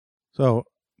So,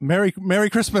 Merry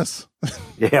Christmas.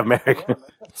 Yeah, Merry.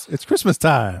 It's Christmas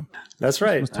time. That's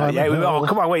right. Time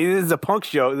come on, wait. This is a punk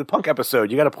show, the punk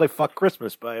episode. You got to play "Fuck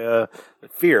Christmas" by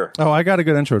Fear. Oh, I got a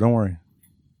good intro. Don't worry.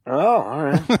 Oh, all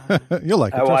right. You'll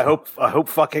like it. I hope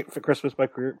 "Fuck It for Christmas" by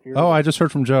Fear. Oh, I just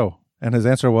heard from Joe, and his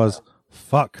answer was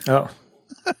 "fuck." Oh,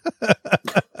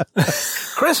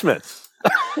 Christmas.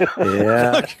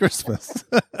 yeah. Fuck Christmas.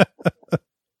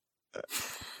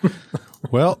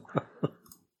 Well,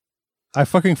 I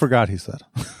fucking forgot. He said.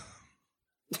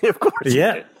 Of course.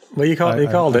 Yeah. Well, you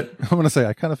called it. I'm going to say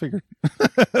I kind of figured.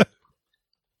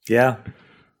 Yeah.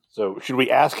 So, should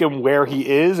we ask him where he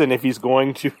is and if he's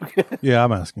going to? Yeah,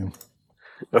 I'm asking him.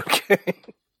 Okay.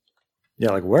 Yeah,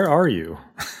 like where are you?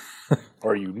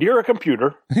 Are you near a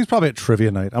computer? He's probably at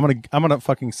trivia night. I'm gonna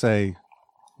fucking say,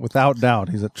 without doubt,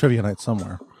 he's at trivia night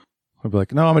somewhere. I'll be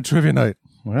like, no, I'm at trivia night.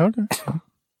 Well, okay.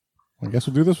 I guess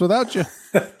we'll do this without you.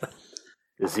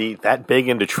 Is he that big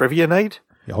into trivia night?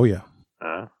 Oh yeah,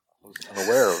 I'm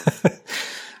aware of.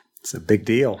 It's a big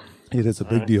deal. it is a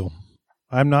big deal.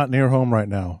 I'm not near home right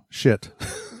now. Shit.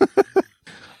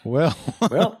 Well,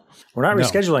 Well, we're not No.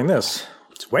 rescheduling this.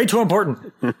 It's way too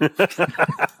important.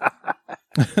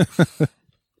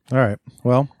 all right.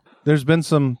 Well, there's been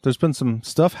some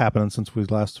stuff happening since we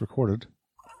last recorded.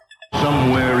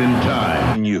 Somewhere in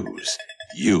time. News.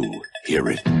 You hear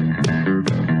it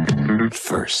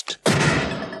first.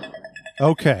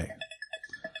 Okay.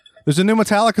 There's a new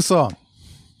Metallica song.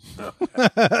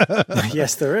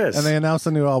 Yes, there is. And they announced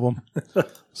a new album.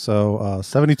 So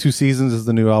 72 Seasons is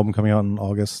the new album coming out in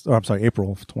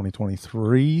April of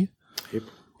 2023.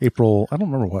 April, I don't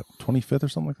remember what, 25th or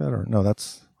something like that? Or no,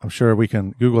 I'm sure we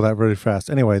can Google that very fast.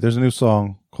 Anyway, there's a new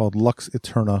song called Lux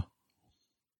Eterna.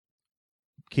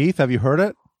 Keith, have you heard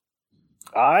it?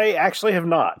 I actually have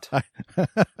not. I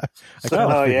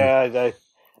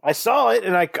I saw it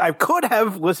and I could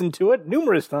have listened to it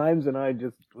numerous times, and I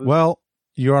just Well,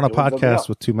 you're on a It was something podcast else.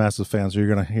 with two massive fans, so you're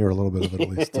going to hear a little bit of it at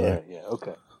least today. yeah,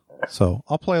 okay. So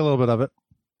I'll play a little bit of it.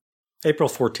 April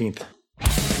 14th.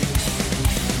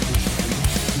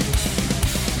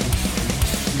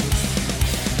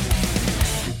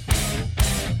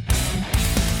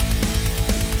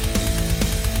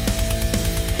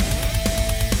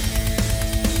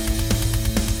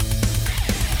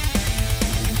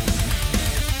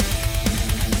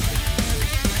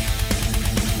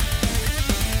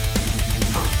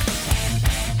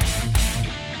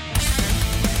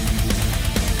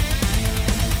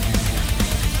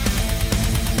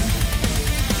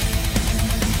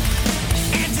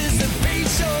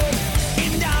 Anticipation,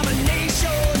 in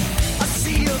domination, a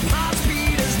sea of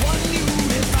heartbeaters, one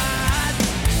unified.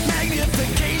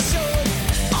 Magnification,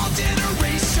 all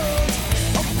generations,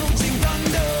 approaching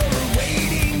thunder,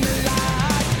 awaiting the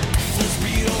light. Full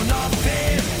speed or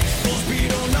nothing, full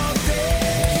speed or nothing.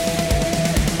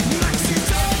 Lux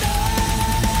Eterna,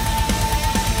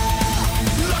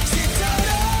 Lux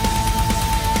Eterna.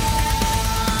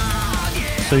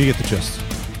 Yeah. So you get the gist.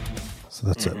 So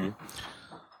that's it.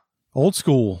 Old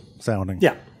school sounding.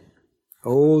 Yeah.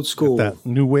 Old school. That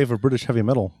new wave of British heavy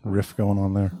metal riff going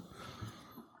on there.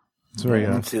 It's very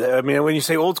See that? I mean, when you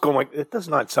say old school, I'm like, it does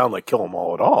not sound like Kill 'Em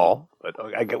All at all. But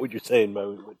I get what you're saying.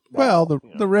 well,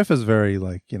 the riff is very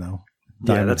like, Yeah,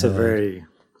 Diamond that's a Head. very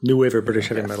new wave of British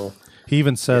heavy metal. He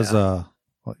even says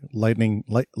like lighting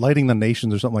the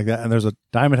nations or something like that. And there's a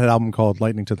Diamond Head album called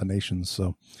Lightning to the Nations.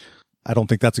 So I don't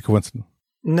think that's a coincidence.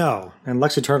 No, and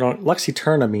Lux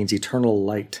Eterna means eternal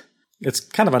light. It's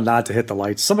kind of a nod to Hit the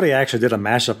Lights. Somebody actually did a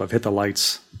mashup of Hit the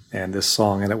Lights and this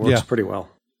song, and it works Yeah. pretty well.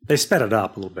 They sped it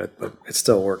up a little bit, but it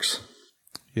still works.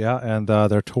 Yeah, and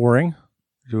they're touring,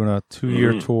 doing a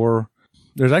 2-year tour.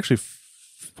 There's actually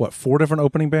 4 different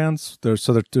opening bands. There's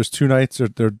 2 nights.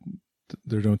 They're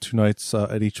doing 2 nights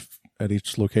at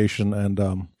each location, and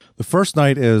the first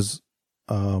night is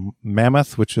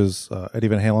Mammoth, which is Eddie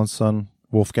Van Halen's son,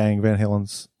 Wolfgang Van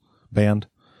Halen's band,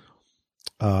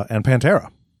 and Pantera.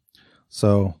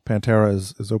 So Pantera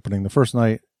is opening the first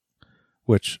night,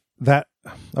 which that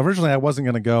originally I wasn't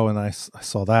going to go, and I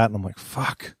saw that, and I'm like,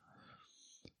 fuck.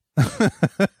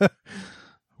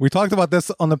 We talked about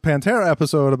this on the Pantera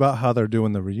episode about how they're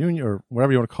doing the reunion, or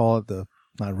whatever you want to call it.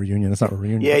 Not reunion. It's not a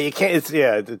reunion. Yeah, you can't. It's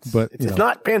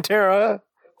not Pantera,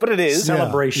 but it is.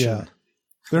 Celebration. Yeah.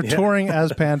 They're touring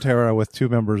as Pantera with 2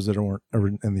 members that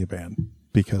weren't in the band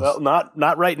because. Well,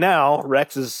 not right now.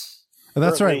 Rex is. And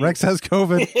that's right. Rex has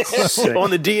COVID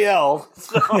on the DL.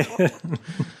 So.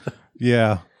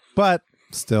 Yeah, but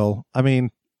still, I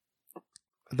mean,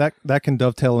 that can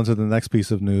dovetail into the next piece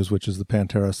of news, which is the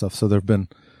Pantera stuff. So there've been,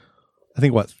 I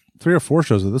think, 3 or 4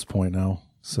 shows at this point now.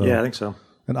 So Yeah, I think so.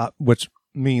 And which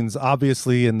means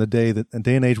obviously in the day and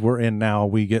age we're in now,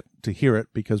 we get to hear it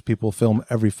because people film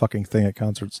every fucking thing at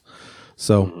concerts.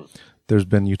 So there's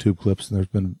been YouTube clips and there's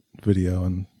been video,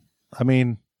 and I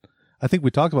mean, I think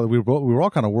we talked about it. We were all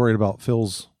kind of worried about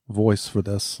Phil's voice for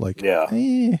this. Like,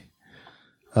 I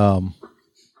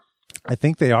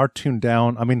think they are tuned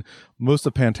down. I mean, most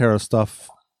of Pantera stuff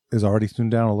is already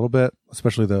tuned down a little bit,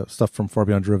 especially the stuff from Far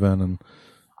Beyond Driven and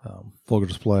Vulgar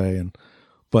Display,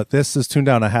 but this is tuned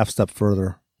down a half step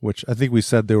further, which I think we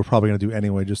said they were probably going to do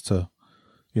anyway, just to,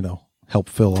 help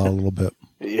Phil out a little bit.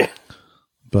 Yeah.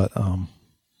 But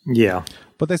Yeah.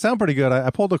 but they sound pretty good. I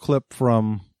pulled a clip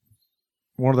from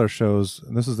one of their shows,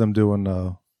 and this is them doing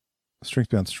Strength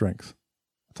Beyond Strength.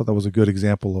 I thought that was a good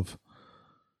example of.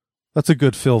 That's a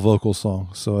good Phil vocal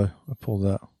song, so I pulled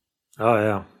that. Oh,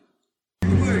 yeah.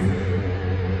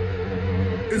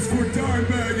 It's for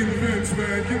Dimebag and Vince,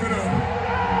 man. Give it up.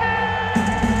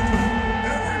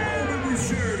 Every moment we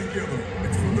share together,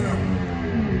 it's for them.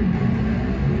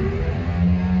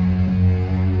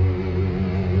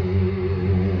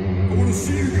 I want to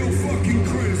see you go fucking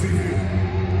crazy here.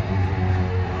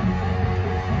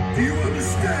 Do you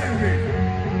understand me?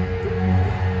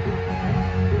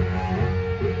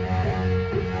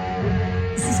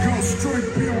 This is called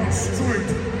Strength Beyond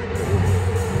Strength.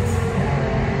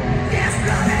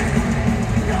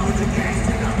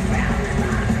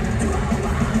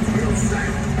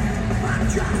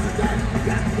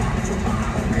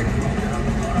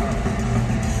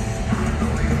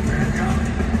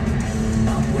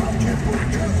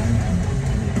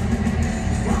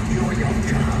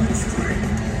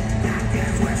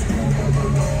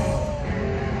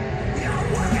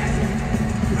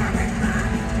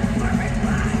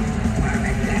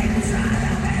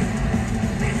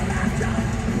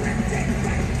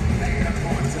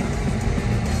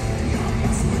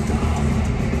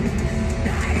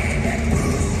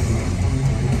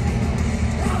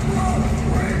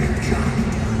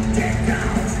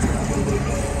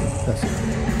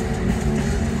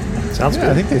 Sounds good.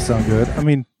 I think they sound good. I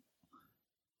mean,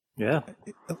 Yeah.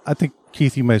 I think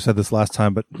Keith, you may have said this last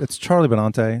time, but it's Charlie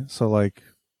Benante, so like,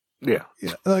 Yeah.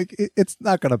 it's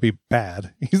not going to be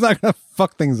bad. He's not going to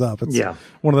fuck things up. It's Yeah.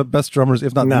 one of the best drummers,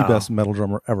 if not No. the best metal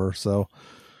drummer ever. So,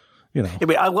 I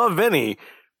mean, I love Vinny,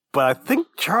 but I think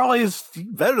Charlie's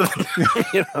better than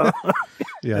yeah. I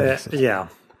think so. Yeah.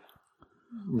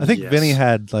 I think Yes. Vinny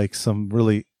had like some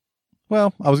really,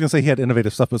 well, I was going to say he had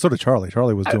innovative stuff, but so did Charlie.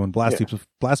 Charlie was doing blast beats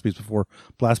before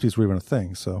blast beats were even a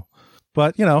thing. So,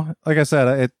 but like I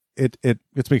said, it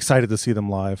gets me excited to see them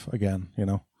live again.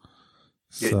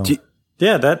 So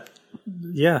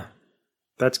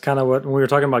That's kind of what, when we were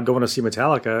talking about going to see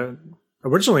Metallica,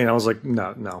 originally I was like,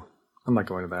 no, I'm not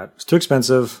going to that. It's too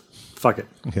expensive. Fuck it.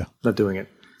 yeah, Not doing it.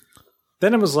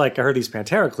 Then it was like, I heard these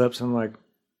Pantera clips and I'm like,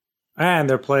 and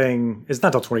they're playing, it's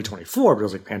not till 2024, but it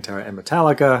was like Pantera and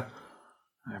Metallica.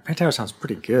 Pantera sounds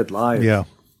pretty good live. yeah.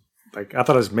 Like, I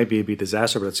thought maybe it'd be a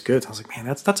disaster, but it's good. I was like, man,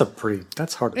 that's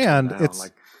hard to turn And down.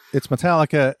 it's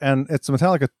Metallica, and it's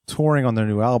Metallica touring on their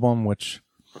new album, which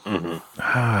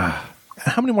how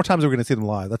many more times are we going to see them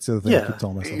live? That's the other thing I keep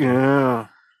telling myself. Yeah.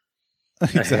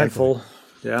 a handful.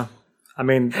 Yeah. I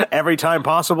mean, Every time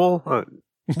possible.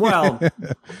 well,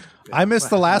 I missed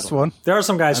the last one, there are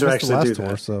some guys who missed the actually last do tour,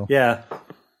 that. so Yeah.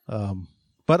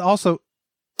 but also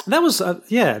That was,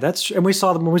 that's, and we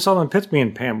saw them when we saw them in Pittsburgh, me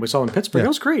and Pam, we saw them in Pittsburgh. Yeah. It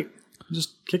was great.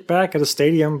 Just kick back at a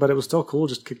stadium, but it was still cool.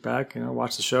 Just kick back,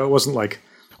 watch the show. It wasn't like,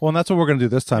 well, and that's what we're going to do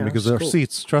this time because it's our cool.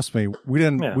 seats. Trust me, we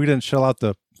didn't shell out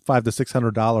the $500 to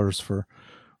 $600 for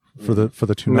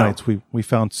the two No. nights. We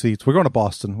found seats. We're going to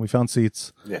Boston. We found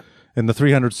seats in the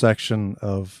 300 section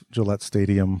of Gillette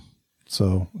Stadium.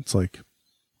 So it's like,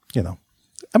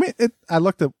 I mean, I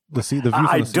looked at the seat. The view. From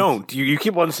I the seats. don't. You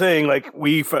keep on saying like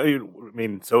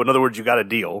so in other words, you got a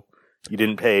deal. You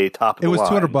didn't pay top of It the was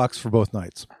line. $200 for both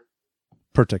nights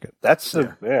per ticket. That's So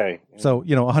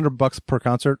 $100 per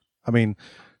concert. I mean,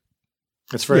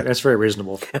 it's very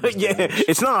reasonable. yeah,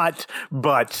 it's not,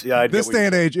 but this day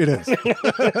and age, it is.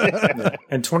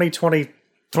 And 2024.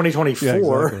 Yeah,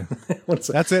 exactly. What's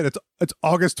that? That's it. It's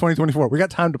August 2024. We got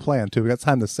time to plan too. We got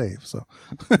time to save. So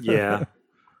Yeah.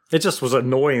 It just was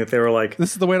annoying that they were like,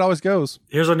 this is the way it always goes.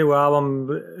 here's our new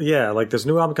album. Yeah, like there's a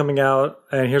new album coming out,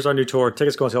 and here's our new tour.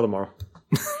 Tickets go on sale tomorrow.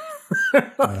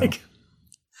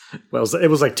 Well, it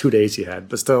was like 2 days he had,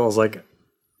 but still, I was like,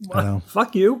 I know.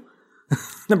 fuck you.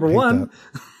 Number one,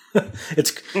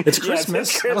 it's Christmas.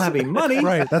 Christmas. I don't have any money.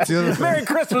 Right. That's the other thing. Merry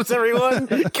Christmas, everyone!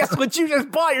 Guess what you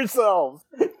just bought yourselves?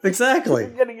 Exactly.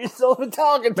 You're getting yourself a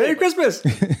Metallica Merry ticket. Christmas.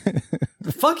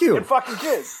 Fuck you. Fucking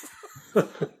kids.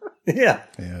 Yeah.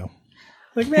 Yeah.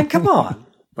 Like, man, come on.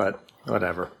 But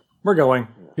whatever. We're going.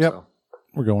 Yep. So.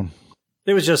 We're going.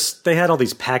 It was just, they had all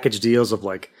these package deals of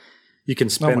like, you can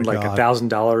spend like God.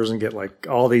 $1,000 and get like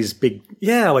all these big,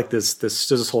 like there's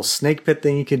this whole snake pit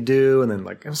thing you could do. And then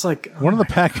like, I was like, One of the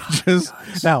packages.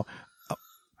 Now,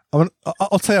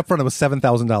 I'll say up front, it was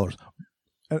 $7,000.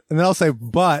 And then I'll say,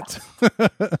 but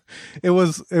it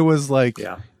was like,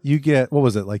 you get, what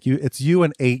was it? Like it's you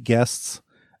and 8 guests,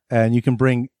 and you can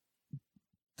bring,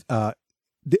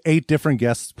 the 8 different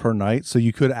guests per night. So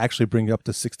you could actually bring up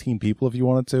to 16 people if you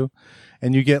wanted to.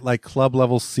 And you get like club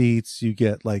level seats, you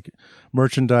get like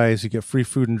merchandise, you get free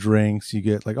food and drinks, you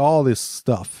get like all this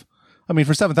stuff. I mean,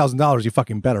 for $7,000, you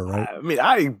fucking better, right? I mean,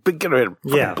 I get a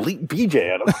bleep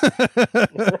BJ out of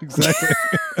it. Exactly.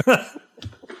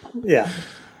 yeah.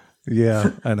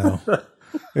 Yeah, I know.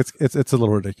 It's a little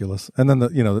ridiculous. And then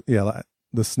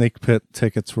the snake pit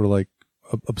tickets were like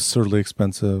absurdly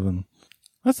expensive, and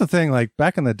that's the thing. Like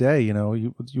back in the day,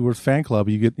 you were fan club,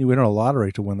 you enter a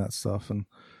lottery to win that stuff, and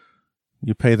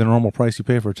you pay the normal price you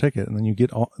pay for a ticket, and then you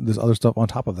get all this other stuff on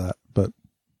top of that. But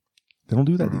they don't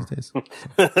do that these days.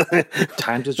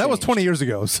 Time to change. That was 20 years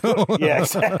ago. So Yeah,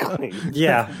 exactly.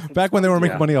 Yeah. back when they were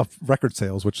making money off record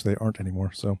sales, which they aren't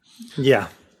anymore. So Yeah.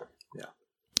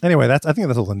 anyway, I think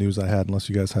that's all the news I had, unless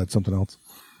you guys had something else.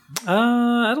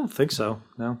 I don't think so.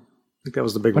 No. I think that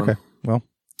was the big one. Okay, well,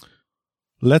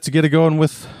 let's get it going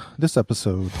with this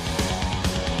episode.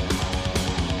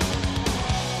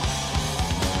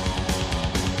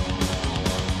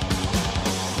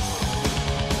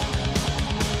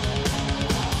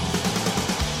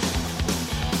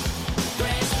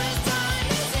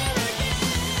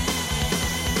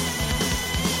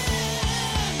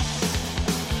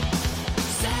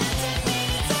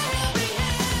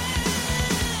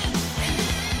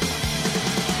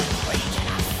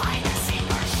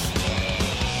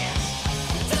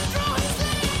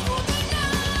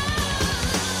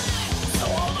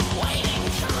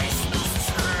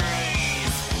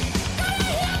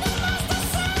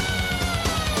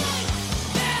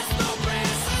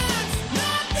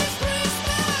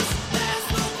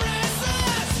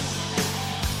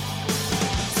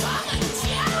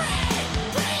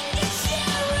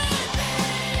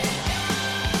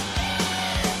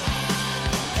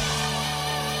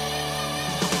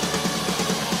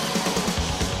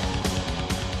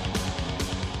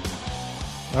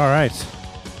 All right.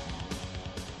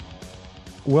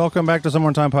 Welcome back to Somewhere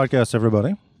in Time Podcast,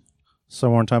 everybody.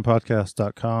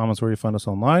 SomewhereInTimePodcast.com is where you find us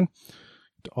online.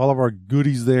 All of our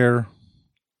goodies there,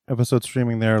 episode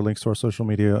streaming there, links to our social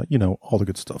media, all the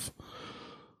good stuff.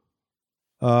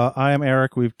 I am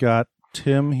Eric. We've got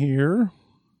Tim here.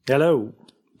 Hello.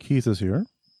 Keith is here.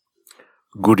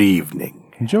 Good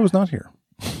evening. And Joe is not here.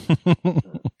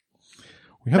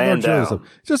 We have Man no Joe. down. So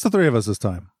just the 3 of us this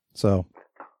time. So,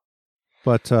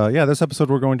 but this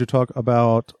episode we're going to talk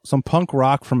about some punk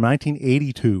rock from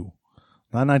 1982,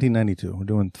 not 1992. We're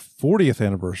doing 40th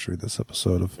anniversary this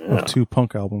episode of 2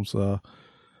 punk albums.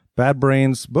 Bad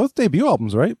Brains, both debut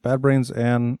albums, right? Bad Brains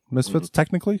and Misfits,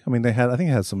 technically. I mean, I think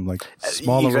it had some like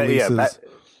smaller releases.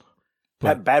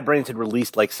 Bad Brains had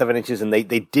released like 7 inches, and they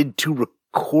did 2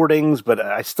 recordings, but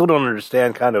I still don't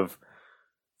understand kind of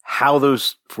how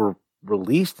those were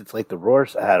released. It's like the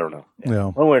Roars. I don't know. Yeah.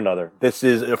 One way or another, this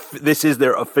is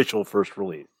their official first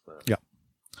release. So.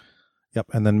 Yep.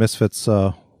 And then Misfits,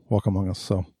 Walk Among Us.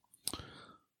 So,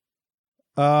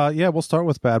 we'll start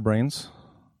with Bad Brains.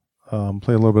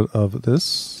 Play a little bit of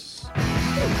this.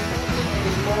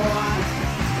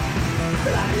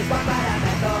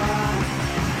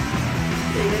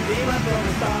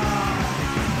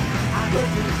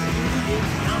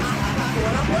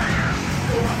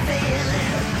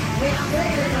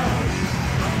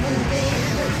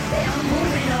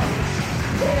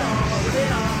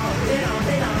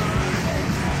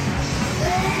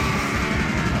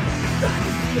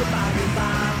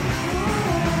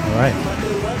 All right.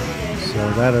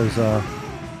 So that is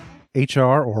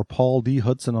HR or Paul D.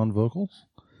 Hudson on vocals.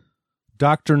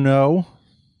 Dr. No,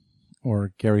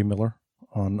 or Gary Miller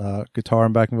on guitar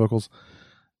and backing vocals.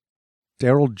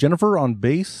 Daryl Jennifer on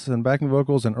bass and backing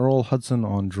vocals, and Earl Hudson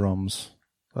on drums.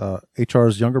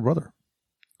 HR's younger brother.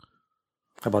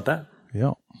 How about that?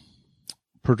 Yeah.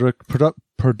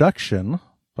 Production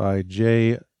by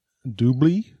Jay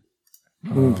Dubley.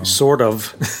 Sort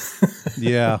of.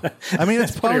 Yeah. I mean,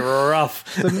 it's Pretty punk.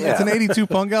 rough. It's an 82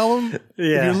 punk album. If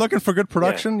Yeah. you're looking for good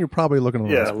production, you're probably looking a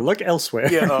little. Yeah, look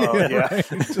elsewhere. Yeah,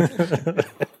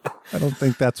 I don't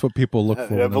think that's what people look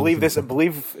for. I believe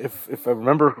if I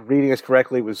remember reading this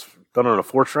correctly, it was done on a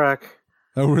 4-track.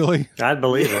 Oh, really? I'd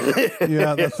believe it.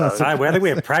 Yeah, that's not. I think we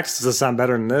have practice to sound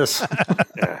better than this.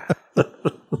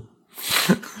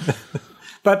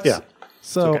 But yeah,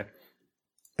 So, okay.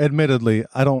 admittedly,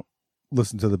 I don't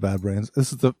listen to the Bad Brains.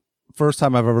 This is the first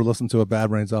time I've ever listened to a Bad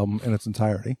Brains album in its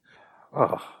entirety.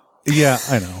 Oh. Yeah,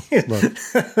 I know. Look,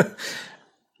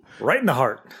 right in the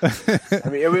heart. I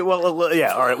mean, well,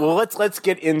 yeah. All right. Well, let's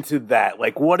get into that.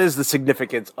 Like, what is the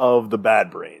significance of the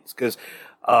Bad Brains? Because,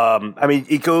 I mean,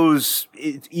 it can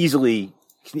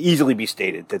easily be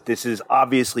stated that this is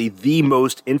obviously the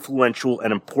most influential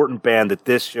and important band that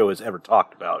this show has ever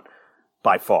talked about,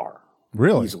 by far.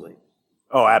 really? Easily.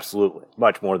 Oh, absolutely.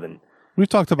 Much more than We've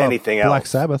talked about anything Black else.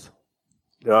 Sabbath.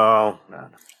 no.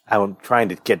 I'm trying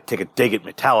to take a dig at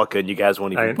Metallica, and you guys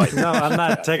won't even bite. No, I'm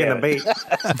not taking the bait.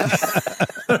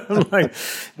 I'm like,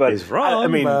 But he's wrong. I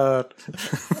mean, but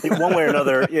one way or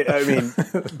another, I mean,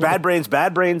 Bad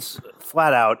Brains,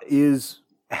 flat out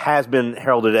has been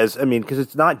heralded as. I mean, because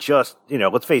it's not just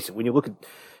let's face it. When you look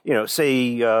at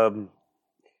say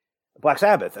Black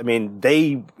Sabbath, I mean,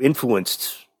 they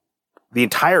influenced the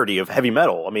entirety of heavy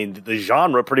metal. I mean, the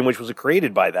genre pretty much was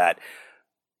created by that.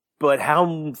 But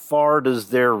how far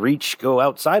does their reach go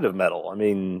outside of metal? I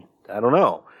mean, I don't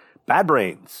know. Bad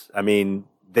Brains, I mean,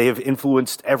 they have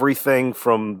influenced everything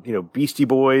from, Beastie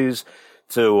Boys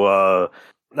to,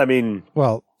 I mean,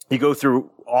 Well, you go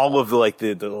through all of the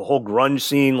whole grunge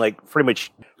scene, like pretty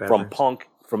much Bad from Brains. punk,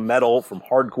 from metal, from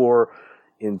hardcore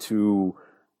into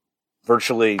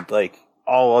virtually like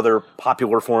all other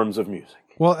popular forms of music.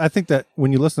 well, I think that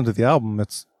when you listen to the album,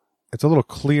 it's a little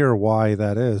clear why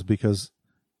that is, because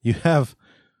you have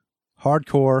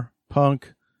hardcore,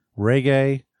 punk,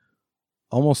 reggae,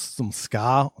 almost some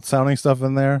ska sounding stuff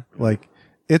in there. Like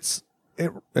it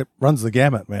runs the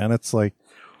gamut, man. It's like,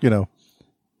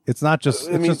 it's not just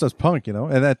just as punk,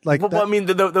 and that like Well, I mean,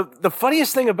 the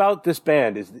funniest thing about this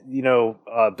band is,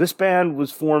 this band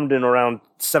was formed in around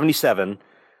 1977,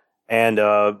 and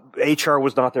HR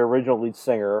was not their original lead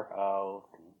singer.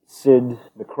 Sid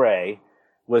McRae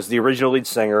was the original lead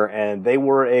singer, and they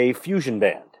were a fusion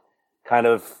band.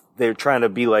 They're trying to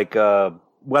be like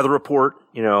Weather Report,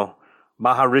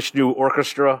 Maharishnu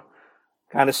Orchestra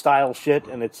kind of style shit,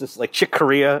 and it's just like Chick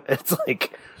Corea. It's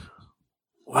like,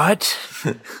 what?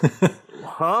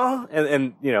 Huh?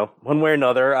 And one way or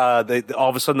another, they all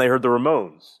of a sudden they heard the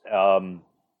Ramones,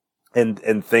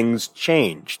 and things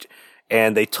changed,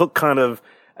 and they took kind of.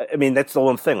 I mean, that's the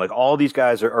one thing. Like, all these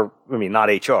guys are I mean, not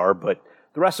HR, but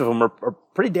the rest of them are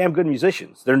pretty damn good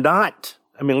musicians. They're not.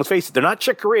 I mean, let's face it. They're not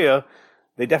Chick Corea.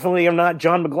 They definitely are not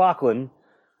John McLaughlin.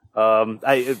 I'm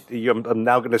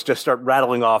now going to just start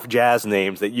rattling off jazz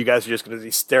names that you guys are just going to be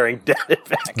staring dead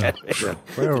back at me.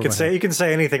 you can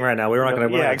say anything right now. We're not going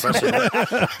to. Yeah, Exactly.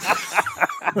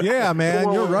 yeah,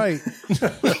 man, you're right.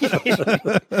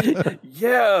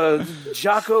 Yeah,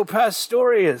 Jaco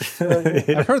Pastorius.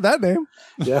 I've heard that name.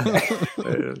 Yeah.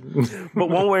 But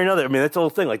one way or another, I mean, that's the whole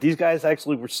thing. Like, these guys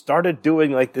actually started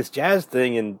doing like this jazz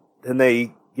thing, and then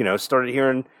they, started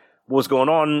hearing what was going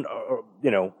on,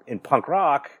 in punk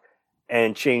rock,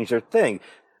 and changed their thing.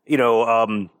 In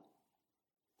our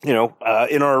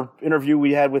interview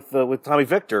we had with Tommy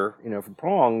Victor, from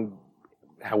Prong,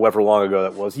 however long ago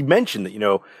that was, he mentioned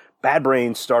that, Bad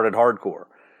Brains started hardcore.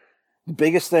 The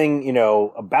biggest thing,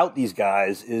 about these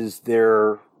guys is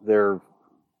their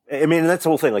I mean, that's the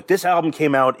whole thing. Like, this album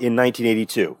came out in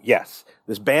 1982. Yes.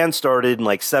 This band started in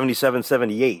like 77,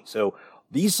 78. So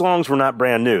these songs were not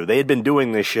brand new. They had been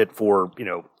doing this shit for,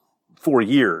 4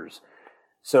 years.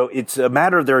 So it's a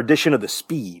matter of their addition of the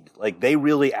speed. Like, they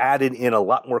really added in a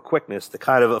lot more quickness that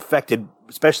kind of affected,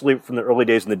 especially from the early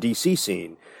days in the DC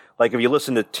scene. Like, if you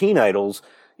listen to Teen Idols,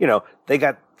 they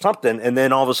got something, and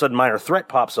then all of a sudden Minor Threat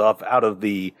pops up out of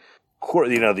the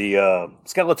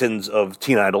skeletons of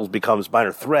Teen Idols becomes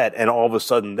Minor Threat, and all of a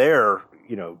sudden they're,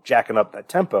 jacking up that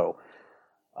tempo.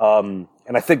 And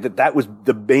I think that was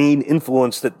the main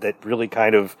influence that really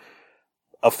kind of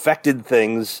affected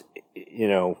things,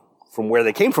 from where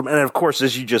they came from. And of course,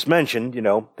 as you just mentioned,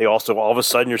 they also, all of a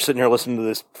sudden you're sitting here listening to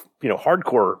this,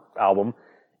 hardcore album,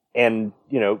 and,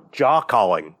 jaw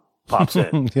calling pops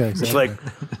in. Yeah, exactly. It's like,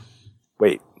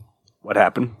 wait, what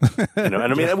happened? And I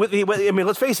mean,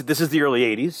 let's face it, this is the early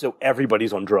 80s, so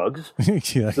everybody's on drugs.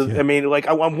 yeah, So, yeah. I mean, like,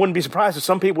 I wouldn't be surprised if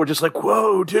some people were just like,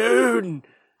 whoa, dude,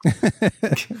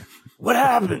 what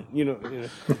happened?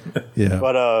 Yeah.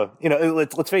 But,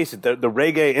 let's face it, the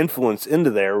reggae influence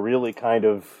into there really kind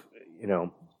of,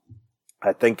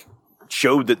 I think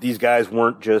showed that these guys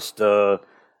weren't just,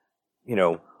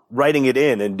 writing it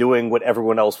in and doing what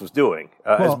everyone else was doing.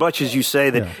 As much as you say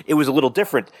that it was a little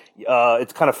different,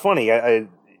 it's kind of funny. I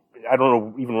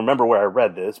don't even remember where I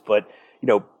read this, but,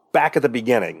 back at the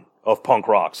beginning of punk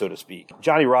rock, so to speak,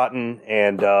 Johnny Rotten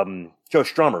and Joe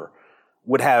Strummer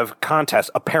would have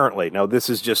contests, apparently. Now, this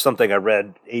is just something I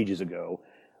read ages ago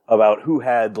about who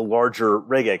had the larger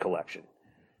reggae collection.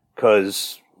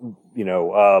 Because,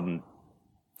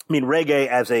 reggae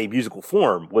as a musical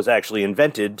form was actually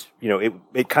invented.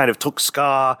 It kind of took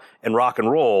ska and rock and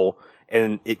roll,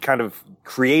 and it kind of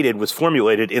was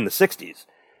formulated in the 60s.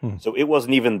 So it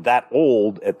wasn't even that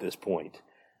old at this point.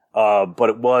 But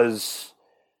it was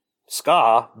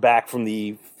ska back from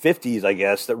the 50s, I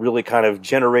guess, that really kind of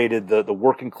generated the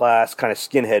working class kind of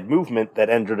skinhead movement that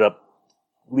ended up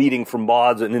leading from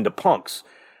mods and into punks.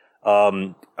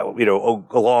 Along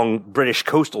British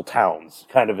coastal towns,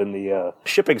 kind of in the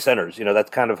shipping centers.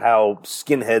 That's kind of how the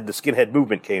skinhead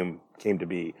movement came to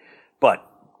be, but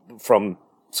from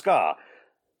ska.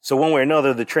 So one way or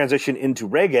another, the transition into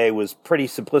reggae was pretty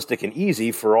simplistic and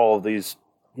easy for all of these,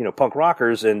 punk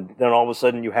rockers. And then all of a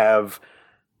sudden you have,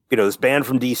 this band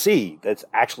from DC that's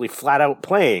actually flat out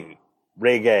playing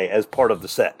reggae as part of the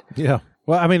set. Yeah.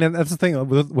 Well, I mean, and that's the thing.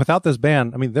 Without this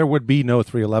band, I mean, there would be no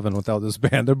 311 without this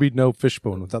band. There'd be no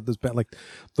Fishbone without this band. Like,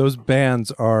 those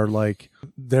bands are like,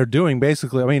 they're doing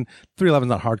basically, I mean, 311's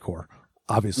not hardcore,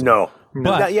 obviously. No.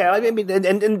 But, yeah, I mean,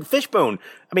 and Fishbone,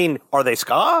 I mean, are they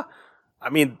ska? I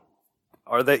mean,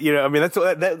 are they,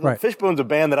 Right. Fishbone's a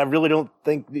band that I really don't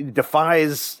think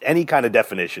defies any kind of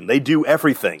definition. They do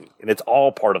everything, and it's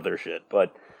all part of their shit,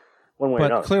 but one way or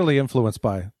another. clearly influenced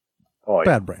by Oh, yeah.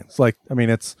 Bad Brains. Like, I mean,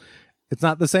 it's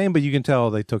not the same, but you can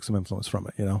tell they took some influence from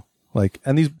it, Like,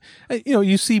 and these,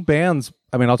 you see bands,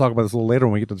 I mean, I'll talk about this a little later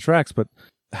when we get to the tracks, but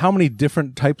how many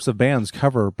different types of bands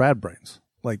cover Bad Brains?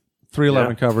 Like,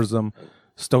 311 covers them,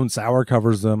 Stone Sour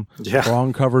covers them,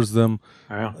 Wrong covers them,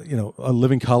 A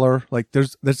Living Color. Like,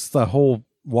 there's the whole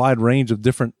wide range of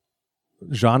different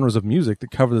genres of music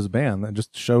that cover this band that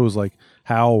just shows, like,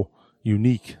 how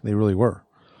unique they really were.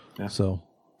 Yeah. So,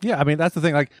 yeah, I mean, that's the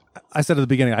thing. Like I said at the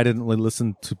beginning, I didn't really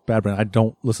listen to Bad Brains. I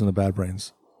don't listen to Bad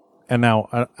Brains. And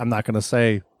now I'm not going to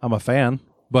say I'm a fan,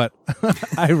 but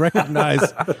I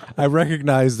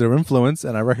recognize their influence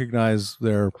and I recognize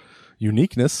their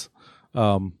uniqueness.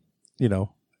 We'll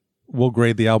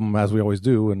grade the album as we always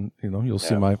do, and you'll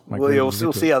see my. Well, you'll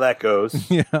see how that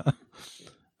goes. Yeah,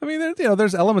 I mean,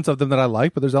 there's elements of them that I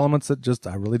like, but there's elements that just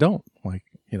I really don't like.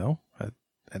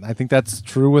 And I think that's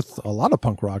true with a lot of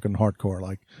punk rock and hardcore.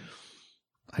 Like,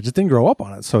 I just didn't grow up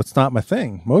on it, so it's not my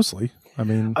thing. Mostly, I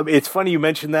mean, it's funny you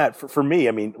mentioned that. For me,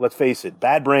 I mean, let's face it,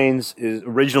 Bad Brains is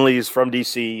originally from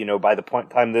DC. By the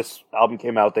time this album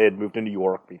came out, they had moved to New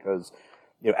York because,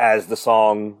 as the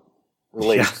song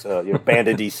relates, banned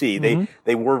in DC,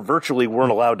 they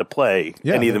weren't allowed to play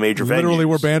any of the major venues. Literally,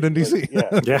 were banned in DC.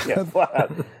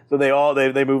 So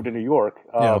they moved to New York.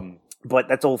 But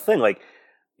that's the whole thing. Like,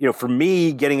 for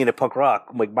me, getting into punk rock,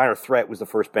 like Minor Threat was the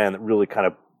first band that really kind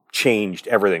of changed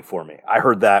everything for me. I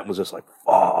heard that and was just like,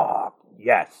 fuck,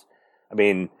 yes. I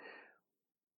mean,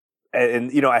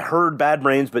 and I heard Bad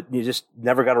Brains, but you just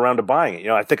never got around to buying it.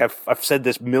 I think I've said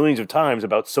this millions of times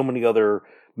about so many other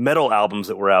metal albums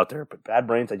that were out there, but Bad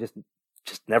Brains, I just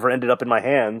never ended up in my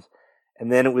hands.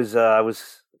 And then it was, I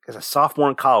was a sophomore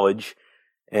in college,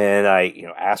 and I,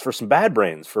 asked for some Bad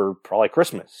Brains for probably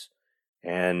Christmas.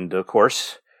 And of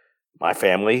course, my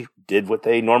family did what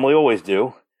they normally always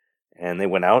do, and they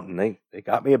went out and they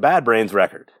got me a Bad Brains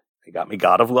record. They got me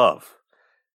God of Love,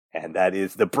 and that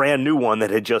is the brand new one that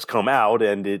had just come out,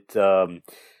 and it's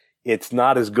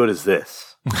not as good as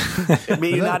this. I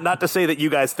mean, not to say that you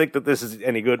guys think that this is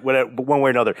any good, but one way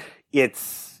or another,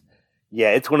 it's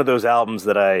one of those albums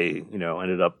that I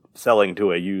ended up selling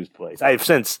to a used place. I've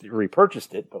since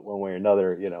repurchased it, but one way or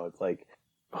another, it's like.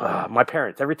 My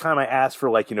parents, every time I ask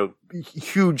for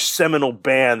huge seminal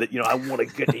band that, I want to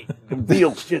get the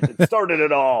real shit that started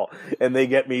it all, and they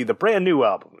get me the brand new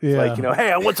album. It's like, hey,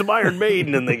 I want some Iron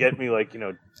Maiden, and they get me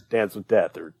Dance with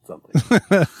Death or something.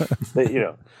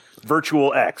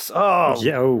 Virtual X.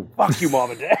 Oh, fuck you,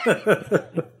 Mom and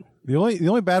Dad. The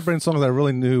only Bad Brains song that I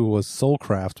really knew was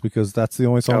Soulcraft, because that's the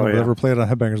only song I've ever played on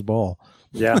Headbangers Ball.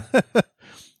 Yeah. And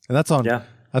that's on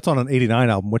That's on an '89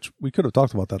 album, which we could have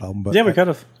talked about that album. But we could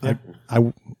have.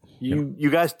 You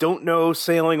guys don't know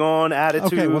Sailing On,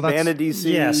 Attitude, Band of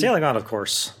DC? Yeah, Sailing On, of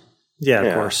course. Yeah,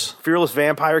 of course. Fearless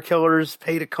Vampire Killers,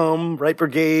 Pay to Come, Right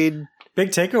Brigade.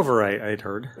 Big Takeover, I'd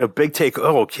heard. A Big Take.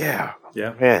 Oh, yeah.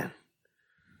 Yeah. Man.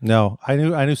 No, I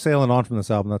knew Sailing On from this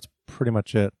album. That's pretty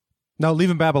much it. No,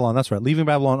 Leaving Babylon. That's right. Leaving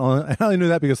Babylon. I only knew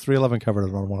that because 311 covered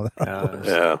it on one of their albums.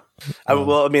 Yeah.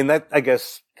 Well, I mean, that, I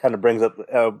guess, kind of brings up,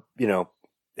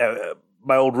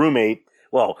 my old roommate.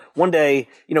 Well, one day,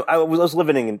 I was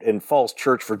living in Falls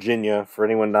Church, Virginia, for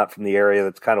anyone not from the area.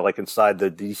 That's kind of like inside the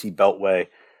DC Beltway.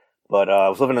 But I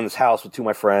was living in this house with two of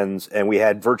my friends, and we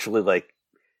had virtually like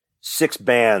 6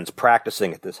 bands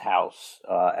practicing at this house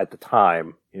at the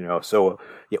time. So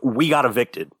yeah, we got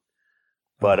evicted.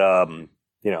 But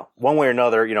one way or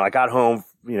another, I got home,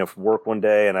 from work one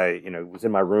day, and I, was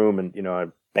in my room, and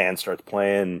a band starts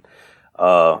playing.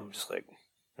 I'm just like,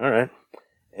 all right,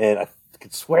 and I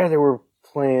could swear they were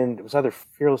playing. It was either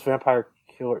Fearless Vampire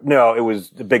Killer. No, it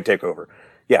was The Big Takeover.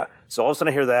 Yeah. So all of a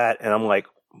sudden I hear that, and I'm like,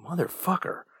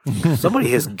 motherfucker.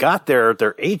 Somebody has got their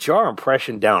HR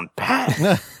impression down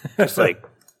pat. It's like,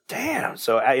 damn.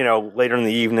 So, later in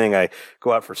the evening, I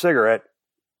go out for a cigarette,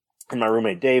 and my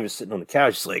roommate Dave is sitting on the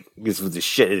couch, just like, with this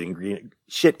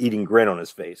shit-eating grin on his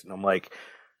face. And I'm like,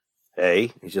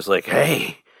 hey. He's just like,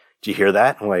 hey, did you hear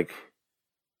that? I'm like,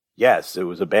 yes, it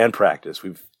was a band practice.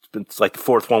 It's like the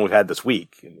 4th one we've had this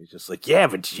week. And he's just like, yeah,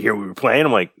 but did you hear we were playing?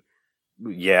 I'm like,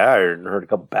 yeah, I heard a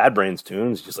couple Bad Brains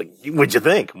tunes. Just like, what'd you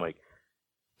think? I'm like,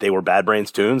 they were Bad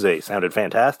Brains tunes. They sounded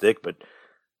fantastic, but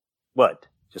what?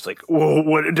 Just like, whoa,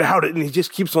 what? How did? And he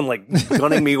just keeps on like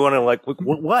gunning me, going like,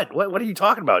 what? What are you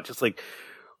talking about? Just like,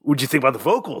 what'd you think about the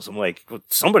vocals? I'm like, well,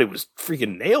 somebody was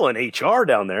freaking nailing HR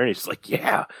down there, and he's like,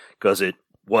 yeah, because it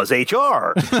was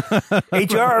HR.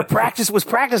 HR was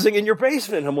practicing in your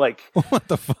basement. I'm like, what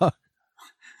the fuck?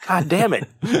 God damn it!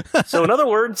 So in other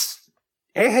words,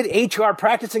 I had HR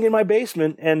practicing in my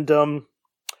basement, and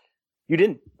you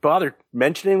didn't bother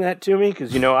mentioning that to me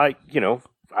because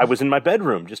I was in my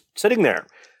bedroom just sitting there.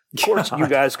 Of course, you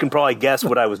guys can probably guess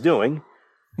what I was doing.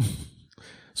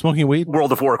 Smoking weed?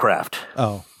 World of Warcraft.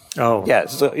 Oh, yeah.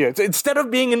 So instead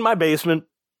of being in my basement,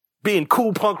 being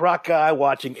cool punk rock guy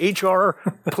watching HR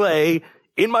play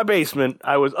in my basement,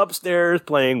 I was upstairs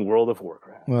playing World of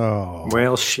Warcraft. Oh,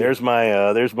 well, shit. There's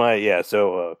my yeah.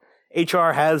 So.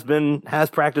 HR has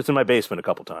practiced in my basement a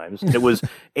couple times. It was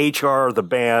HR, the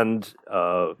band,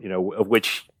 of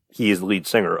which he is the lead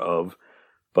singer of,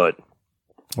 but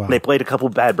they played a couple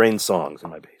Bad Brains songs in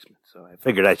my basement. So I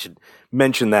figured I should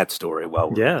mention that story.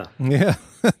 Yeah,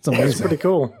 that's amazing. It's pretty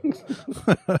cool.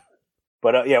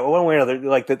 But one way or another,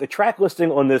 like the track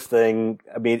listing on this thing,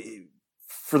 I mean,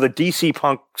 for the DC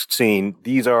punk scene,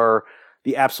 these are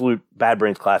the absolute Bad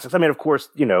Brains classics. I mean, of course,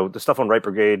 the stuff on Right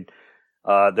Brigade.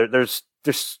 There's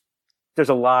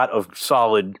a lot of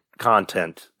solid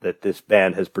content that this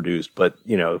band has produced, but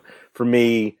for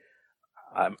me,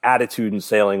 Attitude and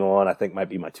Sailing On, I think might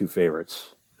be my 2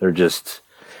 favorites. They're just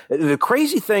the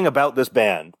crazy thing about this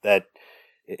band that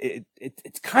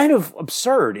it's kind of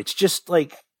absurd. It's just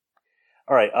like,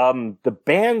 all right, the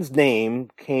band's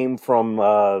name came from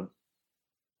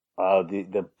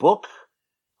the book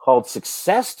called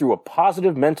Success Through a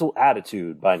Positive Mental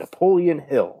Attitude by Napoleon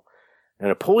Hill. And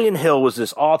Napoleon Hill was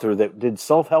this author that did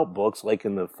self-help books like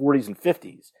in the 40s and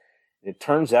 50s. It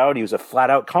turns out he was a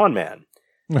flat-out con man.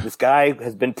 This guy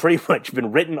has been pretty much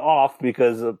been written off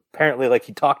because apparently, like,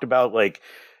 he talked about, like,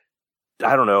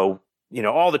 I don't know,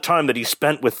 all the time that he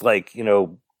spent with, like,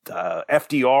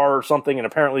 FDR or something, and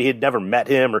apparently he had never met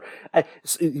him.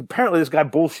 Apparently this guy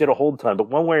bullshit a whole time, but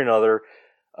one way or another,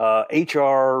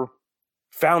 HR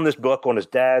found this book on his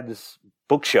dad's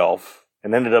bookshelf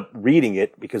and ended up reading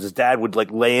it because his dad would like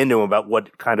lay into him about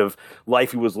what kind of life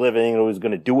he was living and what he was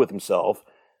going to do with himself.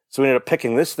 So he ended up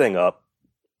picking this thing up,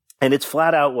 and it's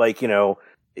flat out like,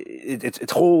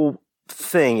 its whole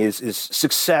thing is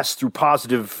success through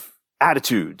positive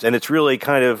attitudes. And it's really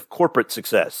kind of corporate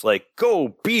success. Like,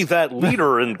 go be that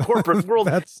leader in corporate world.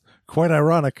 That's quite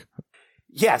ironic.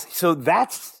 Yes. So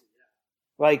that's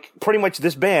like pretty much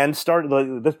this band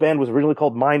was originally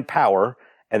called Mind Power.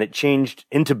 And it changed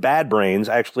into Bad Brains,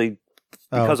 actually,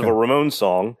 because of a Ramones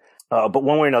song. But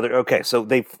one way or another, okay. So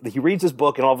he reads this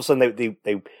book, and all of a sudden,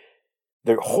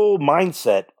 their whole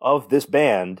mindset of this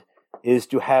band is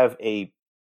to have a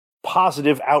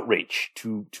positive outreach,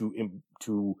 to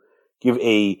give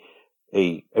a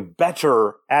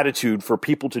better attitude for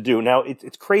people to do. Now,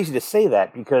 it's crazy to say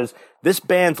that because this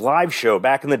band's live show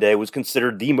back in the day was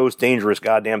considered the most dangerous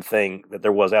goddamn thing that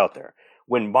there was out there.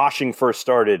 When moshing first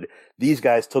started, these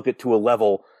guys took it to a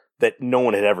level that no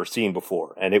one had ever seen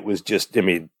before. And it was just,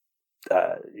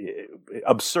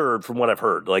 absurd from what I've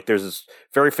heard. Like, there's this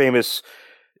very famous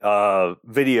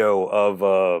video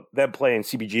of them playing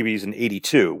CBGBs in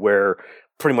 82, where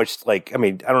pretty much, like, I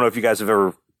don't know if you guys have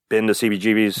ever been to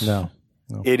CBGBs. No.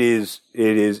 It is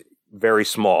very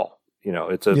small.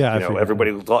 It's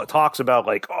everybody talks about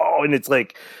like, oh, and it's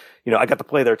like, I got to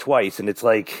play there twice, and it's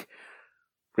like,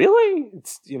 really?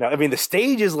 It's, the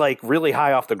stage is like really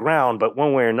high off the ground, but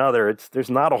one way or another, there's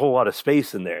not a whole lot of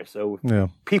space in there. So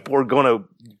people are going to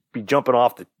be jumping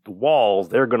off the walls.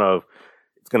 It's going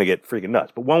to get freaking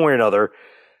nuts. But one way or another,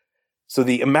 So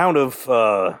the amount of,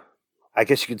 I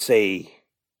guess you could say,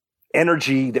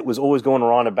 energy that was always going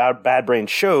on about Bad Brain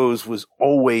shows was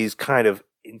always kind of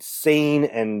insane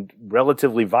and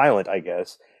relatively violent, I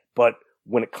guess. But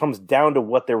when it comes down to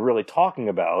what they're really talking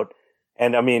about,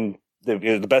 and I mean,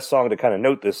 the best song to kind of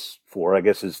note this for, I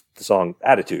guess, is the song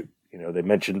Attitude. You know, they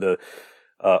mentioned the,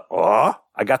 I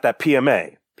got that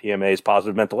PMA. PMA is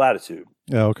positive mental attitude.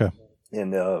 Yeah, okay.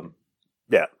 And,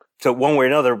 yeah. So one way or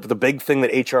another, the big thing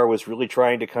that HR was really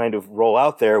trying to kind of roll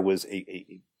out there was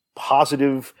a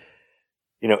positive,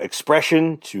 you know,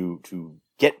 expression to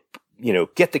get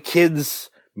the kids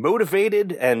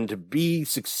motivated and to be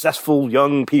successful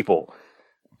young people.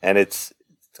 And it's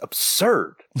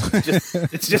absurd.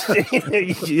 It's just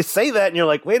you say that and you're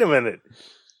like, wait a minute,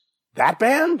 that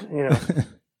band? You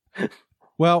know.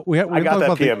 Well, we I got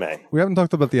that PMA. We haven't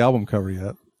talked about the album cover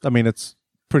yet. I mean, it's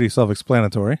pretty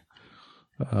self-explanatory.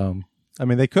 I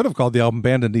mean, they could have called the album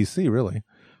Band in DC, really.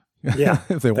 Yeah,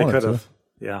 if they wanted to.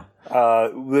 Yeah.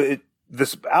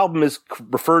 This album is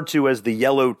referred to as the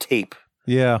Yellow Tape.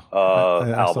 Yeah, I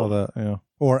album. saw that. Yeah,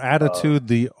 or Attitude,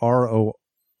 the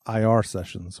ROIR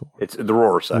sessions. It's the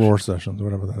Roar session. Roar sessions,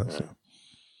 whatever that is.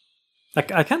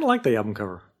 I kind of like the album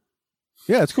cover.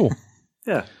 Yeah, it's cool.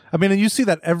 Yeah. I mean, and you see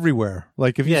that everywhere.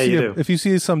 Like if you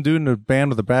see some dude in a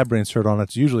band with a Bad Brains shirt on,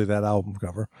 it's usually that album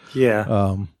cover.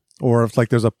 Yeah. Or if like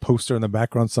there's a poster in the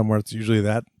background somewhere, it's usually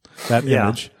that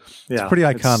image. Yeah. It's pretty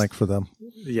iconic for them.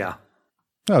 Yeah.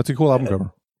 Oh, it's a cool album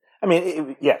cover. I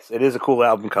mean, yes, it is a cool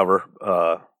album cover.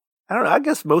 I don't know. I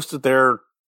guess most of their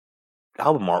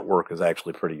album artwork is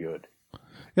actually pretty good.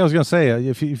 Yeah, I was gonna say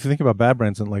if you think about Bad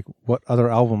Brains and like what other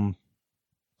album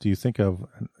do you think of?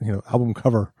 You know, album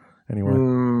cover anyway.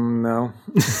 No.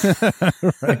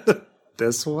 Right.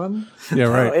 This one? Yeah,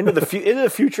 right. Into the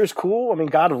Future is cool. I mean,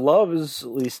 God of Love is at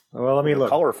least Let me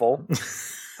look. colorful.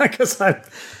 I guess I'm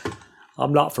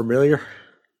not familiar.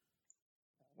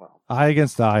 Eye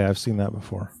Against Eye, I've seen that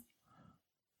before.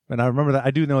 And I remember that. I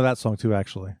do know that song too,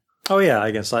 actually. Oh, yeah, I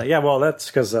guess. Yeah, well, that's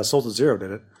because Soul to Zero did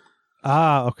it.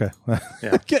 Ah, okay.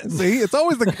 Yeah. See, it's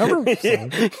always the cover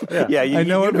song. Yeah, I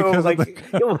know it because like, of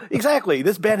the exactly.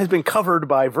 This band has been covered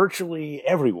by virtually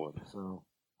everyone. So.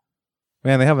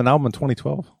 Man, they have an album in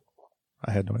 2012.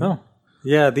 I had no idea. Oh,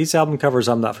 yeah, these album covers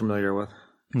I'm not familiar with,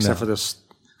 except for this.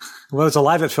 Well, it's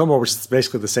Alive at Fillmore, which is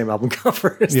basically the same album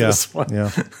cover as this one. Yeah.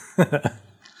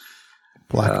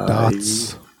 Black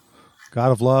Dots.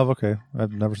 God of Love. Okay.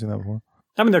 I've never seen that before.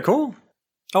 I mean, they're cool.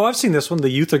 Oh, I've seen this one. The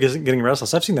Youth Are Getting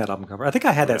Restless. I've seen that album cover. I think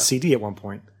I had that CD at one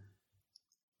point.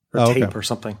 Or tape or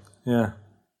something. Yeah.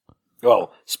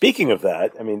 Well, speaking of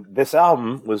that, I mean, this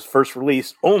album was first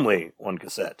released only on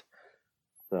cassette.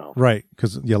 So. Right,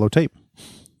 because Yellow Tape.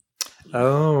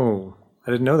 Oh,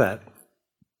 I didn't know that.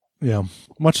 Yeah.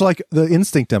 Much like the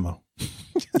Instinct demo.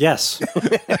 Yes.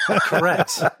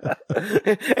 Correct.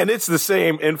 And it's the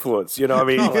same influence, you know. I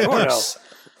mean, of course.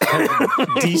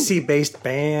 DC-based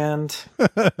band.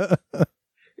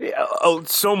 Yeah,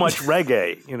 so much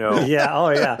reggae, you know. Yeah. Oh,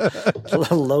 yeah.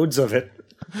 Loads of it.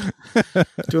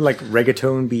 Doing like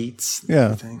reggaeton beats. Yeah.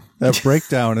 Everything. That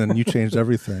breakdown and You Changed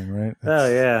Everything, right? Oh,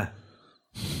 yeah.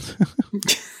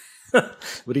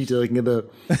 What are you talking about?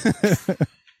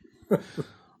 All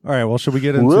right, well, should we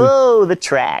get into... Whoa, the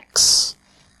tracks.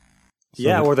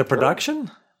 Yeah, or the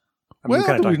production?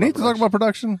 Well, do we need to talk about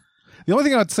production? The only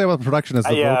thing I would say about the production is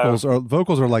the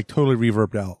vocals are like totally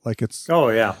reverbed out. Like it's... Oh,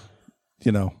 yeah.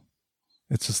 You know,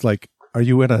 it's just like, are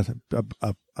you in a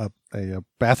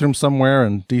bathroom somewhere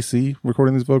in DC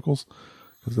recording these vocals?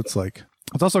 Because it's like...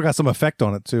 It's also got some effect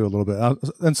on it, too, a little bit.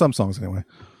 In some songs, anyway.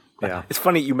 Yeah. It's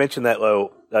funny you mentioned that,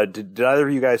 Lo. Did either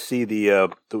of you guys see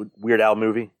the Weird Al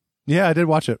movie? Yeah, I did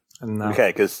watch it. No. Okay,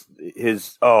 because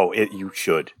you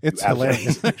should. It's You absolutely-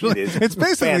 hilarious. Actually. It's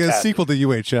basically fantastic. a sequel to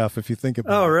UHF, if you think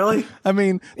about it. Oh, really? I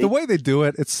mean, the way they do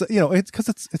it, it's it's because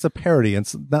it's a parody. And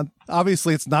it's not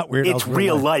obviously it's not Weird It's Al's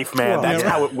real life, man. Well, That's yeah.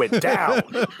 how it went down.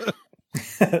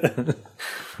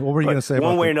 What were you going to say?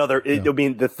 One about way or the- another, I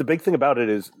mean, the big thing about it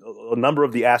is a number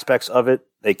of the aspects of it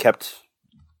they kept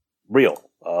real.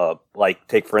 Like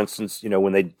take for instance,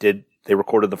 when they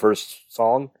recorded the first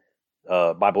song,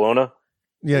 Babylona.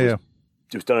 Yeah.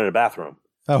 It was done in a bathroom.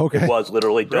 Oh, okay. It was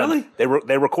literally done. Really?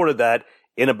 They recorded that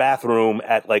in a bathroom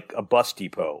at like a bus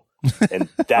depot, and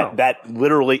that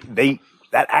literally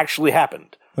that actually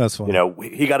happened. That's funny.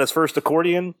 He got his first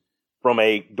accordion from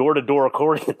a door-to-door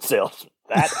accordion salesman.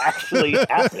 That actually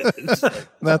happened.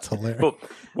 That's hilarious. But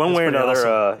one way or another,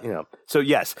 awesome. So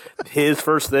yes, his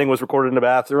first thing was recorded in a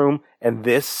bathroom, and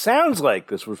this sounds like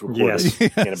this was recorded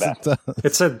in a bathroom.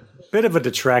 It's a bit of a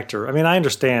detractor. I mean, I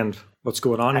understand what's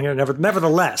going on here.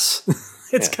 Nevertheless,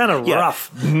 It's kind of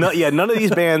rough. None of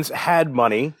these bands had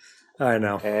money. I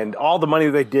know. And all the money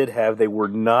they did have, they were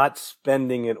not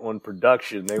spending it on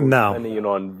production. They were spending it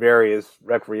on various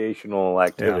recreational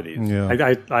activities. Yeah.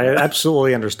 I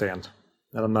absolutely understand.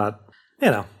 And I'm not,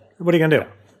 what are you going to do?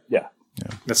 Yeah.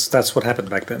 That's what happened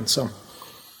back then. So,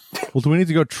 well, do we need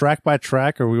to go track by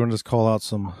track, or we want to just call out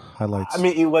some highlights? I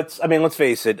mean, let's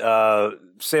face it.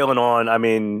 Sailing On. I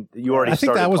mean, you already. I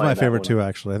think started that was my playing that favorite one. too.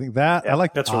 Actually, I think that I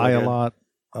like that's Eye really a lot.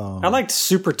 I liked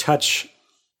Super Touch.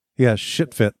 Yeah,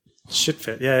 Shit Fit. Shit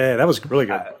Fit. Yeah, that was really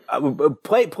good.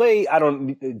 Play. I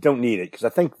don't need it because I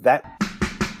think that.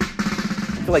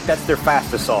 I feel like that's their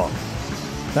fastest song.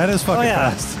 That is fucking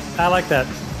fast. I like that.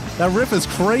 That riff is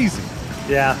crazy.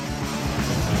 Yeah.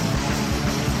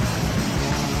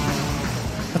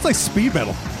 That's like speed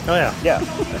metal. Oh yeah. Yeah.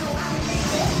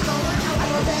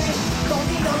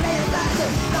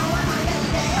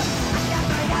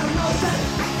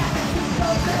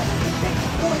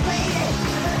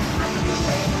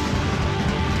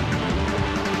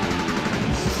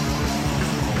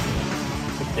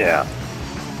 Yeah.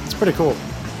 It's pretty cool.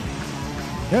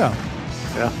 Yeah.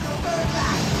 Yeah.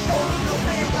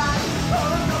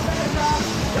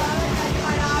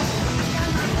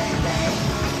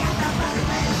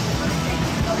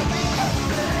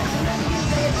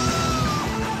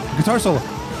 Guitar solo.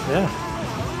 Yeah.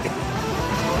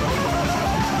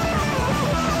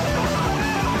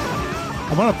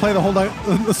 I'm gonna play the whole night.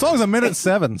 The song's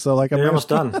 1:07, so like You're almost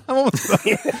done. I'm almost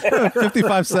done.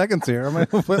 55 seconds here. I'm gonna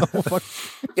play the whole fuck.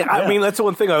 Yeah, I mean that's the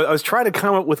one thing I was trying to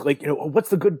come up with. Like, what's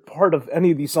the good part of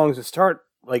any of these songs to start?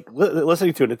 Like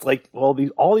listening to it, it's like all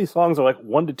these songs are like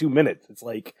 1 to 2 minutes. It's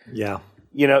like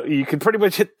you can pretty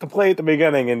much hit the play at the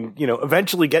beginning and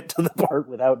eventually get to the part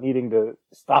without needing to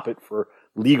stop it for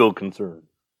legal concern.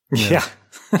 Yeah.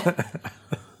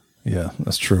 Yeah,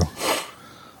 that's true.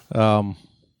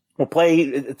 Well,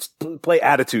 play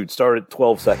Attitude. Start at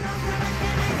 12 seconds.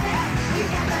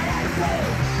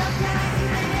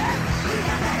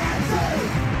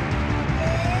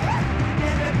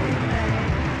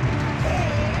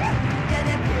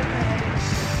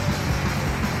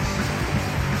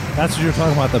 That's what you're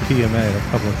talking about, the PMA, the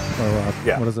public,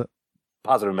 or what is it?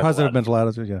 Positive mental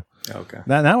attitude. Yeah. Okay.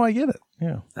 Now I get it.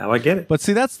 Yeah. Now I get it. But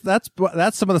see, that's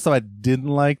some of the stuff I didn't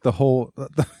like. The whole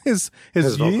his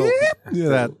vocal. yeah,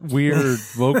 that weird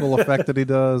vocal effect that he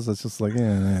does. It's just like,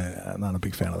 I'm not a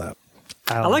big fan of that.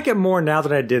 I like it more now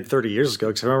than I did 30 years ago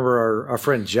because I remember our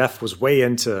friend Jeff was way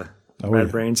into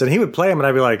Red Brains, and he would play them, and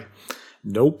I'd be like,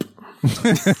 nope.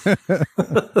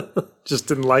 Just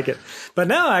didn't like it. But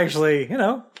now, actually,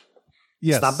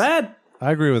 yes. It's not bad.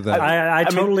 I agree with that. I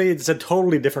totally, it's a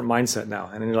totally different mindset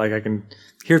now. And like, I can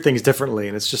hear things differently.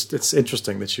 And it's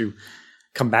interesting that you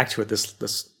come back to it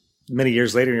this many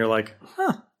years later and you're like,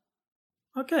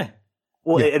 okay.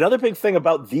 Well, another big thing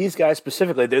about these guys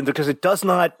specifically, because it does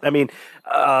not,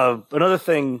 another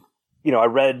thing, I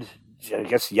read, I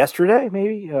guess yesterday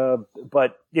maybe,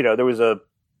 but there was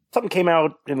something came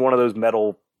out in one of those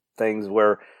metal things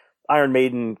where Iron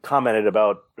Maiden commented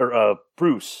about, or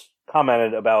Bruce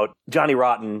commented about Johnny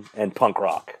Rotten and punk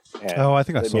rock. And, I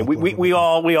think I saw. We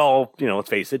all, let's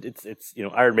face it, it's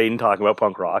Iron Maiden talking about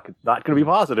punk rock. It's not going to be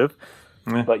positive,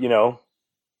 but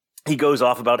he goes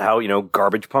off about how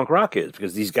garbage punk rock is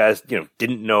because these guys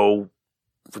didn't know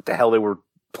what the hell they were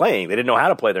playing. They didn't know how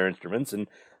to play their instruments, and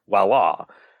voila.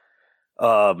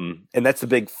 And that's the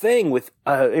big thing with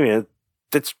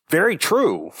that's very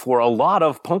true for a lot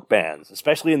of punk bands,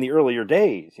 especially in the earlier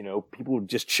days. People would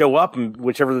just show up and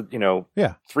whichever,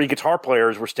 three guitar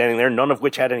players were standing there, none of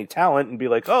which had any talent, and be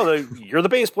like, oh, you're the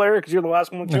bass player because you're the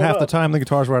last one. And half the time the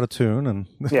guitars were out of tune and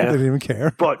they didn't even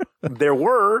care. But there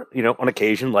were, on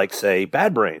occasion, like, say,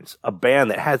 Bad Brains, a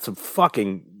band that had some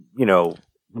fucking,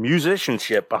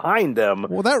 musicianship behind them.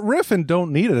 Well, that riff in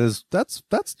Don't Need It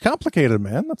that's complicated,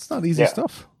 man. That's not easy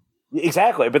stuff.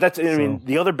 Exactly, but that's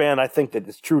the other band I think that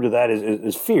is true to that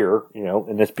is Fear,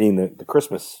 and this being the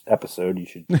Christmas episode, you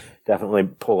should definitely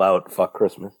pull out Fuck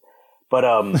Christmas.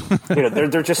 But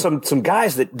they're just some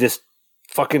guys that just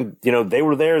fucking they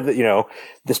were there that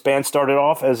this band started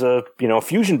off as a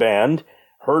fusion band,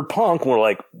 heard punk, and were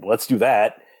like, let's do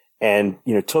that, and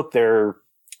took their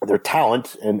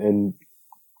talent and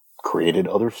created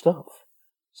other stuff.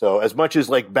 So as much as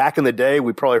like back in the day,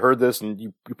 we probably heard this, and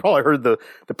you probably heard the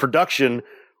production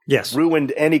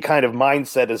ruined any kind of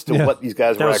mindset as to what these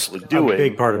guys were actually doing. A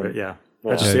big part of it,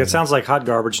 it sounds like hot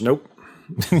garbage. Nope.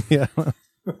 Yeah. Well,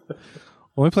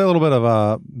 we play a little bit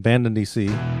of Band in DC.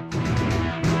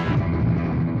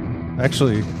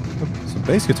 Actually, some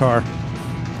bass guitar.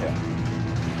 Yeah.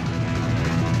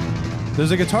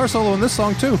 There's a guitar solo in this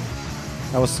song too.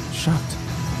 I was shocked.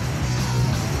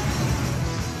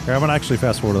 Here, I'm gonna actually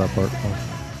fast forward to that part. Oh.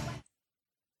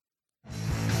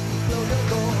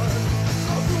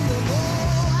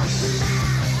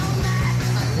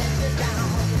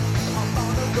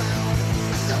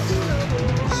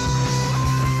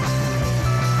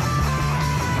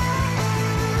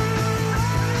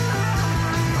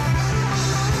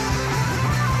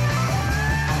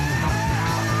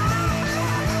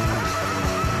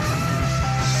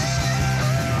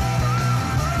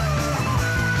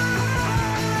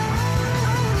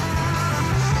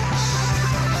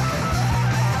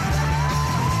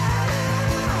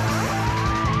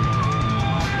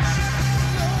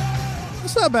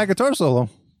 It's not a bad guitar solo.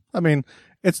 I mean,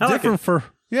 it's I like different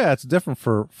it's different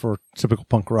for typical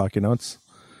punk rock. You know, it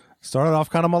started off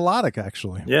kind of melodic.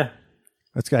 Actually, Yeah.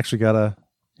 it's actually got a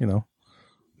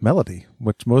melody,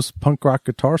 which most punk rock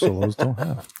guitar solos don't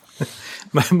have.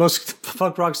 Most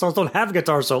punk rock songs don't have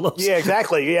guitar solos. Yeah,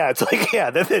 exactly. Yeah, it's like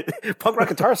punk rock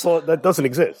guitar solo that doesn't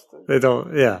exist. They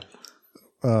don't. Yeah.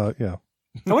 Yeah.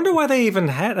 I wonder why they even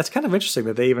had. That's kind of interesting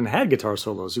that they even had guitar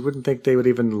solos. You wouldn't think they would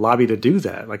even lobby to do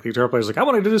that. Like the guitar player's like, I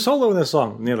want to do a solo in this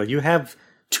song. And you're like, you have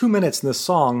 2 minutes in this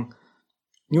song.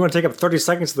 You want to take up 30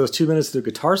 seconds of those 2 minutes to do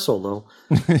a guitar solo.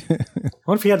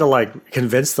 What if you had to like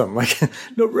convince them? Like,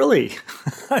 no, really,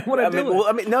 I want to do it. Well,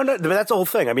 I mean, no, but that's the whole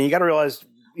thing. I mean, you got to realize,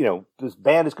 this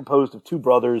band is composed of two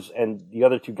brothers, and the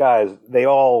other two guys, they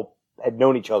all had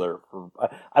known each other for.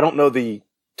 I don't know the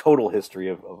total history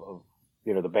of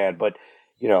the band, but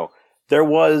there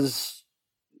was,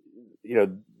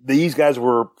 these guys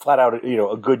were flat out,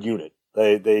 a good unit.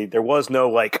 There was no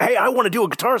like, hey, I want to do a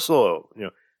guitar solo.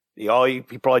 He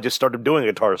probably just started doing a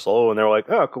guitar solo, and they were like,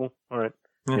 oh, cool, all right.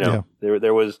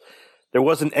 There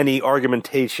wasn't any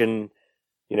argumentation,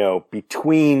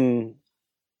 between,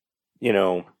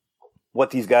 what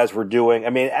these guys were doing.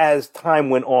 I mean, as time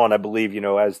went on, I believe,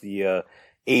 as the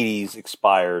 80s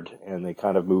expired and they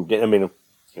kind of moved in. I mean,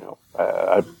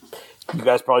 you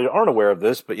guys probably aren't aware of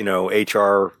this, but,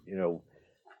 HR,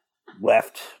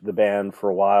 left the band for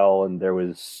a while, and there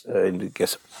was, I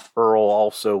guess, Earl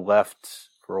also left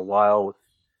for a while.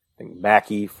 I think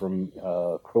Mackie from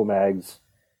Cro-Mags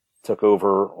took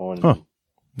over on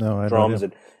drums,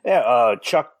 and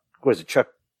Chuck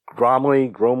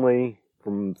Gromley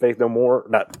from Faith No More,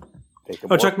 not Faith No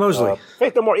More. Chuck Mosley.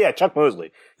 Faith No More, yeah, Chuck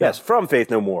Mosley. Yes, from Faith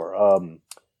No More.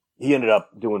 He ended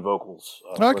up doing vocals.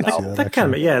 I can see that. That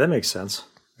kind of, that makes sense.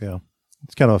 Yeah,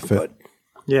 it's kind of a fit.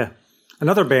 Yeah.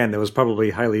 Another band that was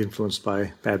probably highly influenced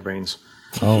by Bad Brains.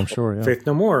 Oh, I'm sure, yeah. Faith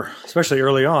No More, especially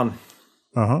early on.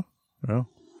 Uh-huh. Yeah.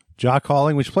 Jock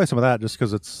Calling, we should play some of that just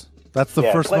because that's the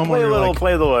first moment play a you're little, like,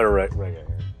 play a little reggae.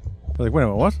 you're like, wait a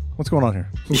minute, what? What's going on here?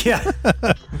 Yeah.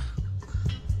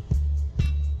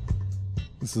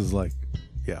 This is like,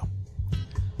 yeah.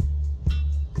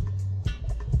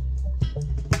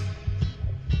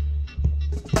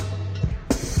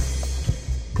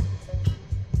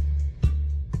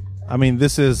 I mean,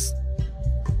 this is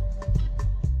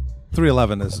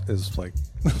 311 is like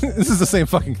this is the same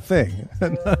fucking thing.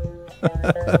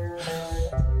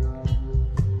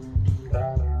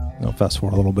 No, fast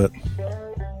forward a little bit.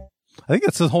 I think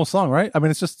that's the whole song, right? I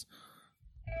mean, it's just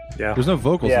there's no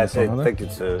vocals. Yeah, in the song, I think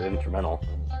it's an instrumental.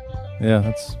 Yeah,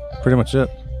 that's pretty much it.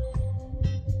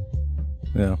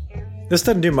 Yeah. This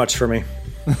didn't do much for me.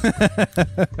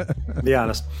 Be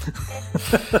honest.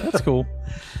 That's cool.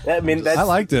 I mean, I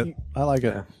liked it. I like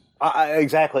it.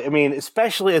 Exactly. I mean,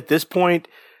 especially at this point,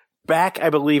 back, I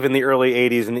believe, in the early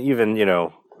 80s and even,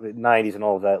 the 90s and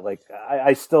all of that, like,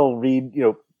 I still read,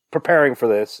 preparing for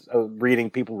this,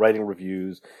 reading people writing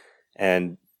reviews,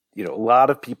 and, a lot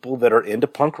of people that are into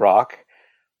punk rock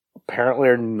apparently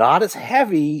are not as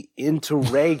heavy into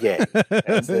reggae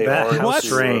as they are. How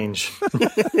strange.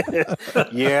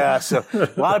 Yeah, so a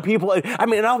lot of people, I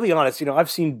mean, and I'll be honest, I've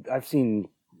seen,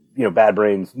 Bad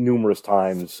Brains numerous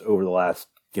times over the last,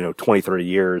 20, 30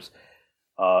 years.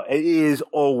 It is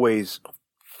always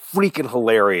freaking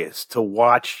hilarious to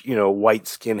watch, white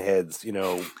skinheads,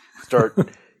 start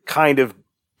kind of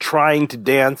trying to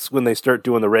dance when they start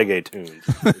doing the reggae tunes.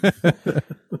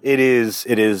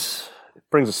 It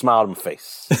brings a smile to my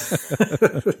face.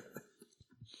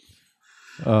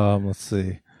 Let's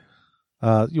see.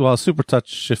 Super Touch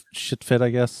Shit Fit, I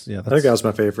guess. Yeah, I think that was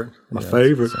my favorite. My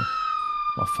favorite.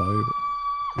 My favorite.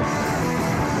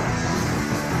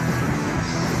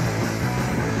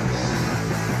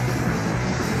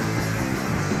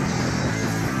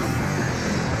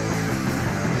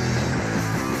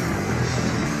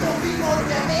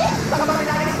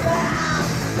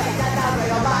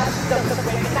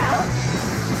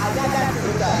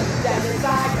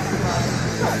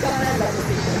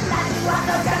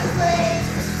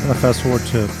 gonna fast forward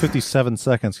to 57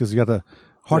 seconds because you got the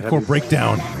hardcore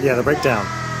breakdown. Yeah, the breakdown.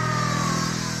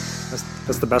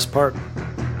 That's the best part.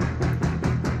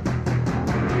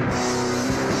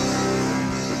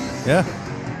 Yeah,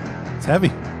 it's heavy.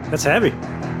 That's heavy.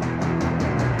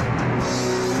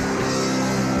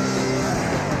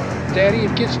 Daddy,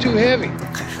 it gets too heavy.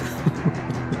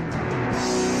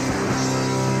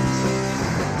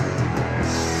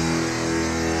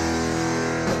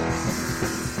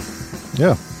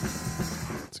 Yeah,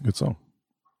 it's a good song.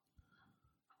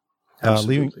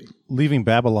 Absolutely. Leaving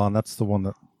Babylon. That's the one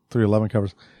that 311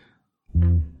 covers.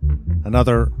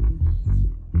 Another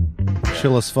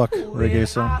chill as fuck reggae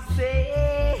song.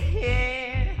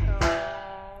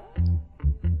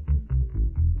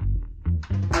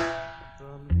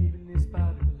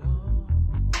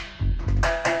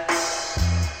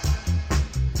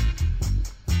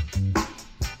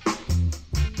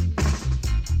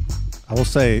 I will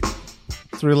say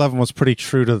 311 was pretty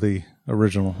true to the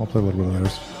original. I'll play a little bit of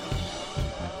theirs.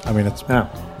 I mean, it's... Yeah.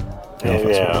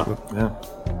 Yeah.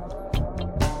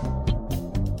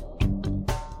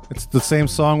 It's the same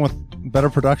song with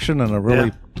better production and a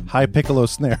really high piccolo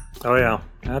snare. Oh, yeah.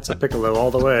 That's a piccolo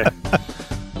all the way.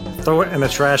 Throw it in the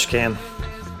trash can.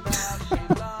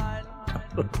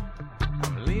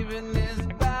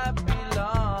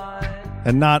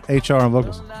 And not HR on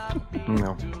vocals.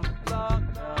 No.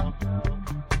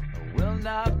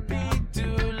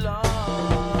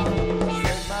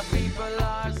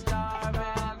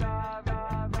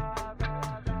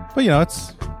 But, you know,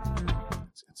 it's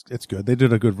good. They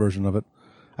did a good version of it.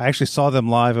 I actually saw them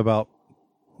live about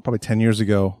probably 10 years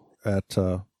ago at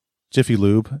Jiffy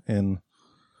Lube in,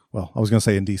 well, I was going to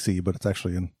say in D.C., but it's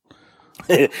actually in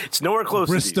It's nowhere close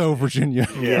Bristow, Virginia.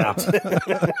 Yeah.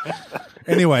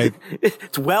 Anyway.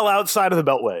 It's well outside of the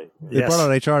Beltway. They brought out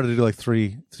HR to do like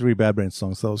three Bad Brains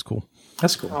songs. So that was cool.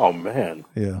 That's cool. Oh, man.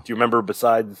 Yeah. Do you remember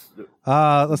besides...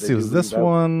 Let's see. Was this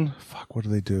one? Fuck, what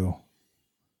do they do?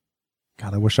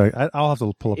 God, I wish I'll have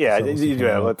to pull up. Yeah, the set list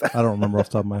yeah, I don't remember off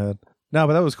the top of my head. No,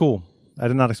 but that was cool. I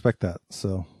did not expect that.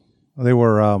 So they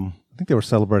were, I think they were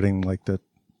celebrating like the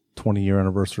 20-year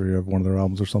anniversary of one of their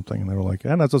albums or something, and they were like,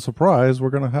 and as a surprise,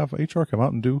 we're gonna have HR come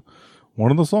out and do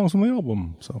one of the songs from the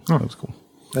album. So that was cool.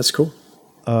 That's cool.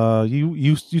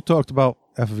 You talked about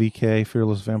FVK,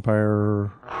 Fearless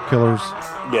Vampire Killers.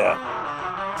 Yeah.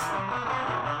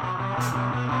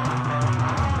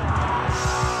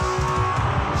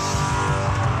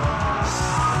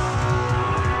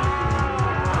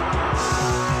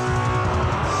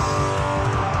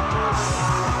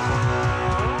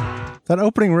 That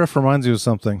opening riff reminds you of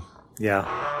something. Yeah.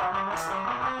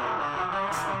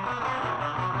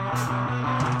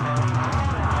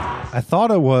 I thought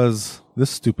it was this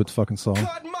stupid fucking song.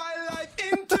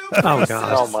 Oh,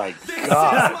 God. Oh, my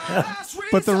God.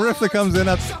 But the riff that comes in,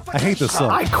 I hate this song.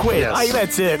 I quit. Yes.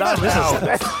 That's it. I'm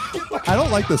out. I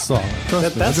don't like this song.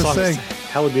 Trust me. That I'm just song saying is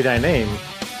Hallowed Be Thy Name.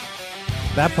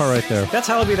 that part right there. That's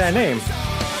Hallowed Be Thy Name.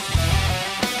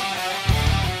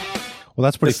 Well,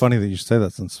 that's pretty funny that you should say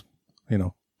that since, you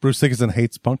know, Bruce Dickinson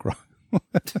hates punk rock.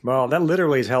 Well, that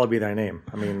literally is Hallowed Be Thy Name.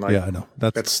 I mean, like, Yeah, I know.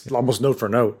 that's almost note for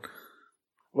note.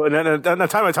 Well, no, time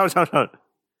out.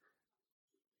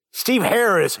 Steve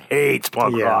Harris hates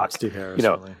punk rock. Steve Harris. You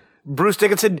know, really. Bruce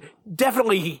Dickinson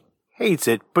definitely hates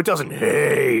it, but doesn't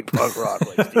hate punk rock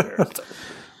like Steve Harris.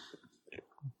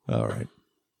 All right.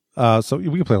 So we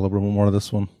can play a little bit more of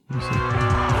this one. Let me see.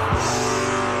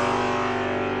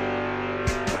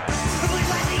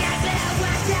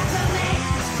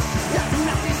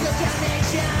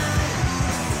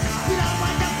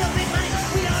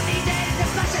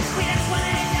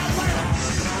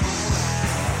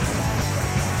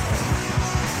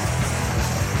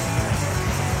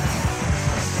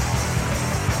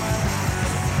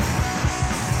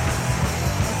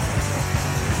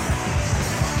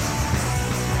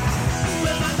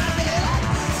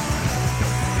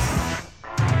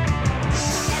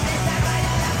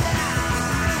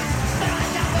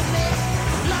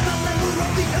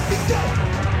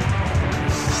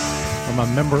 I'm a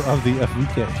member of the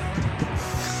FVK.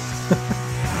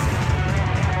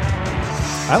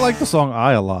 I like the song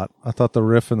I a lot. I thought the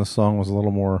riff in the song was a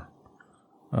little more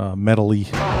metal-y.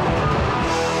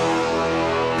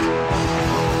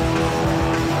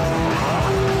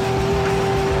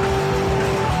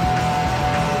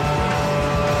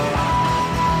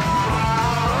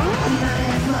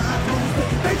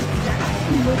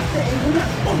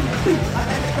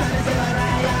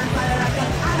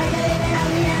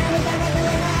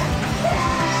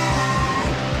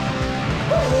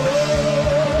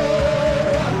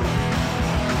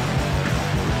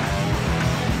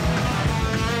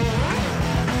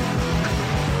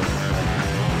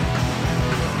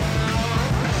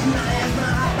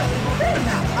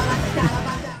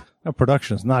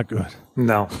 production is not good.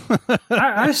 No.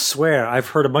 I swear I've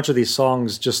heard a bunch of these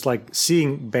songs just like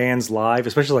seeing bands live,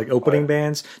 especially like opening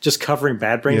bands, just covering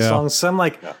Bad Brains songs. So I'm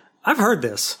like, I've heard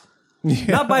this.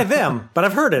 Not by them, but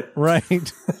I've heard it.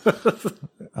 Right.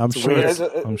 I'm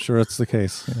sure it's the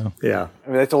case. Yeah. I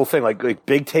mean, that's the whole thing. Like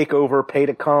Big Takeover, Pay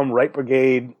to Come, Right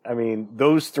Brigade. I mean,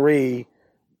 those three.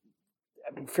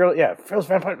 I mean, Fearless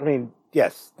Vampire. I mean,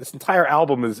 yes, this entire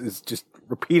album is just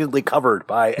repeatedly covered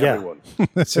by everyone.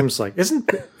 It seems like is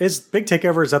Big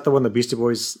Takeover, is that the one the Beastie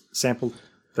Boys sampled,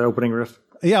 the opening riff?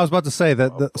 Yeah, I was about to say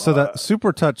that. That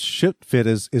Super Touch Shit Fit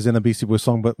is in a Beastie Boys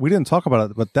song, but we didn't talk about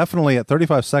it. But definitely at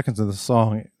 35 seconds of the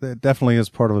song, it definitely is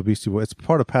part of a Beastie Boys. It's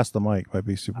part of "Pass the Mic" by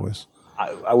Beastie Boys.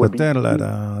 I would be.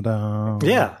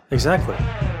 Yeah, exactly.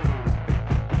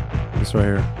 This right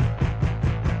here.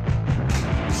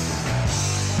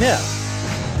 Yeah.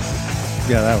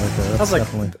 Yeah, that right there. That's I was like,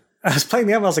 definitely. I was playing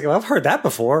the album. I was like, I've heard that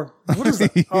before. What is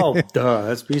that? Oh, duh,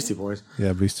 that's Beastie Boys.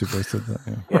 Yeah, Beastie Boys did that.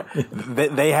 Yeah.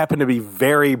 They happen to be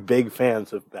very big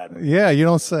fans of that. Yeah, you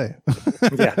don't say.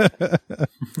 Yeah.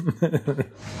 Yeah,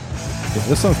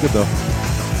 this song's good though.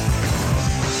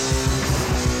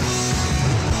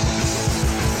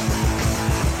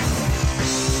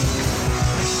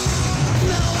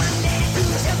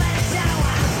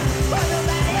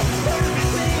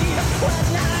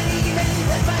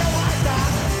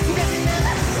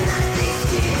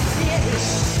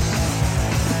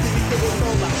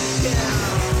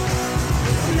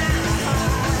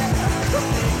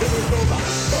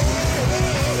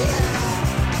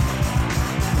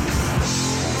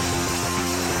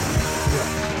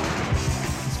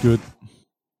 Good.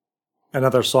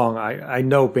 Another song I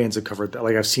know bands have covered that.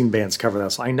 Like I've seen bands cover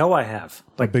that. So I know I have.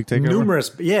 Like Big Takeover?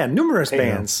 Numerous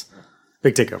bands.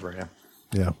 Big Takeover, yeah.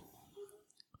 Yeah.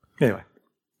 Anyway.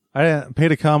 I didn't Pay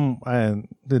to Come. I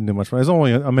didn't do much. It was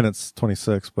only a minute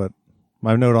 26, but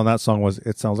my note on that song was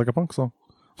it sounds like a punk song.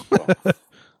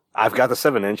 I've got the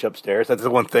 7-inch upstairs. That's the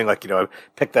one thing. Like I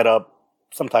picked that up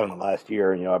sometime in the last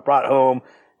year, and I brought it home.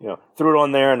 Threw it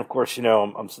on there, and of course,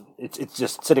 it's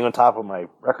just sitting on top of my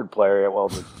record player. Well,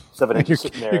 the 7-inch is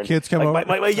sitting there. Your kids come over.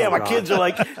 My kids are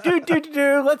like, dude,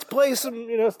 let's play some,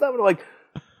 stuff. And I'm like,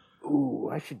 ooh,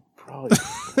 I should probably.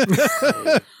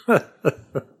 Let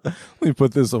me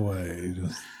put this away.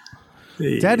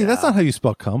 Daddy, that's not how you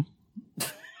spell cum.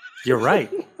 You're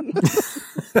right.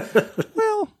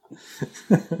 Well,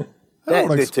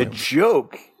 it's a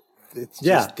joke. It's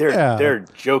just they're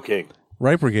joking.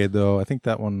 Right Brigade, though, I think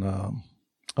that one.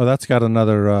 That's got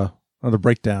another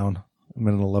breakdown.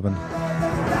 Minute 11.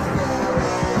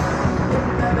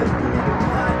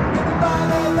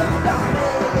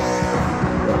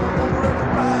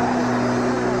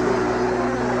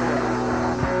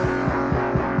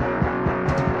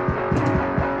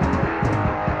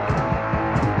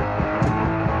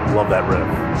 Love that riff.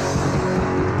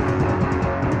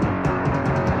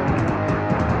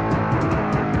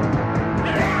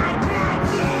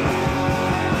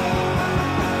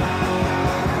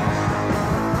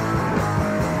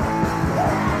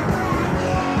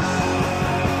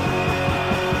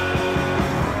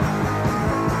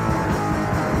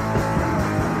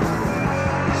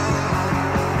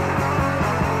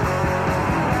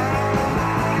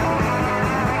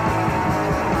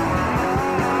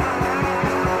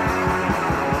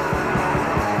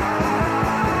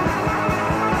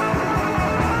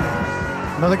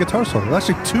 Another guitar solo. There's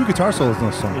actually 2 guitar solos in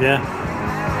this song. Yeah.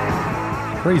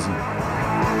 Crazy.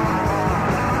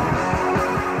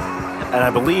 And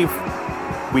I believe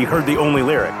we heard the only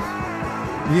lyrics.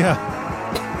 Yeah.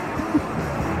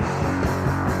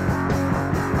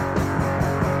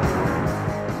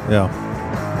 Yeah.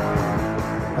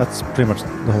 That's pretty much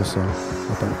the whole song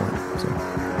at that point.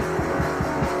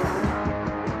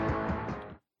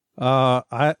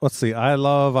 So. Let's see. I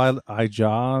love whatever.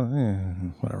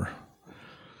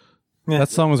 Yeah. That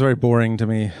song was very boring to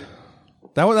me.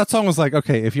 That song was like,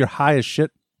 okay, if you're high as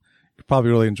shit, you probably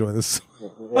really enjoy this.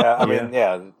 Yeah, I mean,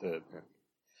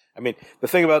 the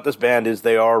thing about this band is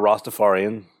they are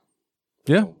Rastafarian.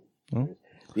 Yeah.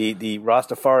 The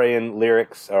Rastafarian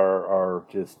lyrics are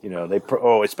just,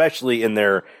 especially in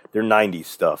their 90s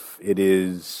stuff. It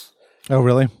is. Oh,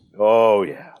 really? Oh,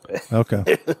 yeah.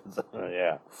 Okay.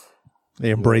 Yeah.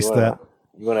 They embraced that.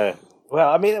 You want to.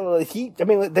 Well,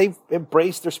 they've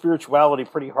embraced their spirituality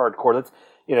pretty hardcore. That's,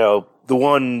 the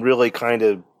one really kind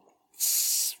of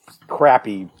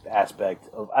crappy aspect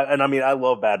of. And I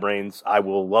love Bad Brains. I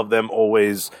will love them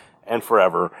always and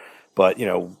forever. But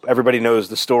everybody knows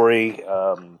the story.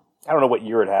 I don't know what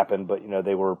year it happened, but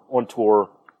they were on tour,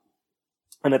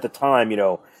 and at the time,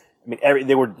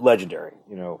 they were legendary.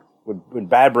 When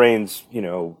Bad Brains,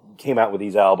 came out with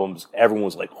these albums, everyone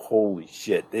was like, holy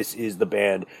shit, this is the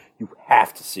band you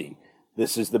have to see.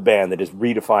 This is the band that is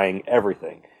redefining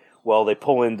everything. Well, they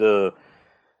pull into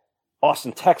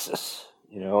Austin, Texas,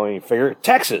 and you figure,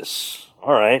 Texas,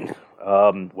 all right.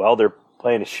 Well, they're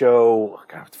playing a show,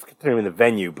 God, I forget the name of the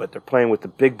venue, but they're playing with the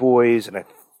Big Boys, and I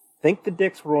think the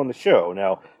Dicks were on the show.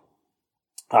 Now,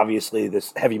 obviously,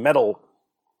 this heavy metal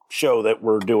show that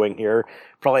we're doing here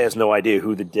probably has no idea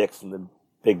who the Dicks and the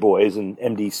Big Boys and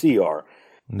MDC are.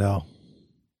 No.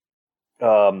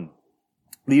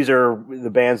 These are the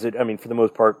bands that, for the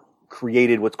most part,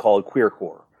 created what's called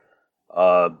queercore.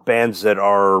 Bands that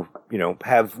are,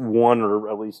 have one or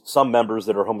at least some members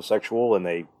that are homosexual, and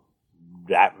they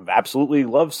absolutely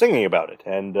love singing about it.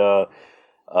 And the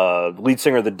lead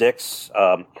singer of the Dicks,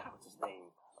 God, what's his name?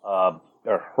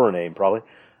 Or her name, probably.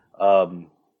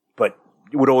 But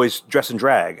would always dress in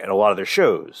drag at a lot of their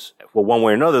shows. Well, one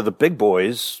way or another, the Big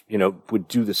Boys, would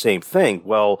do the same thing.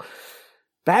 Well,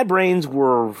 Bad Brains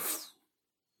were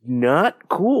not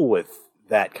cool with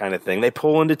that kind of thing. They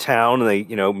pull into town and they,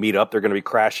 meet up. They're going to be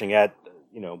crashing at,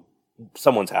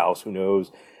 someone's house. Who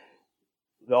knows?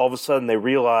 All of a sudden they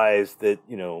realize that,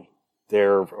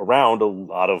 they're around a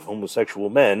lot of homosexual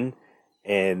men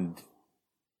and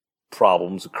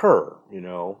problems occur,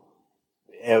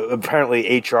 And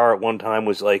apparently HR at one time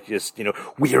was like, just,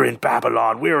 we're in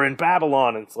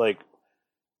Babylon. And it's like,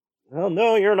 well,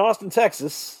 no, you're in Austin,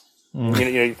 Texas.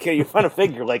 You find a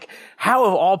figure like, how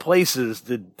of all places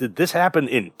did this happen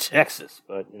in Texas?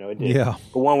 But it did. Yeah.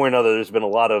 But one way or another, there's been a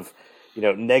lot of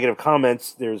negative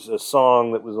comments. There's a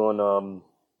song that was on.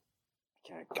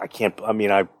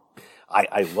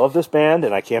 I love this band,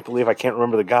 and I can't believe I can't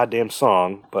remember the goddamn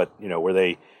song. But where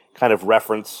they kind of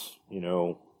reference,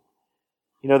 there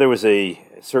was a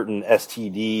certain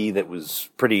STD that was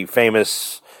pretty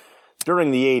famous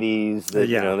during the 80s that,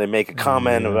 they make a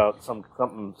comment about something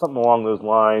along those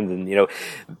lines. And,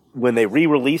 when they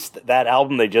re-released that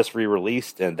album, they just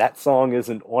re-released, and that song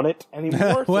isn't on it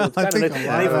anymore. Well, so I think a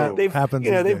lot of that happens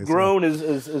these they've days, grown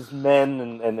as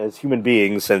men and as human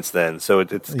beings since then. So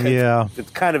it's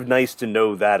kind of nice to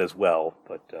know that as well.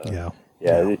 But,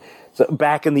 So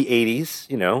back in the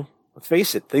 80s, let's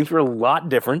face it, things were a lot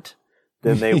different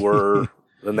than they were,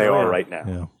 than they are right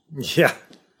now. Yeah.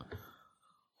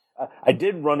 I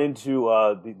did run into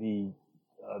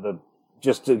the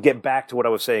just to get back to what I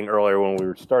was saying earlier when we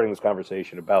were starting this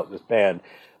conversation about this band.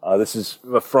 This is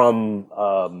from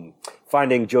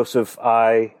Finding Joseph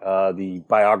I, the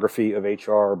biography of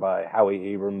HR by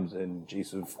Howie Abrams and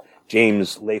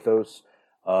James Lathos.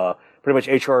 Pretty much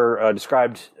HR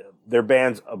described their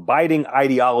band's abiding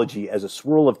ideology as a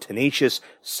swirl of tenacious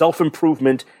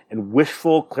self-improvement and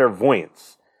wishful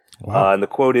clairvoyance. Wow. And the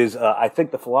quote is, I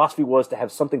think the philosophy was to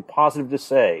have something positive to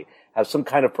say, have some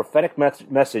kind of prophetic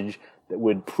message that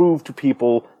would prove to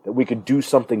people that we could do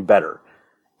something better.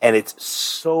 And it's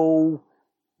so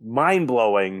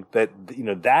mind-blowing that,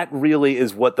 that really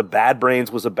is what the Bad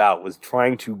Brains was about, was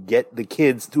trying to get the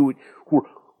kids who were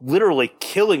literally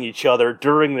killing each other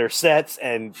during their sets,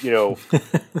 and,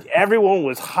 everyone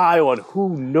was high on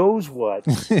who knows what.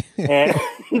 And,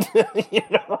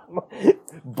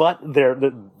 but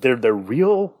their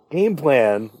real game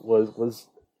plan was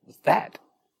that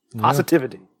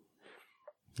positivity.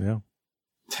 Yeah.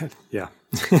 Yeah.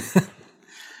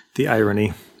 The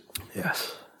irony.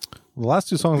 Yes. The last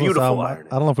two songs on this Beautiful album, irony.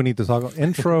 I don't know if we need to talk about.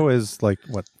 Intro is like,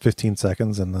 15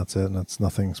 seconds, and that's it, and it's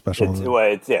nothing special.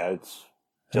 It's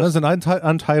there's an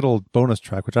untitled bonus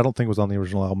track, which I don't think was on the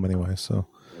original album anyway, so.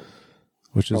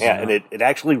 Which is. Yeah, and it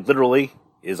actually literally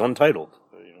is untitled.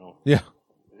 Yeah.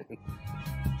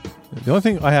 The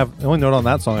only note on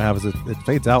that song I have is it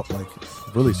fades out like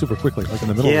really super quickly, like in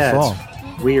the middle of the song.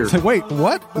 It's weird. It's like, wait,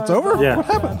 what? It's over? Yeah. What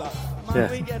happened?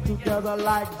 Yeah. We get together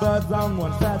like birds on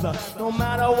one feather. No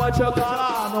matter what your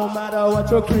color, no matter what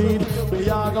your creed, we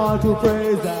are going to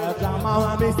praise that.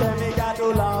 Jama when me say me got to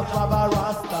love Baba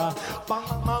Rasta.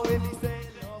 Mama when me say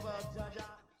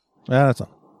Yeah, that's all.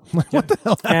 What the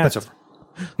hell Yeah, happened?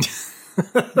 it's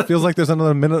over. It feels like there's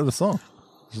another minute of the song.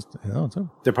 It's over.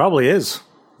 There probably is.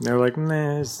 They're like,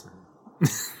 nah, it's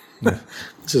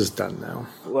just done now.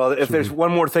 Well, if there's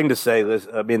one more thing to say, that's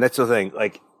the thing.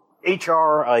 Like,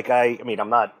 HR, I'm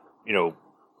not,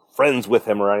 friends with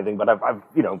him or anything, but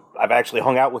I've actually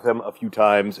hung out with him a few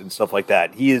times and stuff like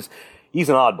that. He's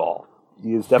an oddball.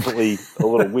 He is definitely a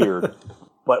little weird.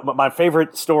 But my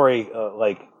favorite story,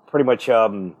 pretty much,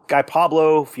 Guy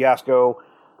Pablo Fiasco,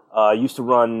 used to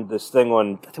run this thing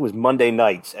on, I think it was Monday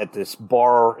nights at this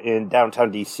bar in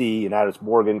downtown DC in Adams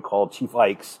Morgan called Chief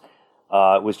Ike's.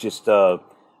 It was just, an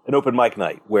open mic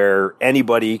night where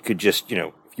anybody could just,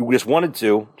 if you just wanted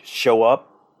to, just show up,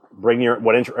 bring your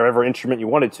whatever instrument you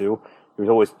wanted to. There was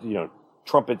always,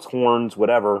 trumpets, horns,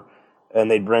 whatever, and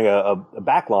they'd bring a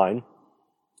back line.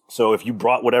 So if you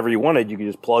brought whatever you wanted, you could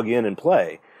just plug in and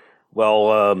play.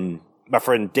 Well, my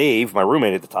friend Dave, my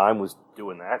roommate at the time, was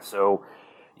doing that. So,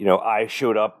 I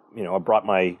showed up, I brought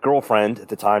my girlfriend at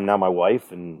the time, now my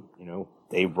wife, and,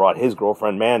 Dave brought his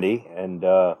girlfriend, Mandy, and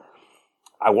I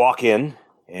walk in,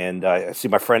 and I see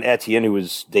my friend Etienne, who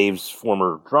was Dave's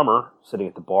former drummer, sitting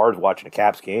at the bars watching a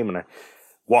Caps game, and I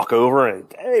walk over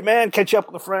and, hey, man, catch up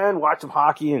with a friend, watch some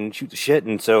hockey, and shoot the shit.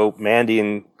 And so Mandy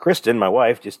and Kristen, my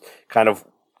wife, just kind of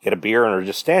get a beer and are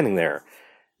just standing there.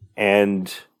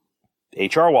 And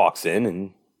HR walks in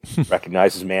and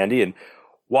recognizes Mandy and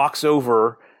walks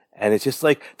over, and it's just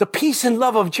like, the peace and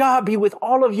love of Jah be with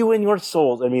all of you in your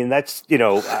souls. I mean, that's,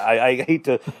 I hate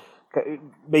to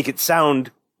make it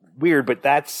sound weird, but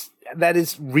that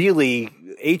is really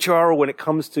HR when it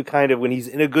comes to kind of when he's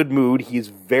in a good mood. He's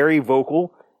very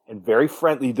vocal and very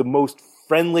friendly, the most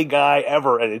friendly guy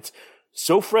ever. And it's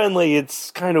so friendly,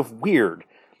 it's kind of weird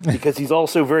because he's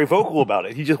also very vocal about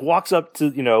it. He just walks up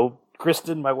to,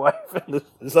 Kristen, my wife, and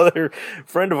this other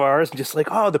friend of ours, and just like,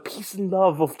 oh, the peace and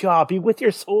love of Jah be with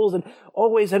your souls and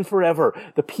always and forever.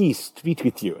 The peace to be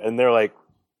with you. And they're like,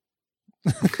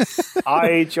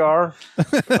 hi, HR.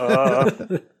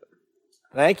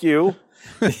 Thank you.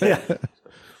 Yeah.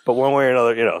 But one way or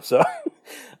another, so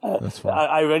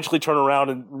I eventually turn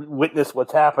around and witness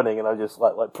what's happening, and I'm just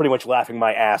like pretty much laughing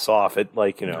my ass off at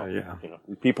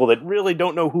people that really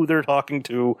don't know who they're talking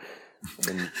to.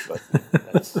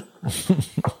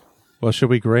 Well, should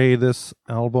we grade this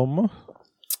album?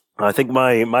 I think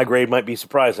my grade might be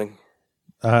surprising.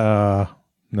 No,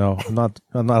 I'm not.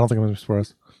 I don't think I'm going to be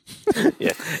surprised.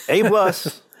 Yeah, A+.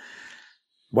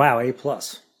 Wow, A+.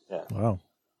 Yeah. Wow.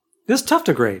 This is tough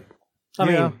to grade. I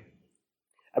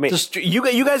mean, just, you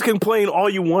guys can complain all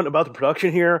you want about the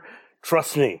production here.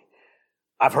 Trust me,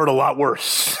 I've heard a lot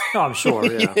worse. Oh, I'm sure.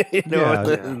 Yeah.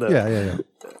 Yeah.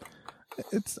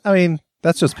 It's. I mean,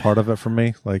 that's just part of it for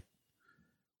me. Like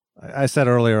I said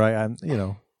earlier, I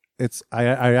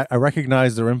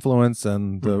recognize their influence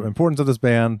and the importance of this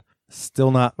band.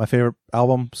 Still not my favorite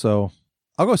album, so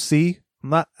I'll go C.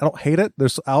 I don't hate it.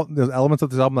 There's elements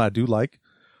of this album that I do like.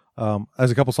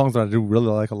 There's a couple songs that I do really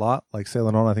like a lot, like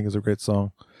 "Sailing On." I think is a great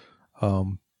song.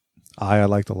 I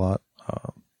liked a lot.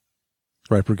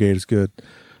 Right Brigade is good.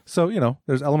 So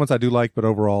there's elements I do like, but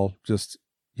overall, just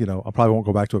I probably won't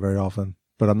go back to it very often.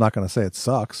 But I'm not going to say it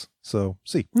sucks. So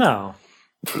C. No.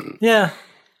 Yeah,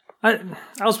 I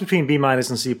was between B-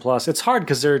 and C+. It's hard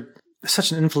because they're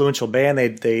such an influential band.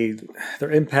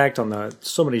 Their impact on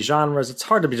so many genres. It's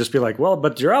hard to just be like, well,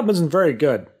 but your album isn't very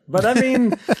good. But I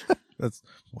mean, that's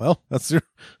your.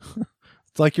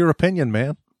 It's like your opinion,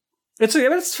 man. It's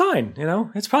fine.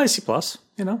 It's probably C+.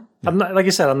 I'm not, like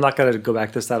you said, I'm not going to go back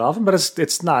to this that often. But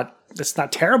it's not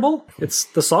terrible.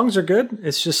 The songs are good.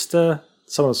 It's just some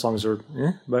of the songs are,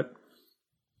 but.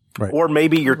 Right. Or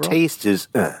maybe your taste is.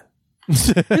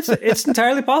 It's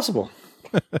entirely possible.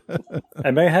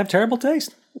 I may have terrible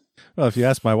taste. Well, if you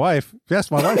ask my wife, she'll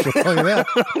tell you that.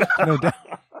 No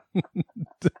doubt.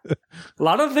 A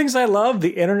lot of the things I love, the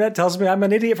internet tells me I'm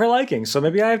an idiot for liking. So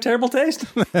maybe I have terrible taste.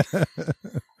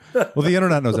 Well, the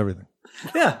internet knows everything.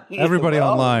 Yeah. Everybody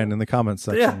online in the comments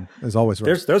section is always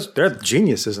right. There are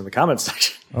geniuses in the comments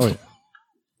section. Oh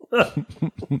yeah.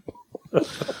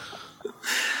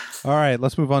 All right,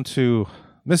 let's move on to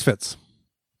Misfits.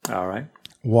 All right.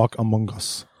 Walk Among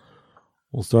Us.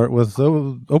 We'll start with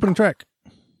the opening track.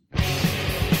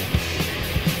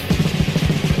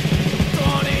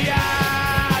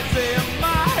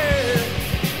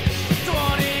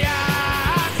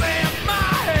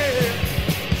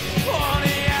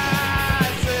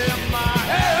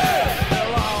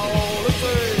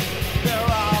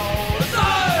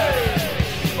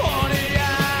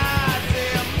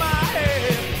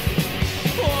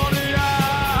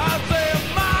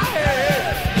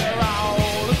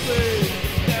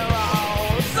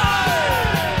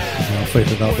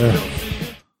 It out there.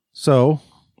 So,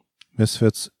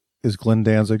 Misfits is Glenn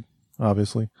Danzig,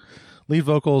 obviously. Lead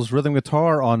vocals, rhythm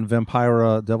guitar on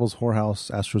Vampira, Devil's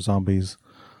Whorehouse, Astro Zombies,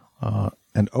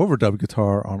 and overdub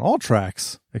guitar on all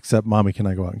tracks except "Mommy, Can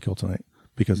I Go Out and Kill Tonight?"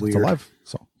 because it's a live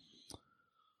song.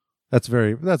 That's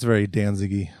very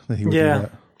Danzig-y that he would do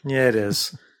that. Yeah, it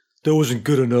is. That wasn't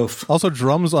good enough. Also,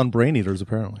 drums on Brain Eaters,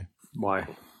 apparently. Why?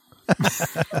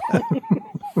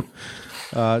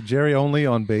 Jerry Only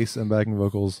on bass and backing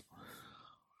vocals.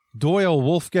 Doyle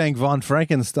Wolfgang von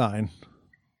Frankenstein,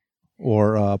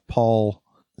 or Paul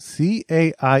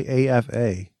Caiafa.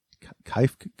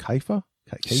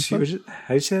 How do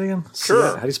you say that again?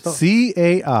 Sure. How do you spell it?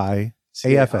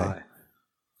 CAIAFA.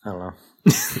 I don't know.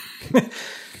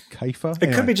 Kaifa?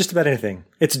 It could be just about anything.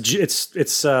 It's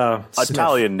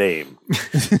Italian name.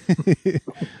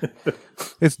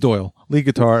 It's Doyle. Lead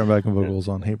guitar and backing vocals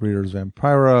on Hate Breeders,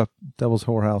 Vampira, Devil's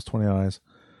Whorehouse, 20 Eyes,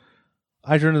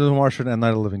 I Journey to the Martian, and Night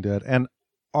of the Living Dead. And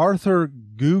Arthur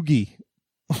Googie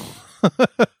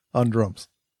on drums.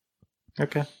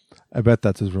 Okay. I bet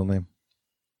that's his real name.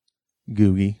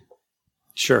 Googie.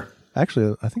 Sure.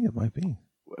 Actually, I think it might be.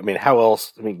 I mean, how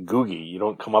else? I mean, Googie. You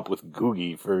don't come up with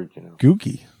Googie for,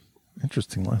 Googie.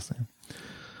 Interesting last name.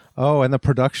 Oh, and the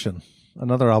production.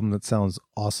 Another album that sounds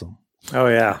awesome. Oh,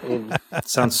 yeah.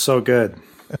 Sounds so good.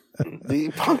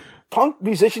 The punk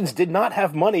musicians did not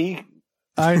have money.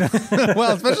 I know.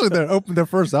 Well, especially their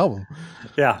first album.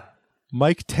 Yeah.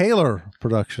 Mike Taylor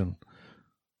production.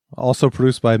 Also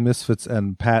produced by Misfits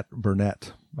and Pat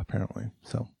Burnett, apparently.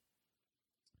 So,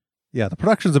 yeah, the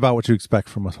production's about what you expect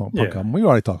from a punk album. We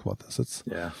already talked about this.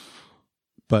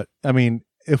 But, I mean,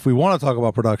 if we want to talk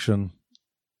about production,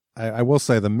 I will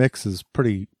say the mix is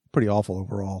pretty awful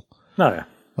overall. Oh, yeah.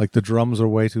 Like, the drums are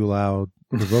way too loud.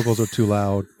 The vocals are too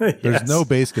loud. There's no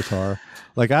bass guitar.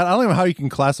 Like, I don't even know how you can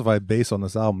classify bass on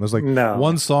this album. There's like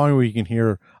one song where you can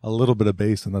hear a little bit of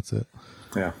bass, and that's it.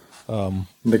 Yeah.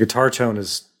 The guitar tone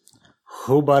is,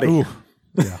 oh, buddy. Ooh,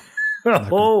 yeah.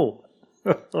 Oh.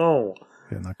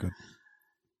 Yeah, not good.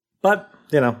 But,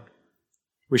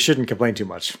 we shouldn't complain too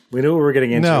much. We knew what we were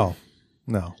getting into.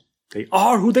 No. They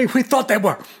are who we thought they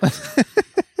were.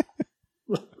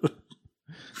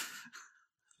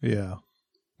 Yeah.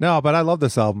 No, but I love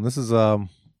this album. This is,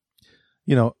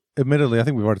 admittedly, I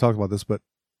think we've already talked about this, but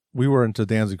we were into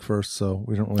Danzig first, so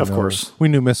we don't really know. Of course. We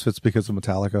knew Misfits because of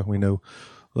Metallica. We knew,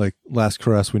 like, Last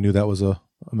Caress, we knew that was a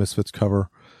Misfits cover.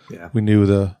 Yeah. We knew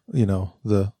the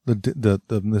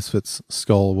Misfits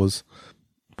skull was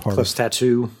part Cliff's of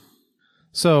tattoo.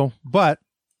 So, but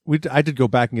I did go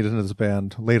back and get into this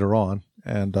band later on,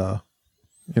 and I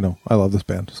love this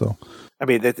band. So, I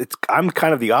mean, I'm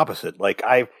kind of the opposite. Like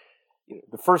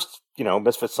the first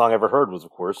Misfits song I ever heard was,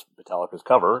 of course, Metallica's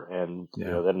cover, and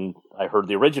then I heard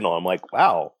the original. I'm like,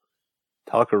 wow,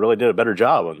 Metallica really did a better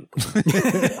job on.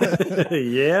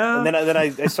 Yeah. And then I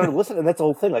started listening, and that's the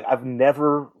whole thing. Like, I've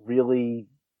never been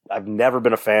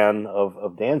a fan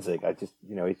of Danzig. I just,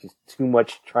 it's just too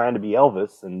much trying to be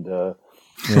Elvis, and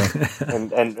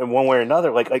and one way or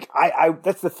another, like I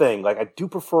that's the thing. Like, I do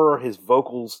prefer his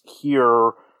vocals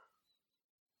here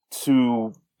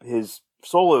to his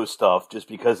solo stuff, just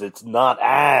because it's not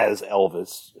as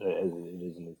Elvis as it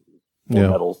is in the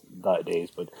metal days.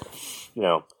 But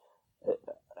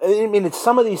I mean, it's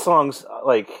some of these songs.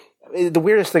 Like, the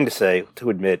weirdest thing to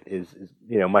admit is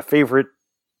my favorite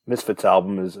Misfits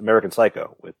album is American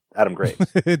Psycho with Adam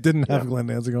Graves. It didn't have Glenn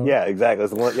Danzig on it. Yeah, exactly.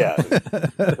 That's the one. Yeah.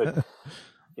 But,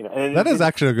 and that is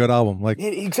actually a good album. Like,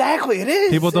 exactly, it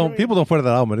is. People don't put it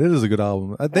that album, but it is a good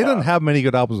album. They didn't have many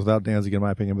good albums without Danzig, in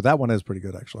my opinion, but that one is pretty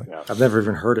good, actually. Yeah. I've never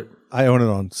even heard it. I own it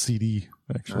on CD,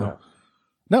 actually.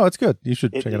 No, it's good. You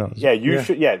should check it out. Yeah, you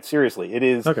should. Yeah, seriously, it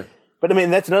is. Okay. But I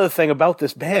mean, that's another thing about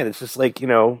this band. It's just like,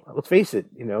 let's face it,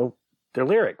 their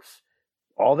lyrics,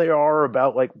 all they are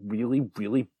about, like, really,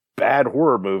 really bad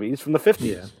horror movies from the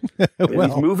 50s. Yeah.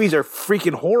 These movies are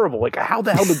freaking horrible. Like, how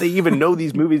the hell did they even know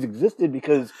these movies existed?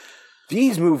 Because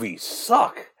these movies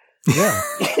suck. Yeah.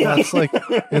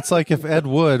 It's like if Ed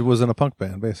Wood was in a punk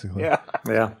band, basically. Yeah.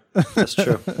 That's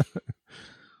true.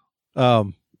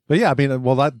 But yeah, I mean,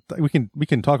 well, that we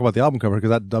can talk about the album cover,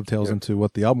 because that dovetails into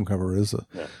what the album cover is.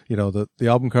 The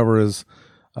album cover is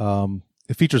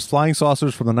it features flying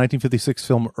saucers from the 1956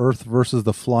 film Earth versus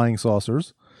the Flying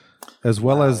Saucers, as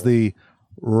well as the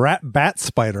rat bat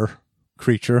spider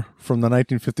creature from the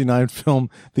 1959 film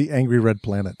The Angry Red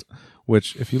Planet,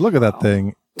 which, if you look at that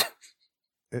thing,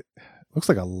 it looks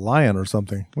like a lion or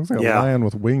something. It looks like a lion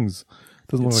with wings.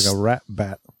 It doesn't look like a rat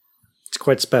bat. It's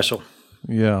quite special.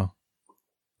 Yeah.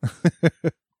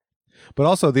 But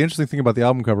also, the interesting thing about the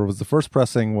album cover was the first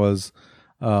pressing was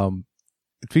it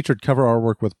featured cover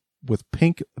artwork with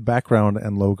pink background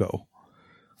and logo.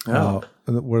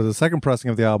 Where the second pressing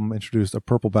of the album introduced a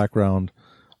purple background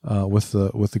with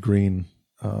the green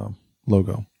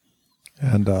logo.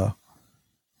 And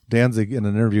Danzig, in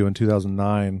an interview in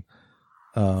 2009,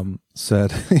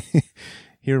 said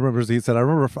he said, I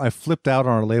remember I flipped out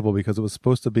on our label because it was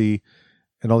supposed to be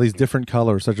in all these different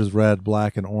colors, such as red,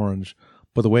 black, and orange,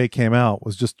 but the way it came out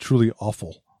was just truly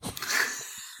awful.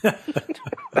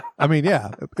 I mean,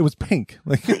 yeah, it was pink.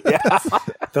 Like,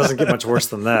 doesn't get much worse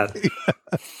than that.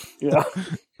 Yeah.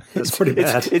 That's pretty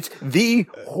bad. It's the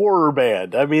horror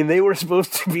band. I mean, they were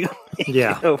supposed to be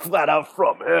Yeah. flat out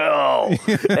from hell.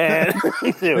 And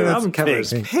The album cover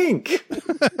is pink.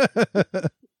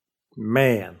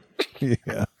 Man.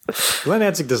 Yeah. Glenn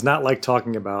Danzig does not like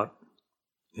talking about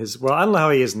his. Well, I don't know how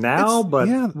he is now, but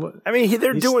yeah. I mean,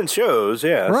 they're doing shows,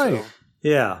 yeah. Right. so-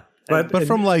 yeah. But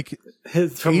from like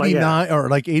from 89 or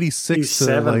like 86 to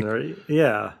 87 like or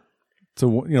yeah. to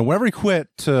whenever he quit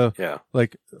to Yeah.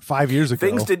 like 5 years ago.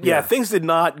 Things did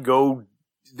not go.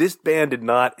 This band did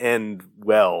not end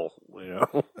well.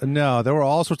 No, there were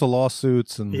all sorts of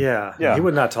lawsuits and Yeah. Yeah. He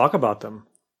would not talk about them.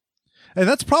 and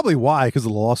that's probably why, because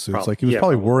of the lawsuits. Probably. Like he was Yeah,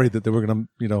 probably probably. worried that they were gonna,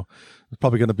 there's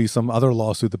probably gonna be some other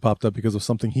lawsuit that popped up because of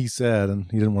something he said, and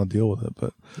he didn't want to deal with it.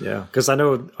 But Yeah. Because I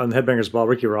know on Headbangers Ball,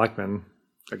 Ricky Rockman,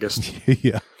 I guess,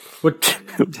 yeah, would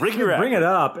Ricky he would bring it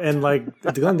up, and like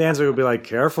Glenn Danzig would be like,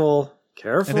 "Careful,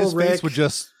 and his Rick." face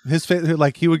would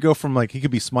like he would go from like he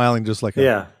could be smiling just like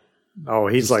Yeah. Oh,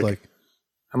 he's just like,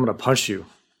 I'm gonna punch you.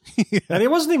 And he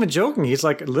wasn't even joking. He's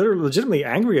like literally legitimately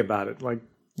angry about it. Like,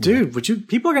 dude,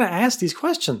 people are gonna ask these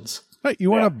questions. right,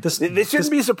 you want to They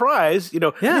shouldn't be surprised.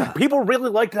 Yeah. People really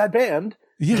liked that band.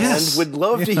 Yes. And would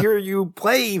love to hear you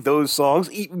play those songs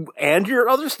and your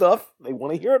other stuff. They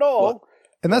want to hear it all.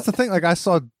 And that's the thing. Like I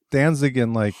saw Danzig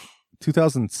in like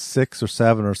 2006 or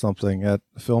 7 or something at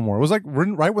Fillmore. It was like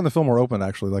right when the Fillmore opened,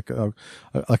 actually, like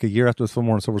a year after the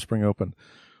Fillmore and Silver Spring opened.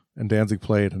 And Danzig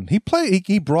played, and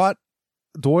he brought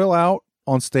Doyle out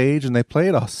on stage, and they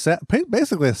played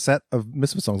basically a set of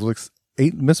Misfits songs. It was like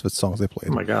 8 Misfits songs they played.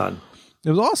 Oh my god. It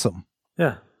was awesome.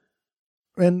 Yeah.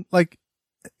 And like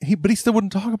he still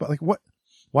wouldn't talk about like what.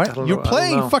 Why I don't you're know. I don't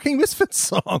playing know. fucking Misfits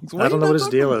songs? I don't know what his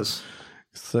deal is.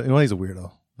 So, he's a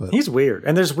weirdo. But He's weird.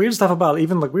 And there's weird stuff about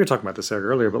even like we were talking about this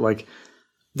earlier, but like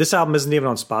this album isn't even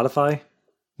on Spotify.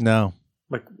 no,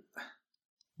 Like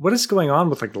what is going on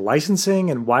with like the licensing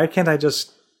and why can't I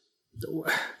just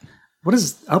what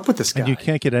is up with this guy? and you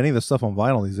can't get any of the stuff on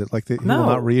vinyl. He will No.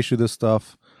 not reissue this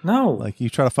stuff. No. Like you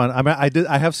try to find. I mean,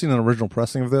 I have seen an original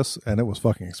pressing of this, and it was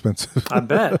fucking expensive. I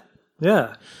bet.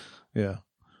 Yeah. yeah.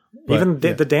 Even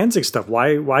yeah. the Danzig stuff.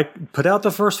 Why put out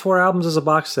the first 4 albums as a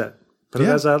box set? Put it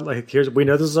Yeah. as like we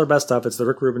know this is our best stuff. It's the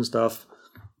Rick Rubin stuff.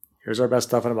 Here's our best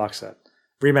stuff in a box set,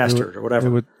 remastered or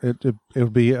whatever. It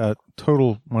would be a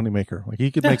total moneymaker. Like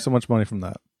he could make so much money from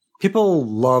that. People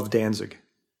love Danzig.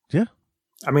 Yeah.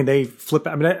 I mean, they flip.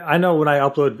 I mean, I know when I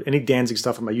upload any Danzig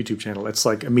stuff on my YouTube channel, it's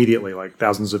like immediately like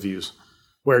thousands of views.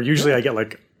 Where usually I get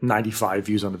like 95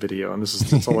 views on the video, and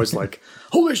it's always like,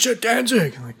 holy shit,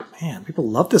 Danzig! I'm like, man, people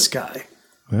love this guy.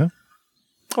 Yeah.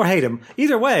 Or hate him.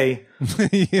 Either way,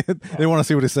 They want to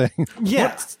see what he's saying.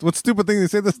 Yeah. What stupid thing they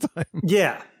say this time?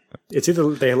 yeah, it's either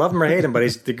they love him or hate him, but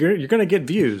you're going to get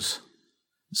views.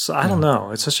 So I don't know.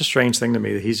 It's such a strange thing to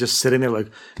me that he's just sitting there like,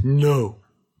 no,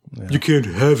 you can't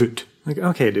have it. Like,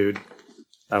 okay, dude.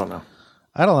 I don't know.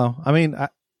 I don't know. I mean,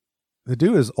 the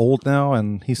dude is old now,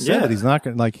 and he said Yeah. he's not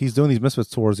going to, like, he's doing these Misfits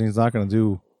tours, and he's not going to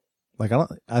do, like,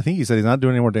 I think he said he's not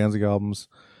doing any more Danzig albums.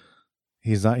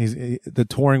 The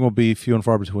touring will be few and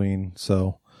far between.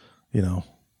 So,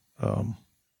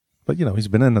 but he's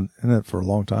been in it for a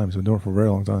long time. He's been doing it for a very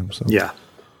long time. So Yeah.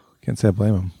 can't say I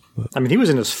blame him. But I mean, he was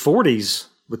in his 40s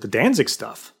with the Danzig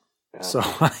stuff. So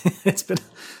it's been.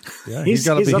 yeah, he's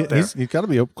got to be up there. he's got to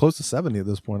be close to 70 at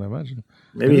this point, I imagine.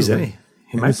 Maybe he's in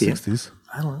he might be. 60s.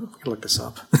 I don't know. We can look this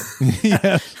up.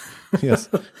 Yeah. Yes.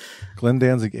 Glenn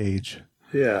Danzig age.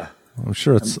 Yeah. I'm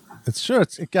sure it's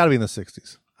got to be in the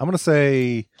 60s. I'm going to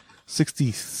say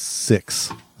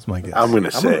 66 is my guess. I'm going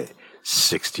to say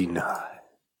 69.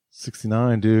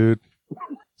 69, dude.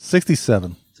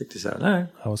 67. 67. All right.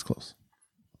 I was close.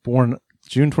 Born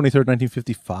June 23rd,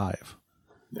 1955.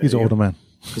 He's an older man.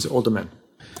 He's an older man.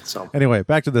 So, Anyway,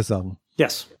 back to this album.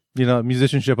 yes.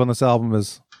 Musicianship on this album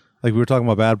is, like we were talking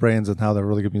about Bad Brains and how they're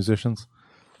really good musicians.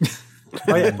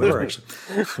 Oh, yeah. We were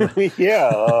actually. Yeah.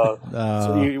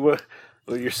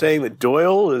 So you're saying that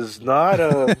Doyle is not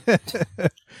a.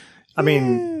 I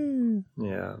mean,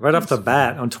 yeah. Right off the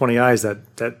bat on 20 Eyes, that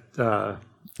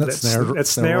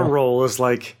snare roll is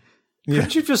like,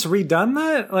 couldn't you just redone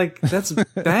that? Like, that's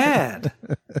bad.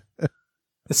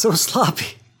 It's so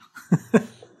sloppy.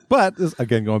 But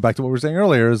again, going back to what we were saying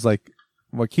earlier, is like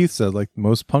what Keith said. Like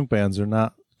most punk bands are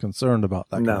not concerned about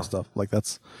that kind of stuff. Like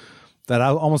that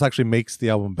almost actually makes the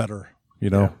album better.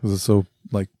 Because it's so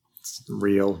like It's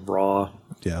real, raw.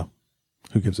 Yeah,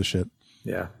 who gives a shit?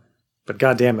 Yeah, but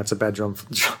goddamn, that's a bad drum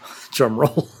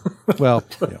roll. Well,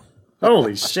 yeah.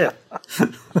 Holy shit!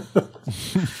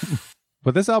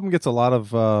 But this album gets a lot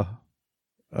of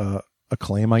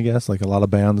acclaim, I guess. Like a lot of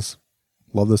bands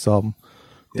love this album.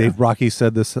 Dave Rocky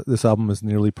said this album is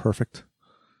nearly perfect.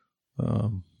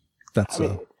 That's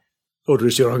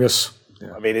Odorous Youngus.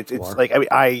 I mean, it's like,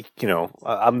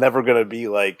 I'm never going to be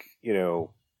like,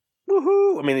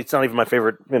 woohoo. I mean, it's not even my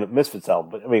favorite Misfits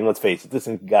album, but I mean, let's face it, this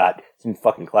thing's got some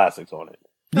fucking classics on it.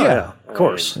 Yeah, of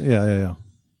course. Yeah.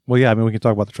 Well, yeah, I mean, we can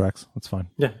talk about the tracks. That's fine.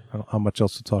 Yeah. I don't know how much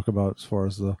else to talk about as far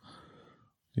as the,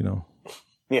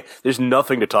 Yeah, there's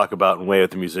nothing to talk about in way of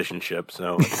the musicianship,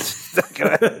 so it's not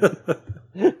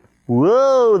gonna...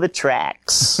 Whoa, the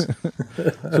tracks.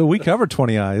 So we covered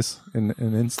 20 Eyes in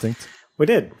Instinct. We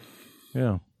did.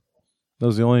 Yeah. That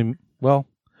was the only,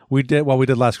 we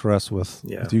did Last Caress with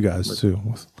you guys too,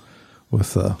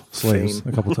 with Slaves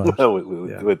a couple times.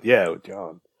 with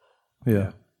John.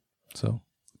 Yeah. So,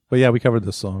 but yeah, we covered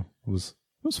this song. It was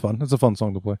fun. It's a fun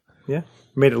song to play. Yeah.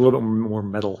 Made it a little bit more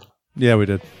metal. Yeah, we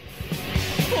did.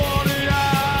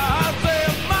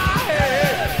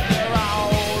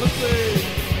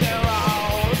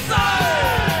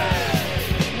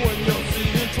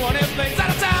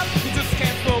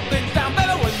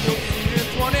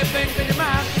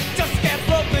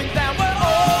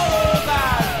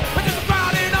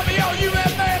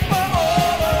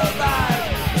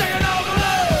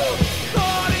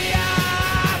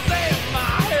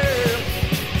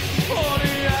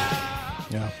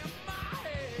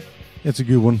 It's a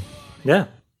good one. Yeah.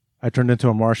 I turned into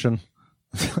a Martian.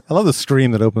 I love the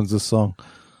scream that opens this song.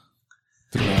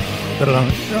 Possession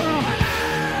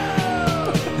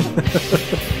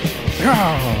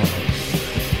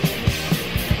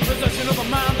of a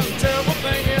mind is a terrible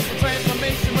thing. It's a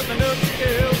transformation with the nerve to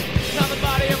kill. Not the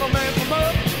body of a man from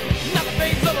Earth. Not the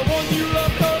face of the one you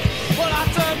love. But I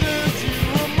turned into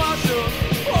a Martian.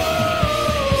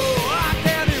 Whoa, I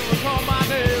can't even recall my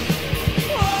name.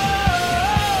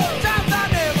 Whoa, times I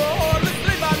never hardly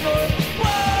sleep. I know.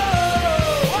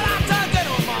 Whoa, when I turned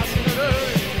into a Martian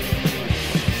today.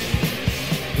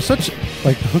 There's such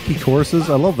like hooky choruses.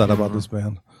 I love that about this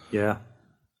band. Yeah.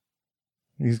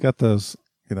 He's got those,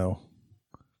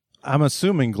 I'm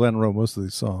assuming Glenn wrote most of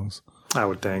these songs. I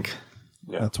would think.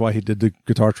 Yeah. That's why he did the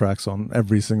guitar tracks on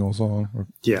every single song.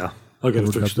 Yeah. I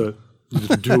gotta fix that. You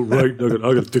just do it right.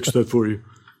 I gotta fix that for you.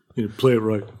 You play it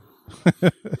right.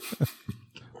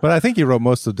 But I think he wrote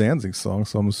most of Danzig's songs,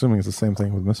 so I'm assuming it's the same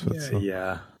thing with Misfits. So.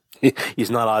 Yeah. He's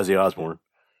not Ozzy Osbourne.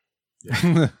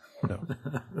 No.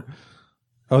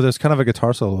 Oh, there's kind of a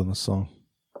guitar solo in this song.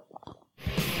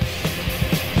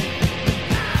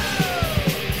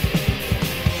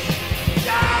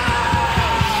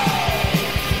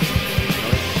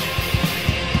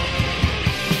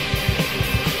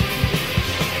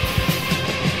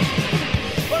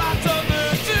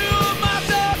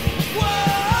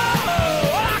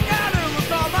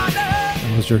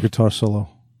 Was your guitar solo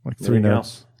like 3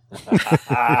 notes?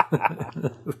 I don't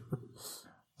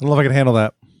know if I can handle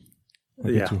that.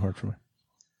 It'd be too hard for me.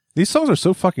 These songs are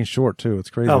so fucking short too.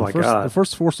 It's crazy. Oh my God. The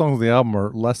first 4 songs of the album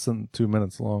are less than 2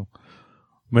 minutes long.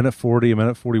 Minute 40, a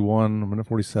minute 41, a minute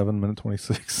 47, minute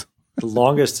 26. The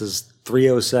longest is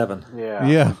 3:07.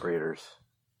 Yeah. Raiders.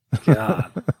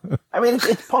 God. I mean,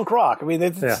 it's punk rock. I mean,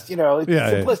 it's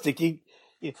simplistic.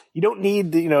 You don't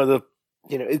need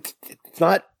it's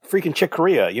not freaking Chick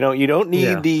Corea. You don't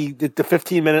need the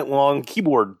 15-minute long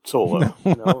keyboard solo.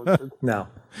 No.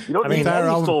 You don't need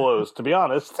any solos, to be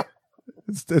honest.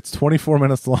 It's 24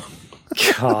 minutes long.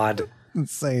 God.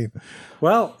 Insane.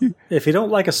 Well, if you don't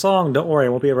like a song, don't worry. It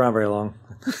won't be around very long.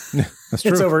 That's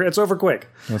true. It's over quick.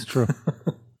 That's true.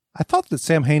 I thought that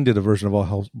Sam Hain did a version of All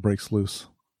Hell Breaks Loose.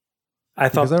 I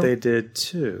thought they did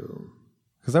too.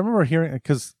 Because I remember hearing,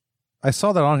 because I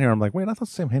saw that on here. I'm like, wait, I thought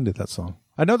Sam Hain did that song.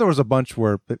 I know there was a bunch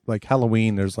where, like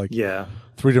Halloween, there's like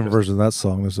 3 different versions of that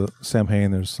song. There's a Sam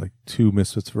Hain, there's like 2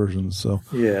 Misfits versions. So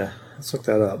yeah, let's look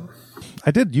that up.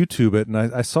 I did YouTube it, and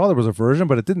I saw there was a version,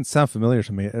 but it didn't sound familiar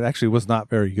to me. It actually was not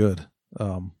very good.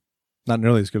 Not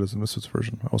nearly as good as the Misfits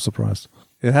version. I was surprised.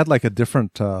 It had like a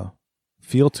different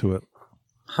feel to it.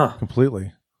 Huh.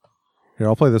 Completely. Here,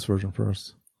 I'll play this version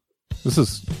first. This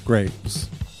is great. It's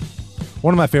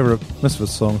one of my favorite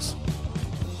Misfits songs.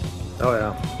 Oh,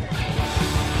 yeah.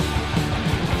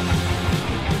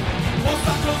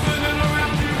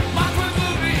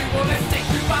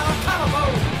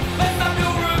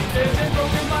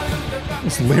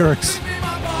 It's lyrics. All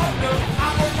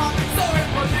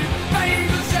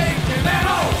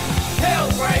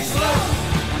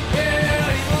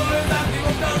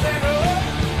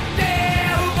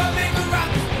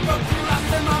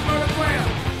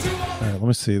right, let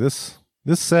me see. This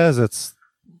says it's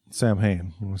Sam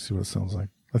Hain. Let me see what it sounds like.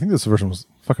 I think this version was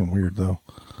fucking weird, though.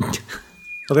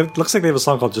 Well, it looks like they have a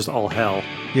song called just All Hell.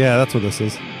 Yeah, that's what this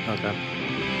is. Okay.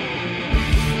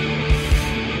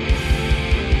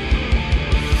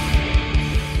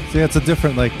 See, it's a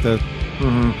different, like, the...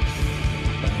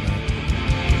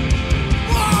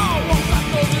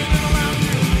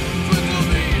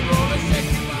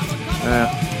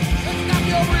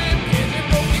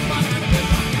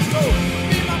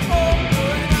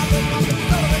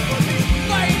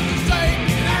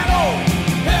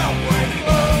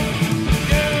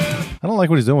 I don't like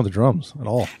what he's doing with the drums at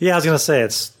all. Yeah, I was gonna say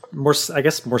it's more. I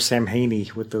guess more Sam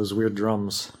Haney with those weird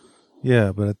drums.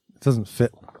 Yeah, but it doesn't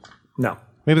fit. No.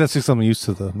 Maybe that's just something used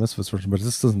to the Misfits version, but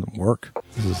this doesn't work.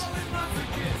 This is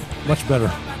much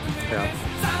better. Yeah.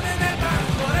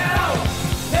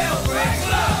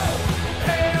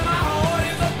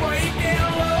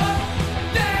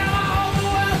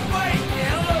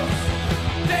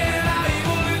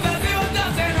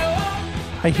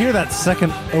 I hear that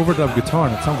second overdub guitar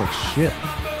and it sounds like shit.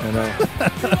 I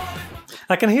know.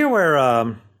 I can hear where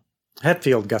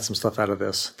Hetfield got some stuff out of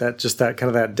this. That kind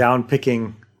of that down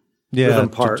picking rhythm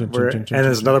part, and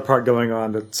there's another part going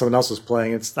on that someone else was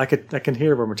playing. I can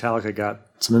hear where Metallica got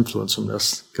some influence from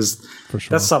this because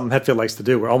that's something Hetfield likes to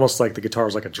do. Where almost like the guitar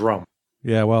is like a drum.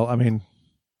 Yeah, well, I mean,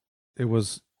 it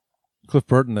was Cliff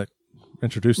Burton that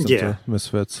introduced him to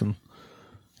Misfits, and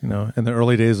in the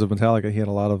early days of Metallica, he had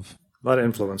a lot of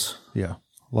influence. Yeah,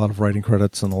 a lot of writing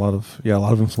credits and a lot of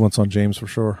influence on James for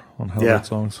sure on how to write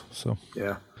songs. So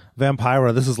yeah.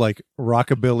 Vampira, this is like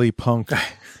rockabilly punk.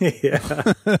 Yeah.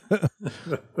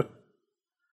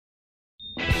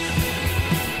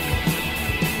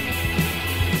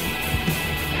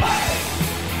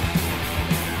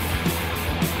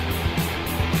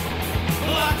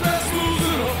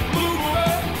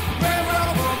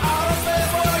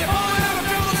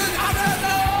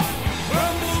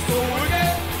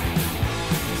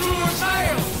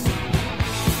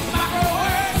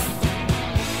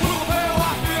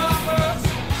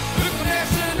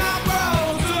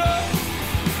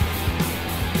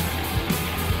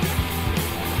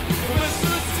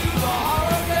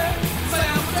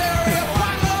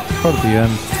 Part at the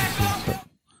end.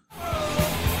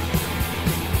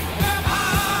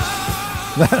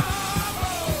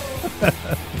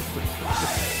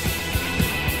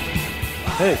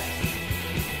 Hey,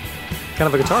 kind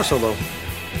of a guitar solo.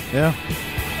 Yeah.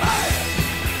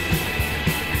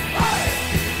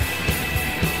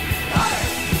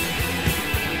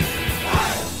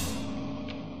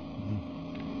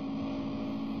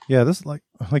 Yeah, this like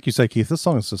you said, Keith, this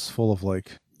song is just full of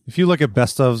like, if you look at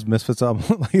Best of's Misfits album,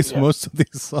 like most of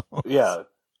these songs. Yeah.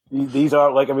 These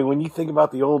are like, I mean, when you think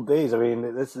about the old days, I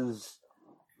mean, this has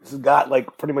got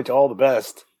like pretty much all the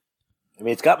best. I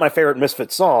mean, it's got my favorite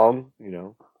Misfits song,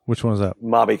 Which one is that?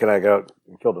 Mommy, Can I Go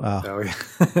and Kill Them? Oh, yeah.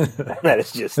 That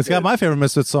is just. It's got my favorite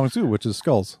Misfits song too, which is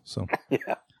Skulls. So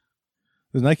yeah.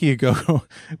 The Nike Go.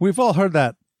 We've all heard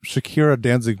that Shakira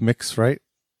Danzig mix, right?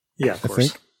 Yeah, of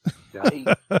course.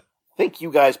 Yeah. I think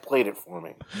you guys played it for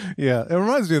me. Yeah, it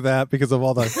reminds me of that because of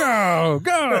all the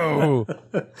go.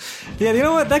 Yeah, you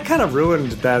know what? That kind of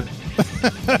ruined that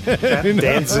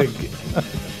Danzig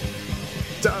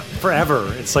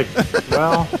forever. It's like,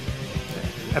 well,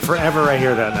 forever I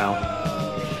hear that now.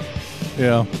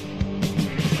 Yeah.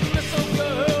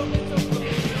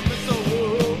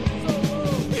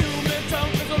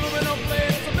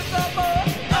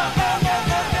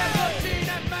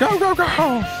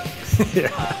 Go.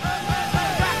 Yeah.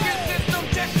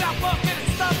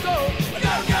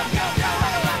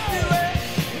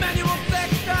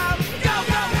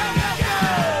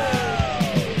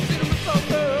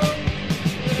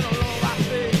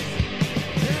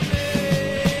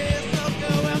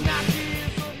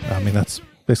 I mean, that's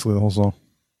basically the whole song.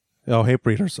 Oh, Hate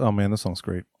Breeders. Oh, man, this song's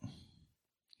great.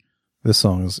 This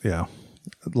song is, the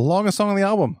longest song on the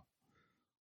album.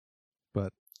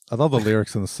 But I love the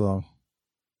lyrics in the song.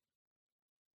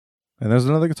 And there's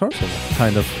another guitar solo,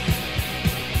 kind of.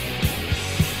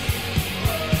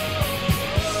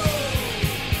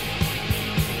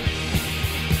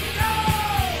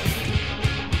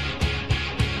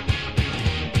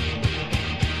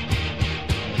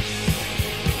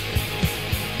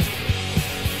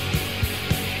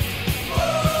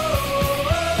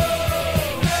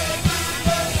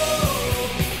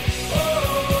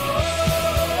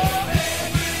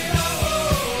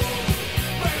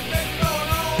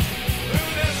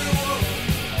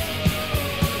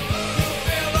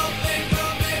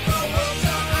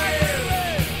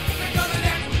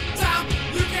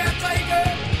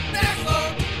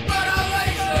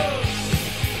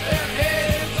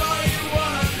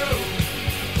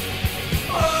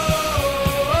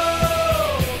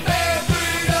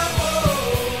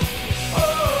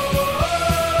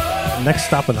 Next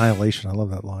stop, Annihilation. I love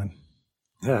that line.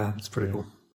 Yeah, it's pretty cool.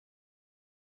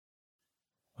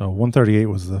 Oh, 138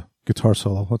 was the guitar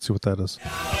solo. Let's see what that is.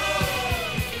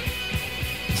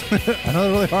 Another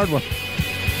really hard one.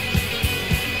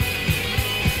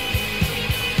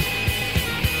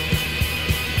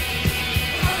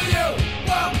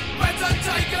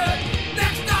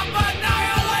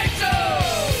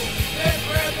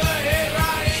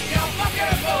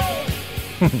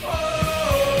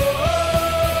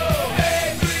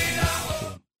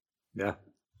 Yeah.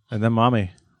 And then Mommy.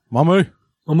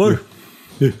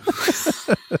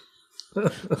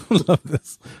 Love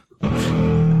this.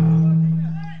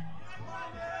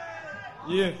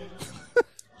 Yeah.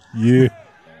 Yeah.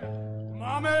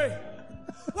 Mommy!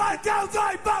 Why don't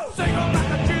I vote? Sing all like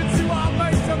the kids you are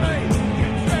made to me.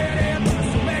 Get straight in with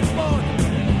some export.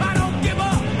 I don't give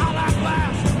up, I'll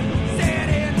outlast. Say it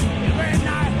in every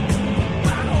night.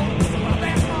 But I don't lose my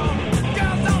back home.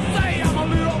 Girls don't say I'm a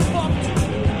little fucked.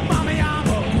 Mommy, I'm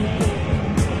a cuckoo.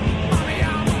 Mommy,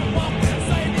 I'm a fucking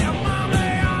savior. Mommy,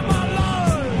 I'm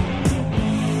alive.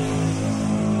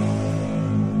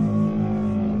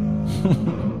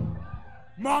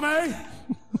 Mommy!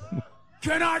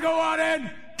 Can I go out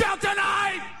and count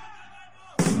tonight?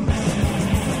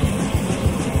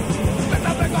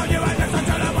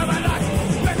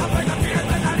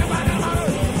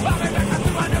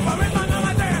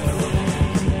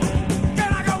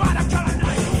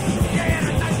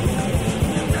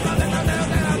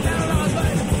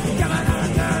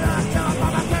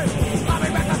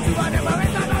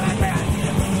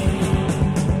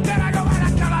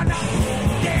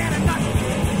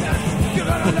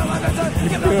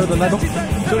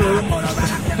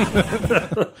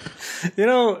 You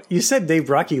know, you said Dave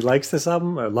Brockie likes this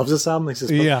album, or loves this album. He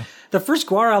says, Yeah. The first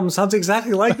Guar album sounds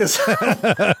exactly like this.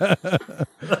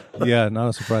 Yeah, not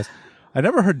a surprise. I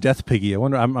never heard Death Piggy. I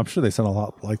wonder. I'm sure they sound a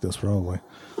lot like this. Probably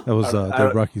that was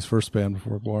Dave Brockie's first band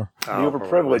before Guar. The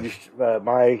overprivileged,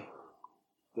 I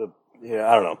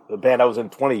don't know, the band I was in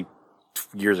 20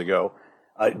 years ago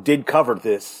did cover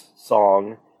this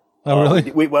song. Oh,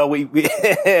 really? We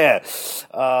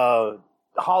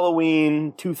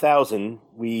Halloween 2000,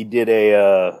 we did it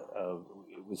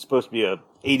was supposed to be a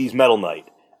 80s metal night.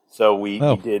 So we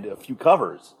did a few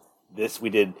covers. We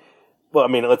did, well, I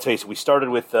mean, let's face it, we started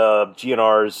with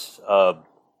GNR's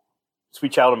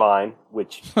Sweet Child of Mine,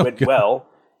 which went well.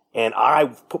 And I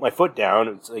put my foot down.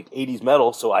 It's like 80s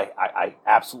metal, so I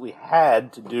absolutely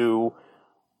had to do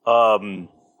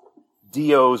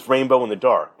Dio's Rainbow in the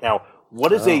Dark. Now,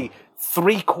 what is a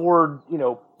 3-chord,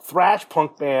 thrash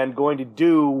punk band going to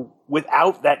do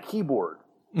without that keyboard?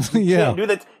 You can't do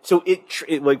that. So it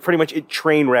pretty much it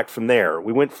train wrecked from there.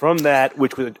 We went from that,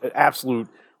 which was an absolute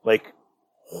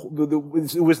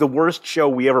it was the worst show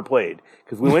we ever played,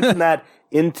 because we went from that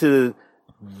into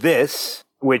this,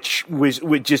 which was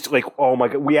just like, oh my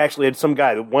God. We actually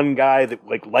had one guy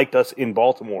that liked us in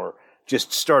Baltimore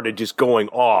just started just going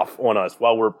off on us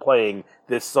while we're playing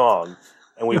this song.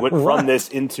 And we went from this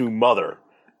into Mother.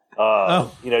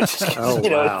 It just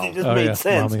made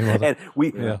sense. Mommy,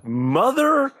 and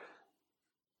Mother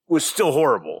was still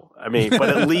horrible. I mean, but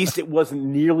at least it wasn't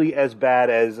nearly as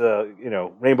bad as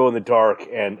Rainbow in the Dark.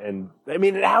 And I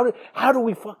mean, how do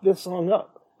we fuck this song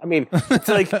up? I mean, it's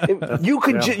like you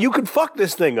could fuck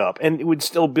this thing up, and it would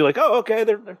still be like, oh, okay,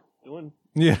 they're doing.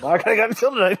 Yeah, I got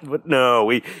until tonight, but no,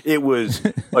 it was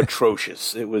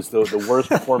atrocious. It was the worst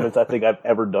performance I think I've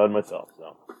ever done myself.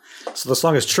 So the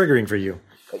song is triggering for you.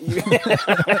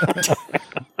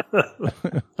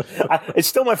 It's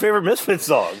still my favorite Misfits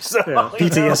song. So,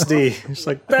 PTSD. It's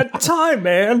like, that time,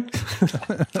 man.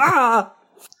 Oh,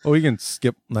 we can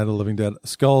skip Night of the Living Dead.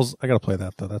 Skulls, I got to play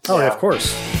that, though. That's yeah, of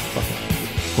course.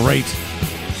 Great.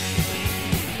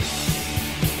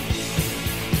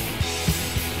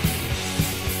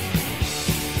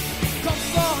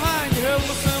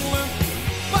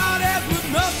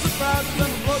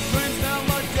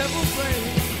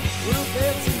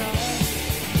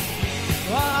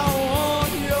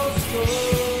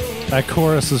 That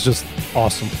chorus is just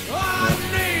awesome. I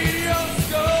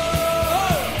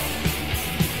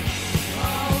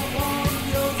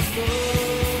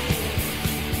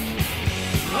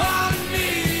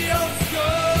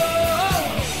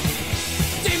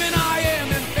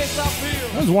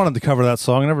always wanted to cover that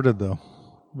song. I never did, though.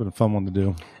 Been a fun one to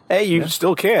do. Hey, you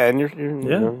still can.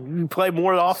 You play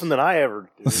more often than I ever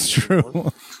do. That's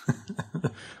true.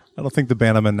 I don't think the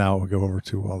band I'm in now would go over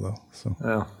too well, though. So.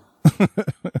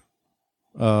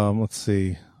 Let's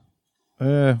see.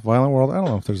 Violent World. I don't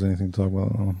know if there's anything to talk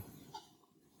about.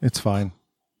 It's fine.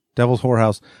 Devil's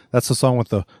Whorehouse. That's the song with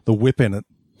the whip in it.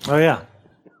 Oh, yeah.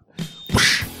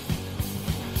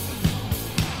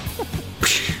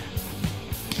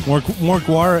 More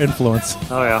Guara influence.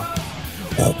 Oh yeah.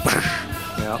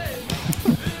 Yeah.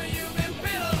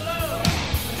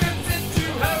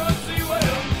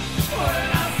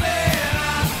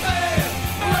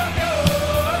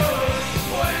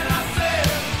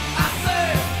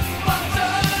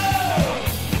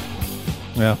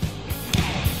 Yeah.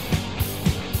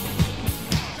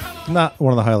 Not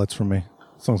one of the highlights for me.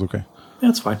 Song's okay. Yeah,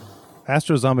 it's fine.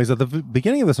 Astro Zombies. At the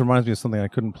beginning of this reminds me of something. I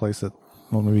couldn't place it.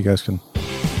 Well, maybe you guys can.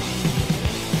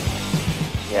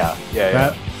 Yeah.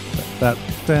 That.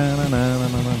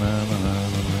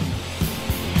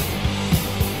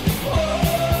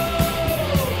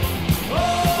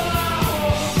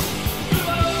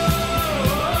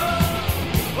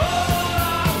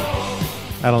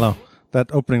 I don't know. That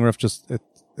opening riff just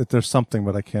there's something,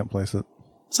 but I can't place it.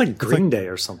 It's like Green Day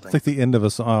or something. It's like the end of a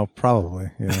song. Oh,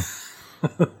 probably. Yeah.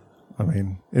 I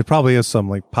mean, it probably is some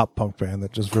like pop punk band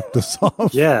that just ripped this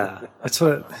off. Yeah, that's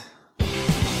what. I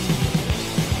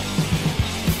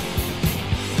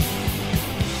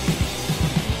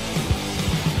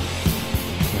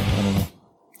don't know.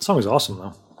 The song is awesome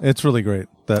though. It's really great.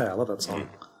 Yeah, I love that song.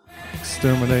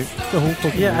 Exterminate the whole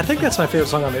fucking Yeah, I think that's my favorite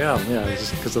song on the album. Yeah,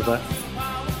 just because of that.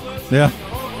 Yeah.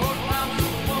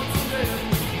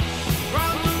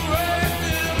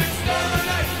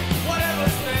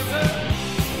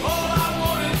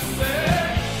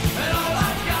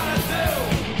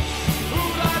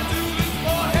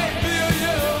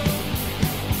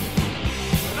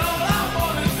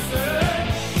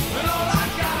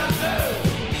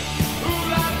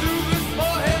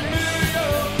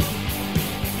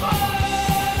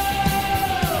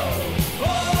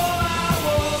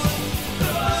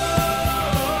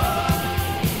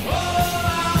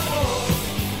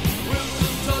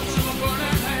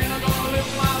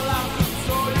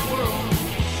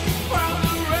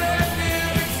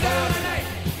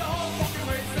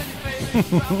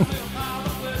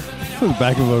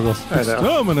 Backing vocals.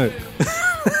 Exterminate.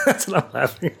 That's what I'm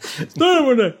laughing.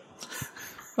 Exterminate.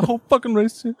 The whole fucking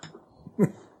race.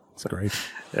 It's great.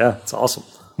 Yeah, it's awesome.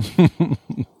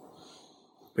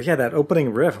 But yeah, that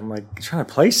opening riff, I'm like trying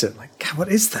to place it. I'm like, God, what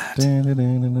is that?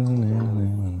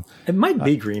 It might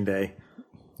be Green Day.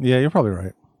 Yeah, you're probably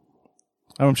right.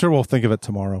 I'm sure we'll think of it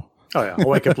tomorrow. Oh yeah, I'll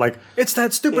wake up like, it's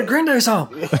that stupid Green Day song.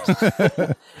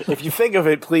 If you think of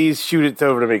it, please shoot it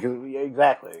over to me. 'Cause,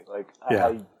 exactly. Like,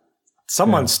 Yeah.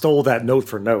 Someone stole that note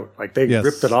for note. Like they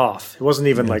ripped it off. It wasn't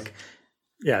even like,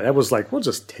 yeah, that was like, we'll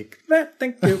just take that.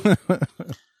 Thank you.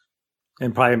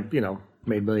 And probably,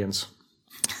 made millions.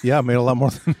 Yeah, made a lot more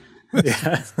than.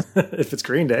 Yeah, if it's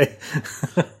Green Day.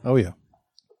 Oh yeah.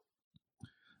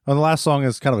 And the last song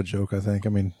is kind of a joke, I think. I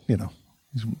mean, you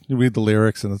read the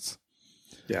lyrics and it's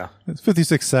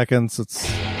 56 seconds.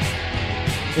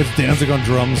 It's Danzig on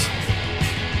drums.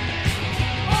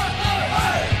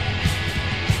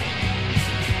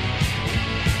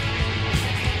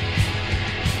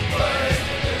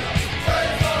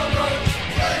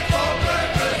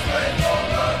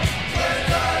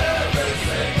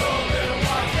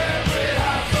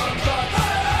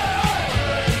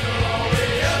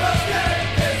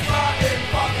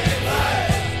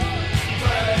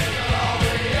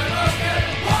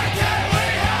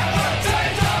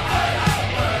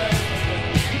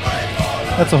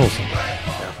 That's a whole song.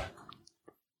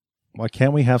 Why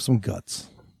can't we have some guts?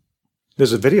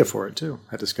 There's a video for it too.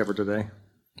 I discovered today.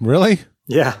 Really?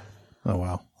 Yeah. Oh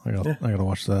wow! I gotta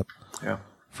watch that. Yeah.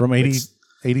 From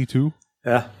 82.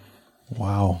 Yeah.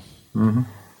 Wow. Mm-hmm.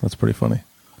 That's pretty funny.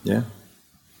 Yeah.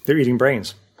 They're eating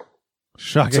brains.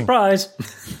 Shocking. Surprise!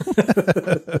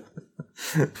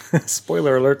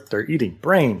 Spoiler alert, they're eating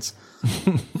brains.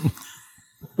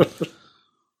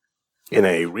 In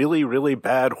a really, really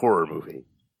bad horror movie.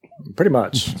 Pretty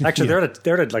much. Actually,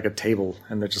 they're at like a table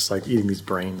and they're just like eating these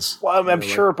brains. Well, I'm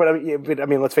sure, but I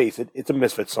mean, let's face it, it's a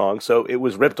Misfits song, so it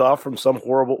was ripped off from some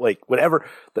horrible, whatever.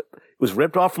 It was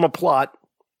ripped off from a plot,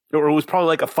 or it was probably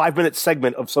like a 5-minute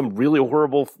segment of some really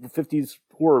horrible 50s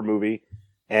horror movie,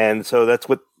 and so that's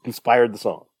what inspired the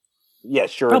song. Yeah,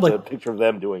 sure, probably. It's a picture of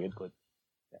them doing it, but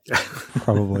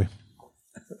probably.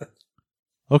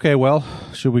 Okay, well,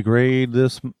 should we grade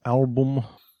this album?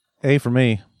 A for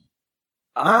me.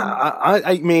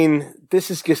 I mean, this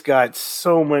has just got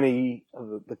so many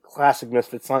of the classic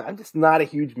Misfits songs. I'm just not a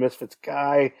huge Misfits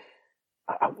guy.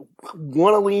 I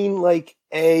want to lean like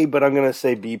A, but I'm going to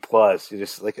say B+.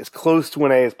 Just like as close to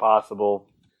an A as possible.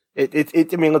 I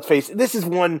mean, let's face it, this is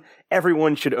one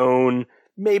everyone should own.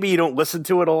 Maybe you don't listen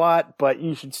to it a lot, but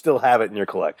you should still have it in your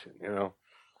collection,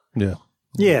 Yeah.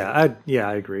 Yeah,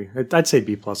 I agree. I'd say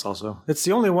B+ also. It's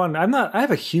the only one. I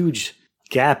have a huge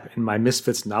gap in my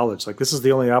Misfits knowledge. Like, this is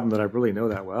the only album that I really know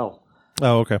that well.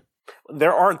 Oh, okay.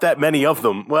 There aren't that many of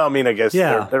them. Well, I mean, I guess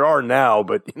there are now,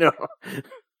 but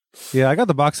Yeah, I got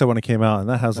the box set when it came out, and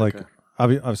that has like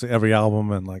obviously every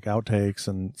album and like outtakes,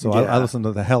 and so I listened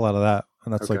to the hell out of that,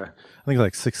 and that's like I think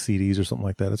like 6 CDs or something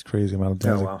like that. It's crazy amount of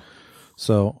Danzig. Oh, wow.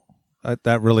 So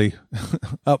that really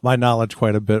upped my knowledge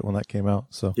quite a bit when that came out.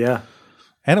 So yeah,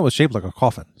 and it was shaped like a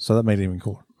coffin, so that made it even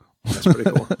cooler. That's pretty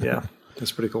cool. Yeah,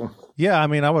 that's pretty cool. Yeah, I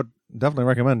mean, I would definitely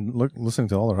recommend listening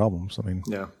to all their albums. I mean,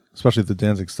 yeah, especially the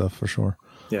Danzig stuff for sure.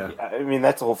 Yeah, I mean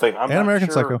that's the whole thing. And American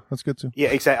Psycho, that's good too. Yeah,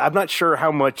 exactly. I'm not sure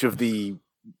how much of the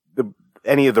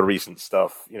any of the recent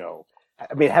stuff.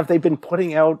 I mean, have they been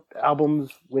putting out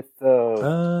albums with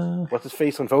what's his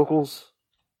face on vocals?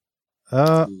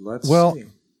 Let's see.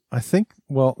 I think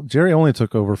Jerry Only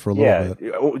took over for a little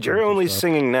bit. Yeah, Jerry Only's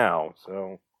singing now,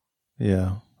 so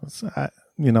yeah. I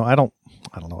don't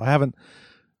know.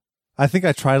 I think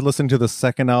I tried listening to the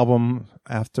second album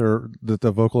after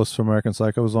the vocalist from American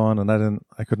Psycho was on, and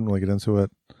I couldn't really get into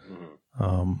it.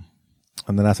 And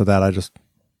then after that,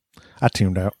 I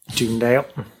tuned out.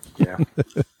 Yeah.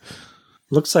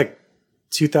 Looks like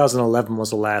 2011 was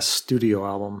the last studio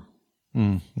album.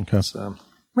 Okay. So,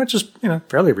 which is,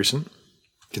 fairly recent,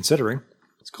 considering.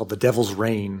 It's called The Devil's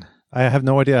Reign. I have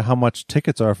no idea how much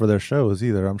tickets are for their shows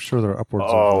either. I'm sure they're upwards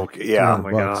of like yeah. Oh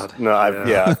my God. No, I've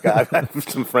had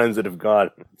some friends that have gone.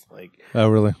 It's like, oh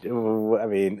really? I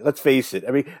mean, let's face it.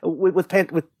 I mean, with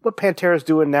what Pantera's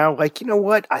doing now, like, you know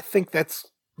what? I think that's,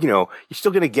 you're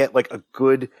still going to get like a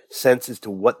good sense as to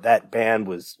what that band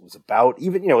was about.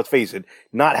 Even, let's face it,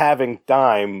 not having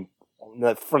Dime on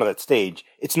the front of that stage,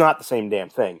 it's not the same damn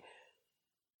thing.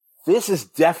 This is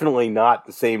definitely not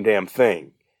the same damn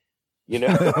thing.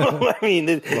 I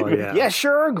mean, yeah,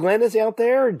 sure. Glenn is out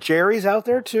there. Jerry's out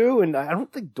there too, and I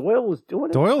don't think Doyle was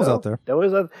doing it. Doyle's out there.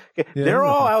 Yeah, they're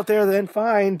all out there. Then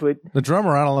fine, but the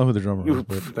drummer, I don't know who the drummer is.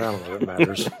 But I don't know. It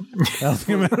matters. I don't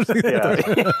think it matters.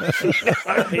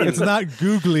 It's not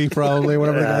Googly, probably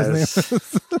whatever the guy's name is.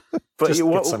 But just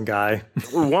get some guy.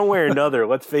 One way or another,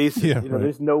 let's face it. Yeah,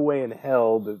 there's no way in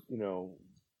hell that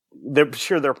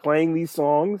they're playing these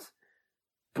songs.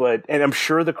 And I'm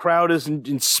sure the crowd is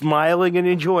smiling and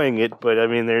enjoying it. But I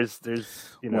mean, there's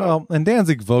Well, and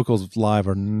Danzig vocals live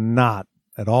are not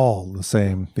at all the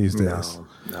same these days.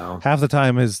 No. Half the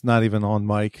time is not even on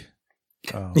mic.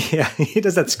 Yeah, he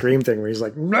does that scream thing where he's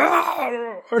like,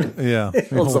 no. Yeah,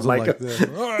 he holds the mic up.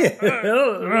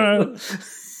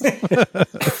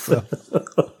 So,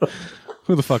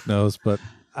 who the fuck knows? But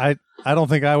I don't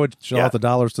think I would shell out the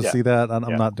dollars to see that.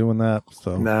 I'm not doing that.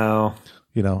 So no.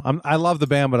 I love the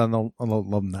band, but I don't love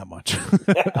them that much.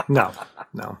 No.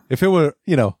 If it were,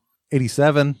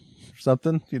 87 or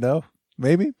something,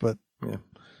 maybe, but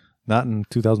not in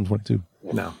 2022.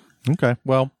 No. Okay.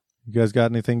 Well, you guys got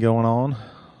anything going on?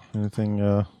 Anything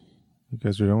you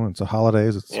guys are doing? It's the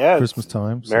holidays. It's Christmas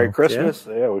time. Merry Christmas.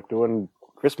 Yeah, we're doing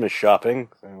Christmas shopping.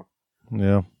 So.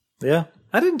 Yeah. Yeah.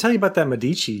 I didn't tell you about that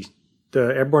Medici,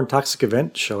 the Airborne Toxic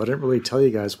Event show. I didn't really tell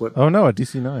you guys what. Oh no, at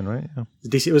DC9, right? Yeah.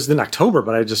 It was in October,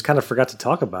 but I just kind of forgot to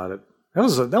talk about it. That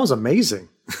was amazing.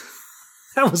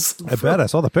 I bet I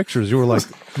saw the pictures. You were like,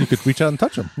 you could reach out and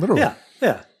touch them, literally.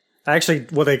 Yeah. Actually,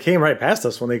 they came right past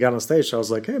us when they got on stage. So I was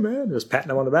like, "Hey, man," just patting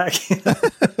them on the back.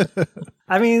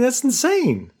 I mean, that's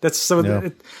insane. That's so. Yeah.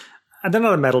 They're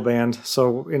not a metal band,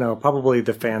 so probably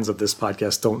the fans of this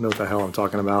podcast don't know what the hell I'm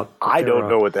talking about. I don't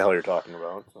know what the hell you're talking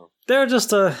about. So. They're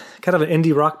just a kind of an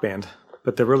indie rock band,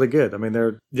 but they're really good. I mean,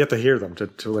 you have to hear them to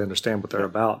really understand what they're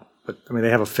about. But I mean, they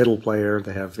have a fiddle player.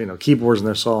 They have keyboards in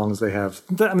their songs. They have.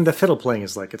 The fiddle playing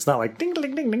is like, it's not like ding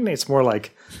ding ding ding. It's more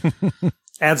like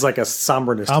adds like a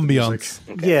somberness, ambiance.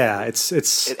 Okay. Yeah,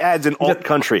 it adds an alt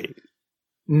country.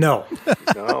 No,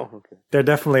 no, okay. They're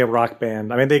definitely a rock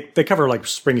band. I mean, they cover like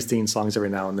Springsteen songs every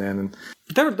now and then, and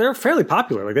they're fairly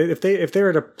popular. Like if they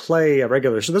were to play a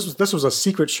regular show, this was a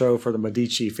secret show for the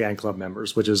Medici fan club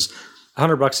members, which is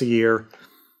 $100 a year.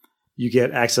 You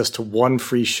get access to one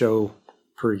free show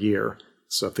per year.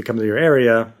 So if they come to your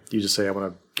area, you just say, "I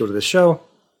want to go to this show."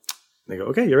 And they go,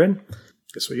 "Okay, you're in."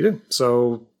 Guess what you do?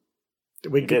 So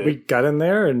we got in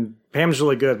there, and Pam's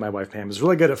really good. My wife Pam is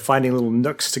really good at finding little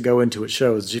nooks to go into at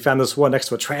shows. She found this one next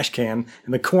to a trash can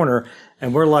in the corner,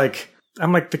 and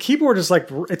I'm like, the keyboard is like,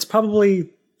 it's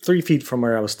probably 3 feet from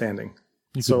where I was standing.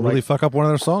 You could really fuck up one of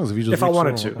their songs if I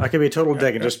wanted to. I could be a total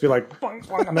dick and just be like, boing,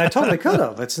 boing. I mean, I totally could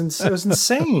have. It was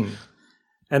insane.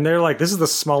 And they're like, this is the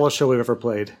smallest show we've ever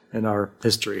played in our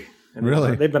history. And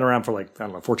really? They've been around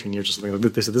for 14 years or something.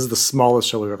 They said, this is the smallest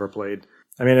show we've ever played.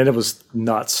 I mean, and it was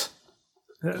nuts.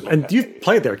 And you've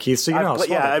played there, Keith, so you know how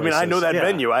small that place I know is. that Yeah.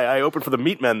 venue. I opened for the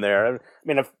Meatmen there.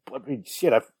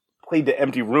 I've played the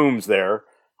empty rooms there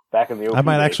back in the open I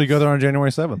might days. actually go there on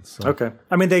January 7th. So. Okay.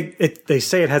 I mean, they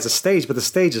say it has a stage, but the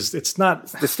stage it's not.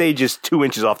 The stage is 2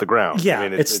 inches off the ground. Yeah, I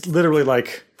mean, it's literally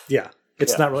like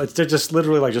it's not really. They're just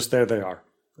literally like just there they are.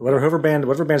 Whatever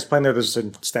band's playing there, they're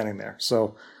just standing there.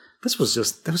 So that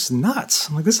was nuts.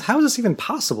 I'm like, how is this even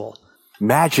possible?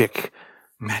 magic.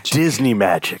 Disney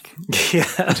magic.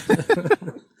 Yeah.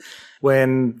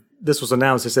 When this was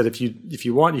announced, they said if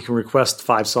you want, you can request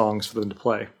 5 songs for them to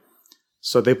play.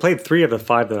 So they played 3 of the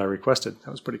 5 that I requested. That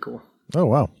was pretty cool. Oh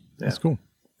wow, that's cool.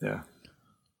 Yeah.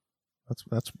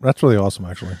 That's really awesome.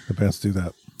 Actually, the bands do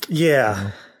that.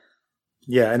 Yeah.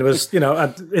 Yeah, and it was,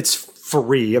 it's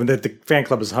free. I mean, the fan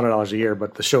club is $100 a year,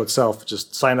 but the show itself,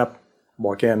 just sign up,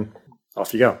 walk in,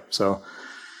 off you go. So,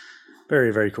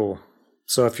 very, very cool.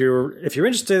 So if you're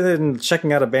interested in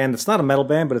checking out a band that's not a metal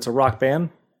band, but it's a rock band,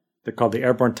 they're called the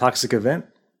Airborne Toxic Event.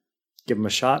 Give them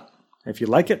a shot. If you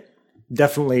like it,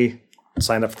 definitely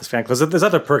sign up for this fan club. There's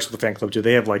other perks with the fan club too.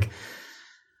 They have like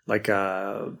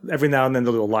every now and then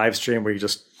they'll do a live stream where he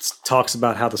just talks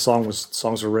about how the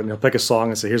songs were written. He'll pick a song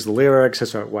and say, "Here's the lyrics.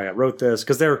 Here's why I wrote this."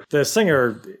 Because the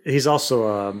singer, he's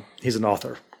also he's an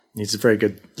author. He's a very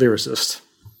good lyricist.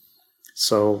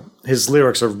 So his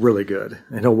lyrics are really good,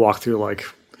 and he'll walk through like,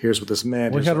 "Here's what this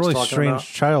meant." Well, he had a really strange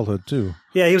childhood too.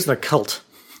 Yeah, he was in a cult.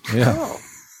 Yeah.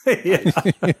 Yeah.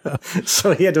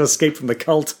 So he had to escape from the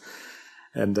cult,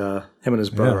 and him and his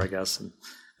brother, Yeah. I guess. And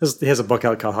he has a book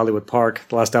out called Hollywood Park.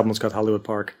 The last album was called Hollywood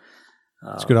Park.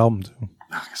 It's a good album too.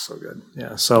 So good.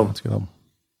 Yeah. So It's a good album.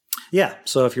 yeah.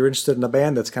 So if you're interested in a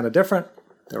band that's kind of different,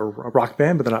 they're a rock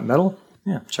band, but they're not metal.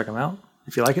 Yeah, check them out.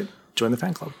 If you like it, join the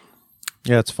fan club.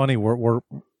 Yeah, it's funny. We're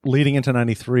leading into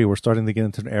 '93. We're starting to get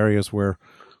into areas where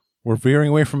we're veering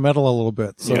away from metal a little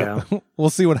bit. So Yeah. we'll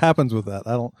see what happens with that.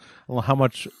 I don't know how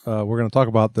much we're going to talk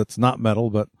about that's not metal,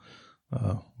 but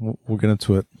we'll get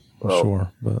into it for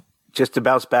sure. But Just to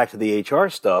bounce back to the HR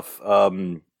stuff,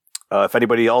 if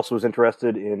anybody else was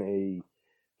interested in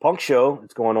a punk show,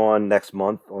 it's going on next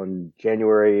month on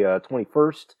January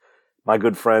 21st. My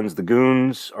good friends, the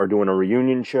Goons, are doing a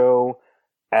reunion show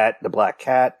at the Black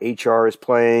Cat. HR is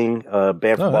playing. A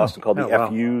band from Boston called the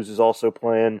FUs is also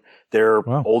playing. They're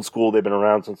old school. They've been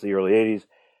around since the early 80s.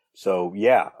 So,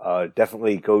 yeah,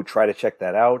 definitely go try to check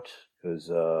that out because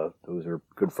those are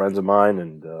good friends of mine.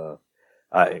 And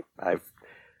I've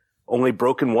only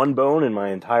broken one bone in my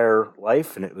entire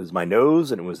life, and it was my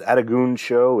nose, and it was at a Goon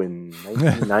show in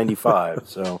 1995.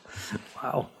 So,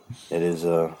 wow. It is,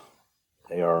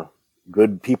 they are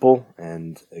good people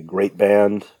and a great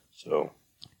band. So,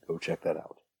 go check that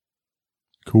out.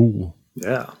 cool.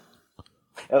 Yeah.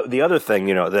 The other thing,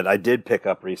 that I did pick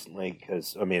up recently,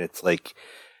 because, it's like,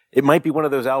 it might be one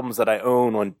of those albums that I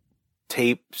own on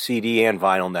tape, CD, and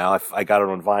vinyl now. I got it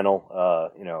on vinyl,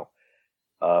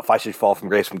 If I Should Fall from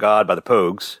Grace from God by the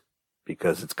Pogues,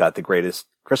 because it's got the greatest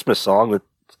Christmas song that's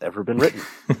ever been written.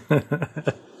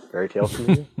 Fairy Tales from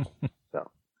You.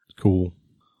 So. Cool.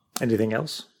 Anything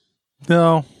else?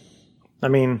 No. I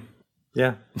mean,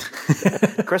 yeah.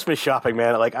 Christmas shopping,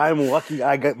 man. Like, I'm lucky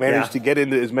I managed to get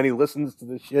into as many listens to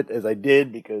this shit as I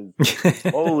did because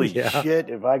holy shit,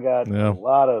 if I got a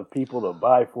lot of people to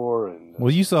buy for. And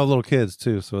Well, you still have little kids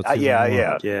too, so it's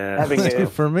yeah. Having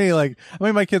for me, like,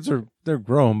 my kids they're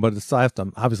grown, but it's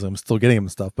obviously I'm still getting them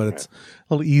stuff, but it's a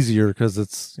little easier because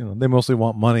it's they mostly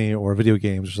want money or video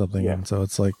games or something, and so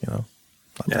it's like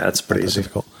it's pretty easy.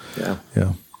 difficult. Yeah.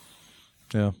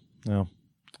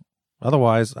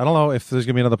 Otherwise, I don't know if there's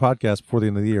gonna be another podcast before the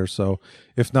end of the year. So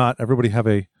if not, everybody have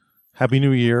a happy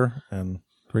New Year and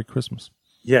great Christmas.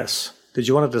 Yes. Did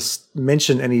you want to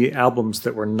mention any albums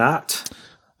that were not?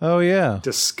 Oh yeah,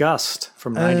 discussed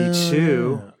from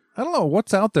 '92. I don't know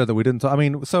what's out there that we didn't talk. I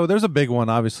mean, so there's a big one,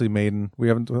 obviously Maiden. We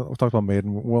haven't talked about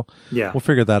Maiden. We'll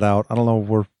figure that out. I don't know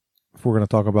if we're going to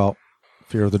talk about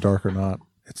Fear of the Dark or not.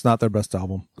 It's not their best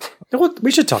album.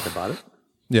 We should talk about it.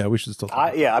 Yeah, we should still talk.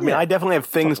 I definitely have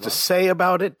things to say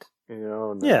about it.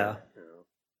 It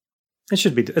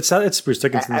should be. It's Bruce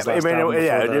Dickinson's last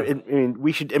album.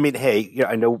 We should. Hey,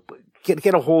 I know. Get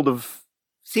a hold of.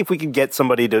 See if we can get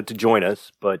somebody to join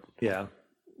us. But we've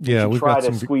got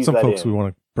some folks we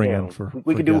want to bring in for.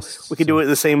 We could do it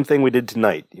the same thing we did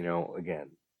tonight. Again,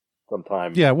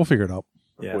 sometime. Yeah, we'll figure it out.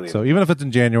 Yeah. So even if it's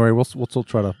in January, we'll still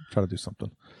try to do something.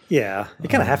 Yeah, you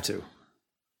kind of have to.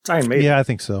 It's Iron Maiden. Yeah, I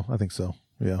think so.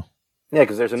 Yeah. Yeah,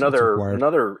 because there's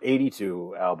another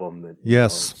 '82 album that.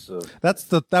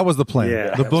 That was the plan.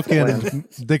 Yeah, the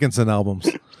bookend Dickinson albums,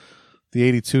 the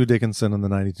 '82 Dickinson and the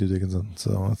 '92 Dickinson.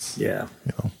 So it's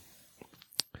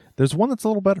There's one that's a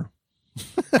little better.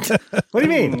 What do you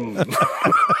mean?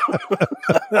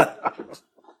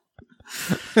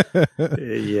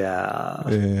 Yeah.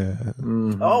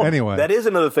 Oh, Anyway. that is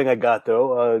another thing I got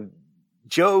though.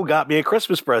 Joe got me a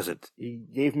Christmas present. He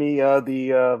gave me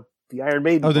the Iron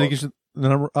Maiden. Oh, did he book. get you the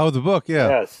number? Oh, the book. Yeah.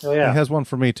 Yes. Oh, yeah. He has one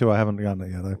for me too. I haven't gotten it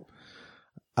yet.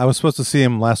 I was supposed to see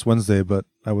him last Wednesday, but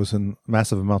I was in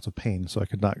massive amounts of pain, so I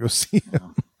could not go see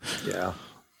him. Yeah.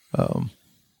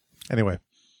 Anyway,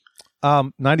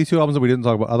 92 albums that we didn't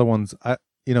talk about. Other ones, there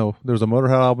was a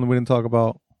Motorhead album that we didn't talk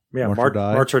about. Yeah. March or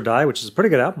Die. March or Die, which is a pretty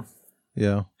good album.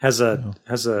 Yeah. Has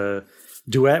a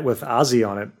duet with Ozzy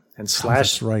on it, and Slash.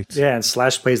 That's right. Yeah, and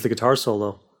Slash plays the guitar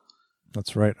solo.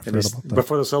 That's right. I forgot about that.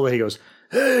 Before the solo, he goes,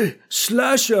 "Hey,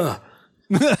 Slasher,"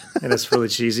 and it's really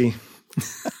cheesy.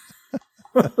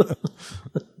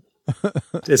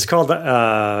 It's called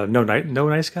No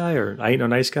Nice Guy, or I Ain't No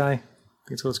Nice Guy. I think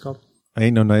that's what it's called. I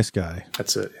Ain't No Nice Guy.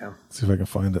 That's it. Yeah. Let's see if I can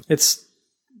find it. It's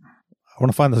I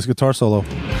want to find this guitar solo.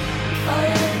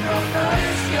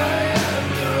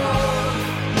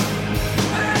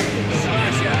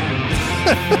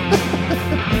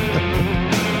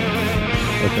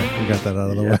 Okay, we got that out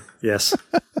of the way. Yes.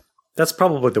 That's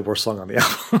probably the worst song on the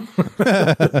album.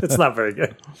 It's not very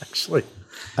good, actually.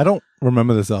 I don't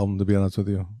remember this album, to be honest with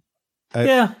you.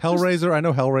 Hellraiser. I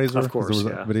know Hellraiser. Of course,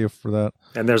 there was a video for that.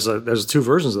 And there's two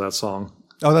versions of that song.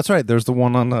 Oh, that's right. There's the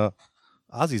one on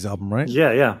Ozzy's album, right?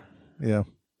 Yeah. Yeah.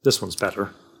 This one's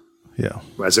better, Yeah.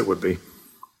 as it would be.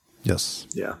 Yes.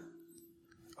 Yeah.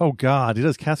 Oh God, he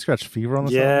does Cat Scratch Fever on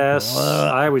this Yes.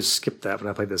 album? I always skipped that when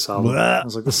I played this album. Blah. I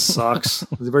was like, this sucks.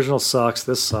 The original sucks.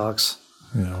 This sucks.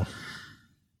 Yeah.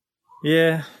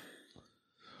 Yeah.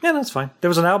 Yeah, that's fine. There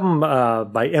was an album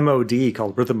by MOD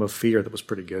called Rhythm of Fear that was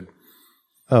pretty good.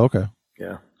 Oh, okay.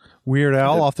 Yeah. Weird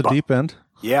Al off the deep end.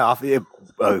 Yeah, off the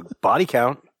Body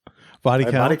Count. Body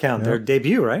Count. Body Count, Yeah. their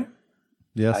debut, right?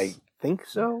 Yes. I think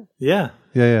so. Yeah.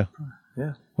 Yeah.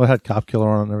 Yeah. Well, it had Cop Killer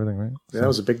on it and everything, right? That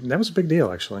was a big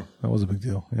deal, actually. That was a big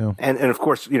deal. Yeah. And of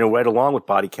course, right along with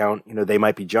Body Count, They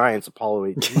Might Be Giants, Apollo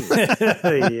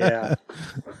 18. Yeah.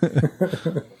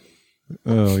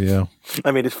 Oh yeah.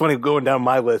 I mean, it's funny going down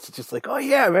my list. It's just like, oh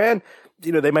yeah, man.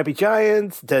 They Might Be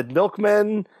Giants, Dead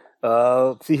Milkmen.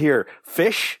 Let's see here,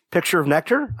 Fish, Picture of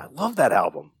Nectar. I love that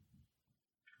album.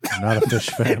 I'm not a Fish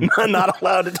fan. I'm not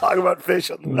allowed to talk about Fish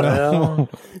on the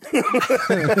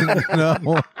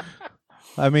No.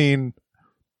 I mean,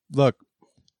 look,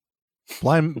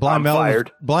 Blind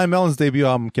Melon's debut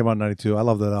album came out in '92. I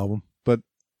love that album, but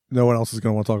no one else is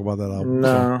going to want to talk about that album.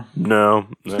 No.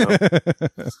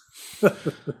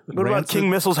 What about King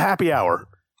Missile's Happy Hour?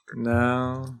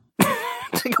 No.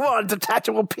 Come on,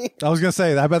 Detachable Penis. I was going to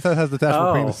say, I bet that has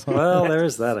Detachable Penis. Well,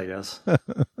 there's that, I guess.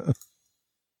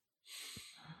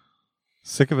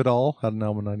 Sick of It All had an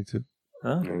album in '92.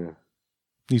 Huh?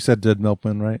 You said Dead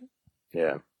Milkman, right?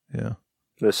 Yeah. Yeah.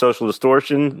 The Social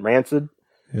Distortion, Rancid.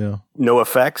 Yeah. No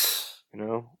Effects.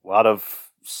 A lot of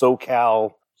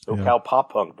SoCal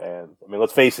pop punk bands. I mean,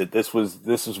 let's face it. This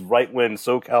was right when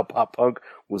SoCal pop punk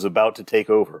was about to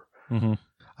take over. Mm-hmm.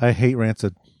 I hate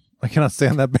Rancid. I cannot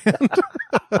stand that band.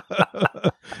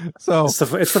 So it's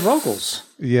the vocals.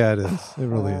 Yeah, it is. It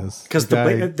really is. Because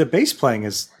the bass playing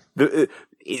is the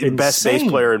best bass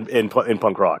player in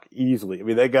punk rock, easily. I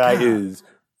mean, that guy is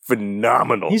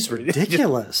phenomenal. He's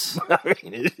ridiculous. I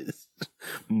mean, it is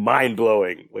mind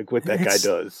blowing, like what that guy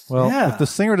does. Well, if the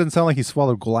singer didn't sound like he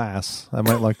swallowed glass, I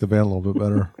might like the band a little bit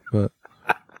better. But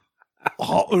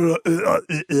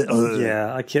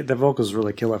yeah, I can't. The vocals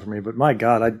really kill it for me. But my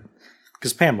God,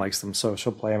 because Pam likes them, so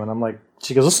she'll play them, and I'm like,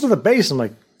 she goes, listen to the bass. I'm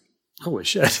like, holy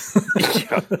shit.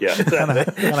 Yeah. kind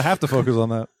of have to focus on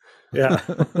that. Yeah.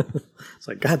 It's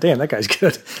like, God damn, that guy's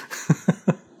good.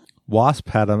 Wasp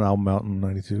had an album out in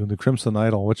 '92, The Crimson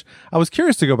Idol, which I was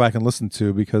curious to go back and listen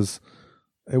to because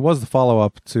it was the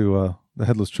follow-up to The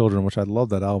Headless Children, which I love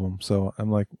that album. So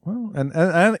I'm like, well, and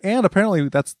apparently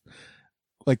that's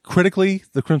like critically,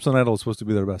 The Crimson Idol is supposed to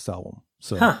be their best album.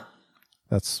 So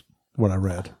that's what I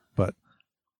read, but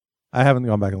I haven't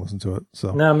gone back and listened to it.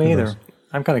 So no, me either.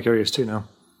 I'm kind of curious too now.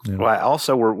 Yeah. Well,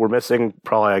 also we're missing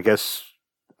probably, I guess,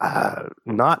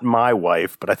 not my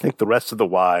wife, but I think the rest of the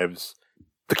wives.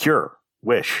 The Cure,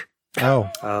 Wish. Oh,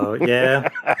 yeah.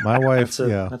 My wife.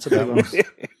 That's a big one.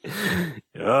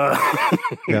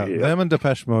 Yeah, them and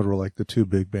Depeche Mode were like the two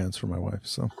big bands for my wife.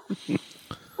 So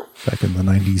back in the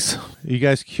 '90s. Are you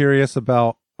guys curious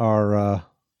about our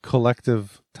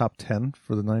collective top 10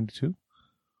 for the '92?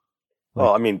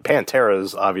 Well, I mean, Pantera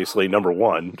is obviously number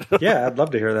one. Yeah, I'd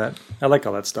love to hear that. I like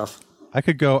all that stuff. I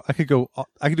could do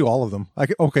all of them.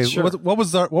 Sure. What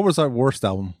was our worst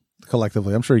album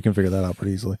collectively? I'm sure you can figure that out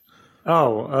pretty easily.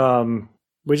 Oh,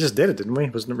 we just did it, didn't we?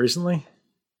 Wasn't it recently?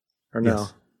 Or no?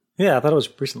 Yes. Yeah, I thought it was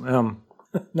recently. Now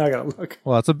I gotta look.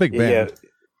 Well, it's a big band. Yeah.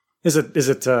 Is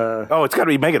it? Oh, it's got to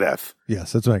be Megadeth.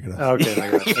 Yes, it's Megadeth.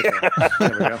 Okay, okay.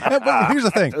 There we go. But here's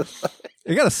the thing.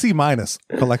 You got a C-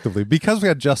 collectively because we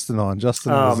had Justin on.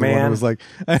 Justin was the one who was like,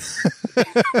 I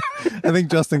think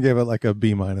Justin gave it like a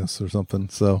B- or something.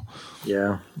 So,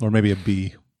 Yeah. or maybe a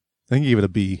B. I think he gave it a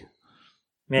B.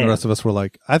 Man. The rest of us were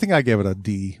like, I think I gave it a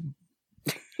D.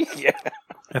 Yeah.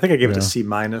 I think I gave it Yeah. a C-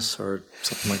 or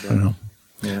something like that. I know.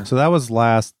 Yeah. So that was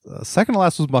last. Second to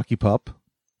last was Mucky Pup.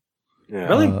 Yeah.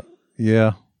 Really?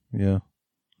 Yeah.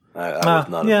 I was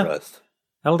not yeah. impressed.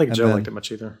 I don't think And Joe then- liked it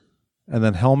much either. And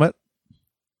then Helmet.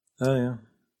 Oh yeah.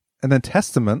 And then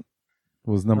Testament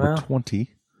was number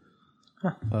 20.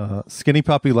 Skinny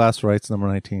Puppy Last Rites, number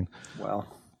 19. Wow.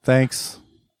 Thanks,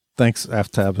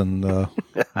 FTAB and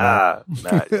Matt,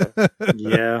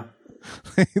 Yeah.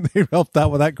 they helped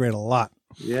out with that grade a lot.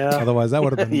 Yeah. Otherwise, that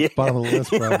would have been Yeah. bottom of the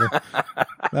list probably.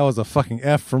 That was a fucking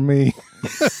F for me.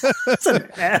 That's an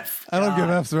F. I don't give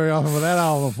Fs very often, but that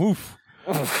album, oof,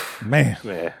 man.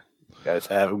 yeah. Guys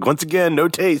have once again no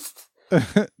taste.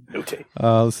 No taste.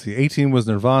 Let's see. 18 was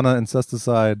Nirvana,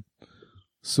 Incesticide.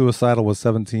 Suicidal was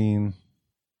 17.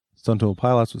 Stone Temple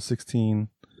Pilots was 16.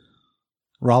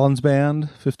 Rollins Band,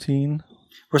 15.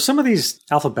 Were some of these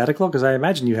alphabetical? Because I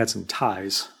imagine you had some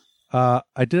ties. I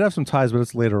did have some ties, but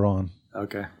it's later on.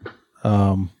 Okay.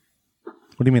 What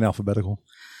do you mean alphabetical?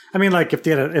 I mean, like if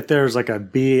there's like a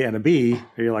B and a B,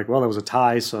 you're like, well, there was a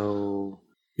tie, so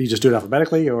you just do it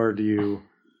alphabetically, or do you?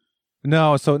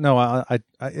 No, so no, I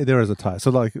there is a tie.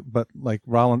 So like, but like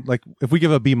Rollins, like if we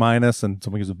give a B- and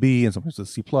someone gives a B and someone gives a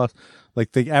C+,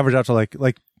 like they average out to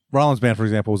like Rollins Band, for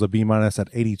example, was a B- at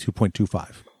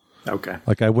 82.25. Okay.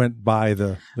 Like I went by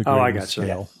the Oh, I grading got you.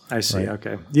 scale. I see. Right.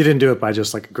 Okay. You didn't do it by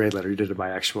just like a grade letter. You did it by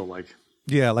actual like.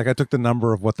 Yeah, like I took the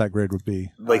number of what that grade would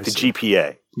be. Like the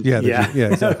GPA. Yeah, Yeah.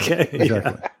 exactly. Okay.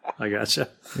 Exactly. Yeah. I gotcha.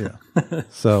 Yeah.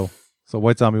 So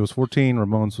White Zombie was 14,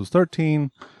 Ramones was 13,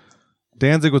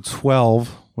 Danzig was 12,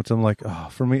 which I'm like, oh,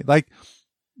 for me, like,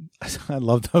 I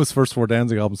love those first 4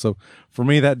 Danzig albums. So for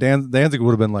me, that Danzig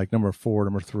would have been like number 4,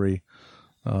 number 3.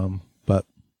 But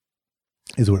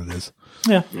is what it is.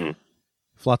 Yeah.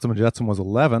 Flotsam and Jetsam was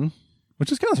 11,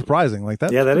 which is kind of surprising. Like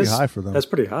that's Yeah, that pretty is high for them. That's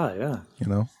pretty high. Yeah. You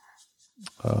know,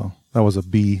 that was a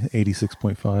B,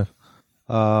 86.5.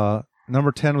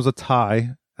 Number 10 was a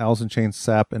tie. Alice in Chains,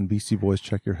 Sap, and Beastie Boys,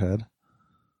 Check Your Head.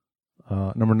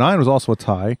 Number 9 was also a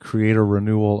tie. Creator,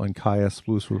 Renewal, and Kaius,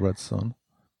 Blues for the Red Sun.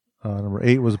 Number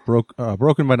 8 was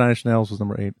Broken by Nine Inch Nails was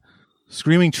number 8.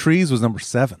 Screaming Trees was number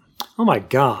 7. Oh my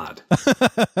God.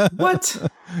 What?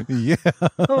 Yeah.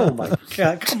 Oh my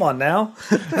God. Come on now.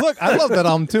 Look, I love that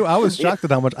album too. I was shocked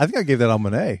at how much. I think I gave that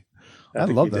album an A. I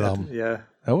think love you that did. album. Yeah.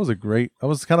 That was a great. I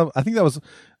was kind of. I think that was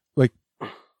like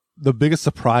the biggest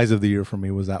surprise of the year for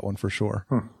me was that one for sure.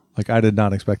 Like I did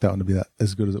not expect that one to be that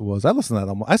as good as it was. I listen to that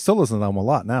album. I still listen to that album a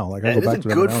lot now. Like I go back It's to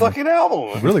a it good every now and fucking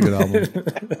album. then. Really good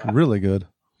album. Really good.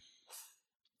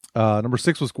 Number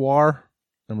 6 was Guar.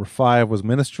 Number 5 was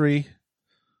Ministry.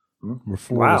 Number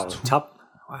 4 Wow. was Top.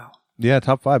 Wow. yeah,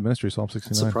 top 5 Ministry. Psalm That's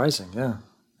 69. surprising. Yeah.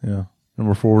 Yeah.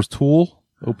 Number 4 was Tool.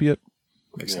 Opiate.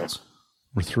 Makes sense.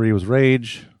 Number 3 was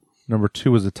Rage. Number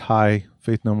 2 was a tie.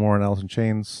 Faith No More and Alice in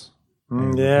Chains.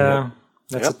 Yeah.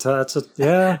 That's a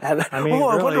yeah. I mean,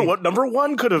 I really. wonder what number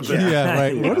 1 could have been. Yeah,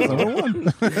 right. What is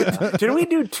number 1? Did we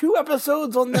do 2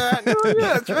 episodes on that?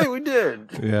 Yeah, that's right, we did.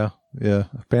 Yeah.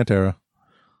 Pantera.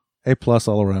 A+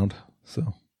 all around.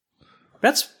 So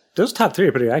Those top 3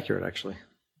 are pretty accurate, actually.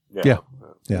 yeah.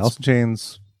 Alice in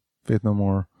Chains, Faith No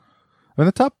More. I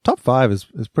mean, the top 5 is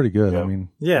pretty good. I mean,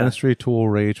 Yeah. Ministry, Tool,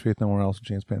 Rage, Faith No More, Alice in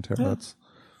Chains, Pantera. That's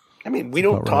I mean, we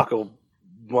don't about talk a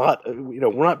lot. We're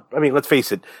not. I mean, let's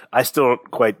face it. I still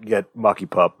don't quite get Mucky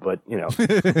Pup, but we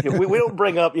don't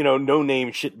bring up no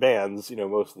name shit bands.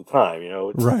 Most of the time.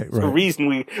 It's, Right, it's a right. reason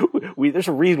we there's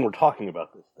a reason we're talking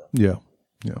about this stuff. yeah.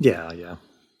 Yeah.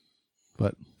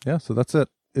 But yeah, so that's it.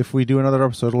 If we do another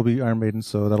episode, it'll be Iron Maiden.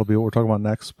 So that'll be what we're talking about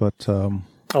next. But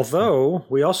Although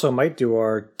we also might do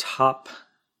our top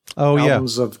oh yeah,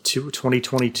 albums of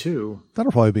 2022.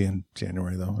 that'll probably be in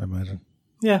January though. I imagine.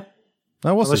 Yeah.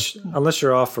 I will see. Unless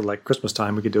you're off for like Christmas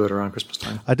time, we could do it around Christmas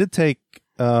time. I did take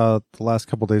the last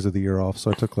couple days of the year off, so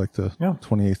I took like the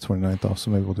 28th, 29th off. So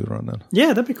maybe we'll do it around then. Yeah,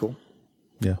 that'd be cool.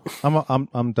 Yeah,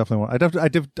 I'm definitely I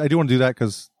do want to do that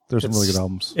because there's some really good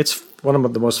albums. It's one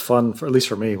of the most fun, at least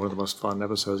for me, one of the most fun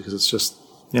episodes because it's just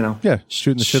Yeah,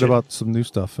 shooting the shit about some new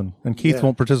stuff, and Keith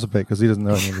won't participate because he doesn't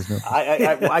know any of this new.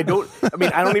 I don't. I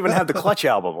mean, I don't even have the Clutch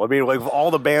album. I mean, like of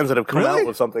all the bands that have come out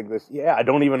with something this. Yeah, I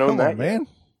don't even own that, man.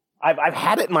 I've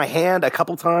had it in my hand a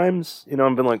couple times. I've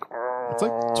been like, it's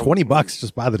like $20.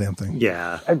 Just buy the damn thing.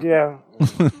 Yeah, yeah.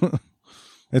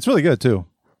 It's really good too.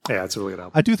 Yeah, it's a really good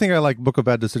album. I do think I like Book of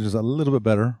Bad Decisions a little bit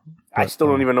better. I still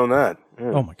don't even own that.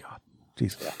 Yeah. Oh my god,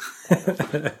 Jesus!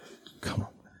 Come on.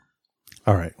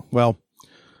 All right. Well,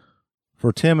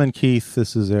 for Tim and Keith,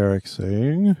 this is Eric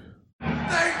saying,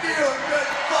 Thank you. Good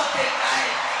fucking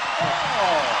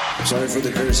night. Sorry for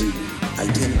the cursing. I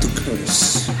tend to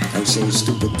curse. I say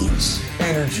stupid things.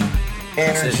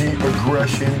 Energy,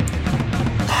 aggression,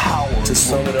 power. To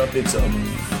sum it up, it's a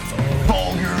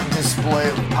vulgar display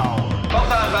of power.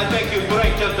 Sometimes I think you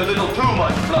drink just a little too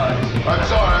much blood. I'm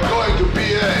sorry, I'm going to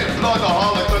BA.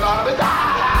 Bloodaholics Anonymous.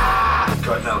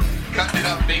 Cutting it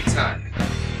up big time.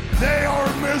 They are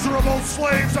miserable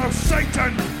slaves of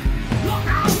Satan.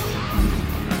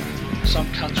 Some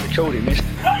cunts were killed him, miss.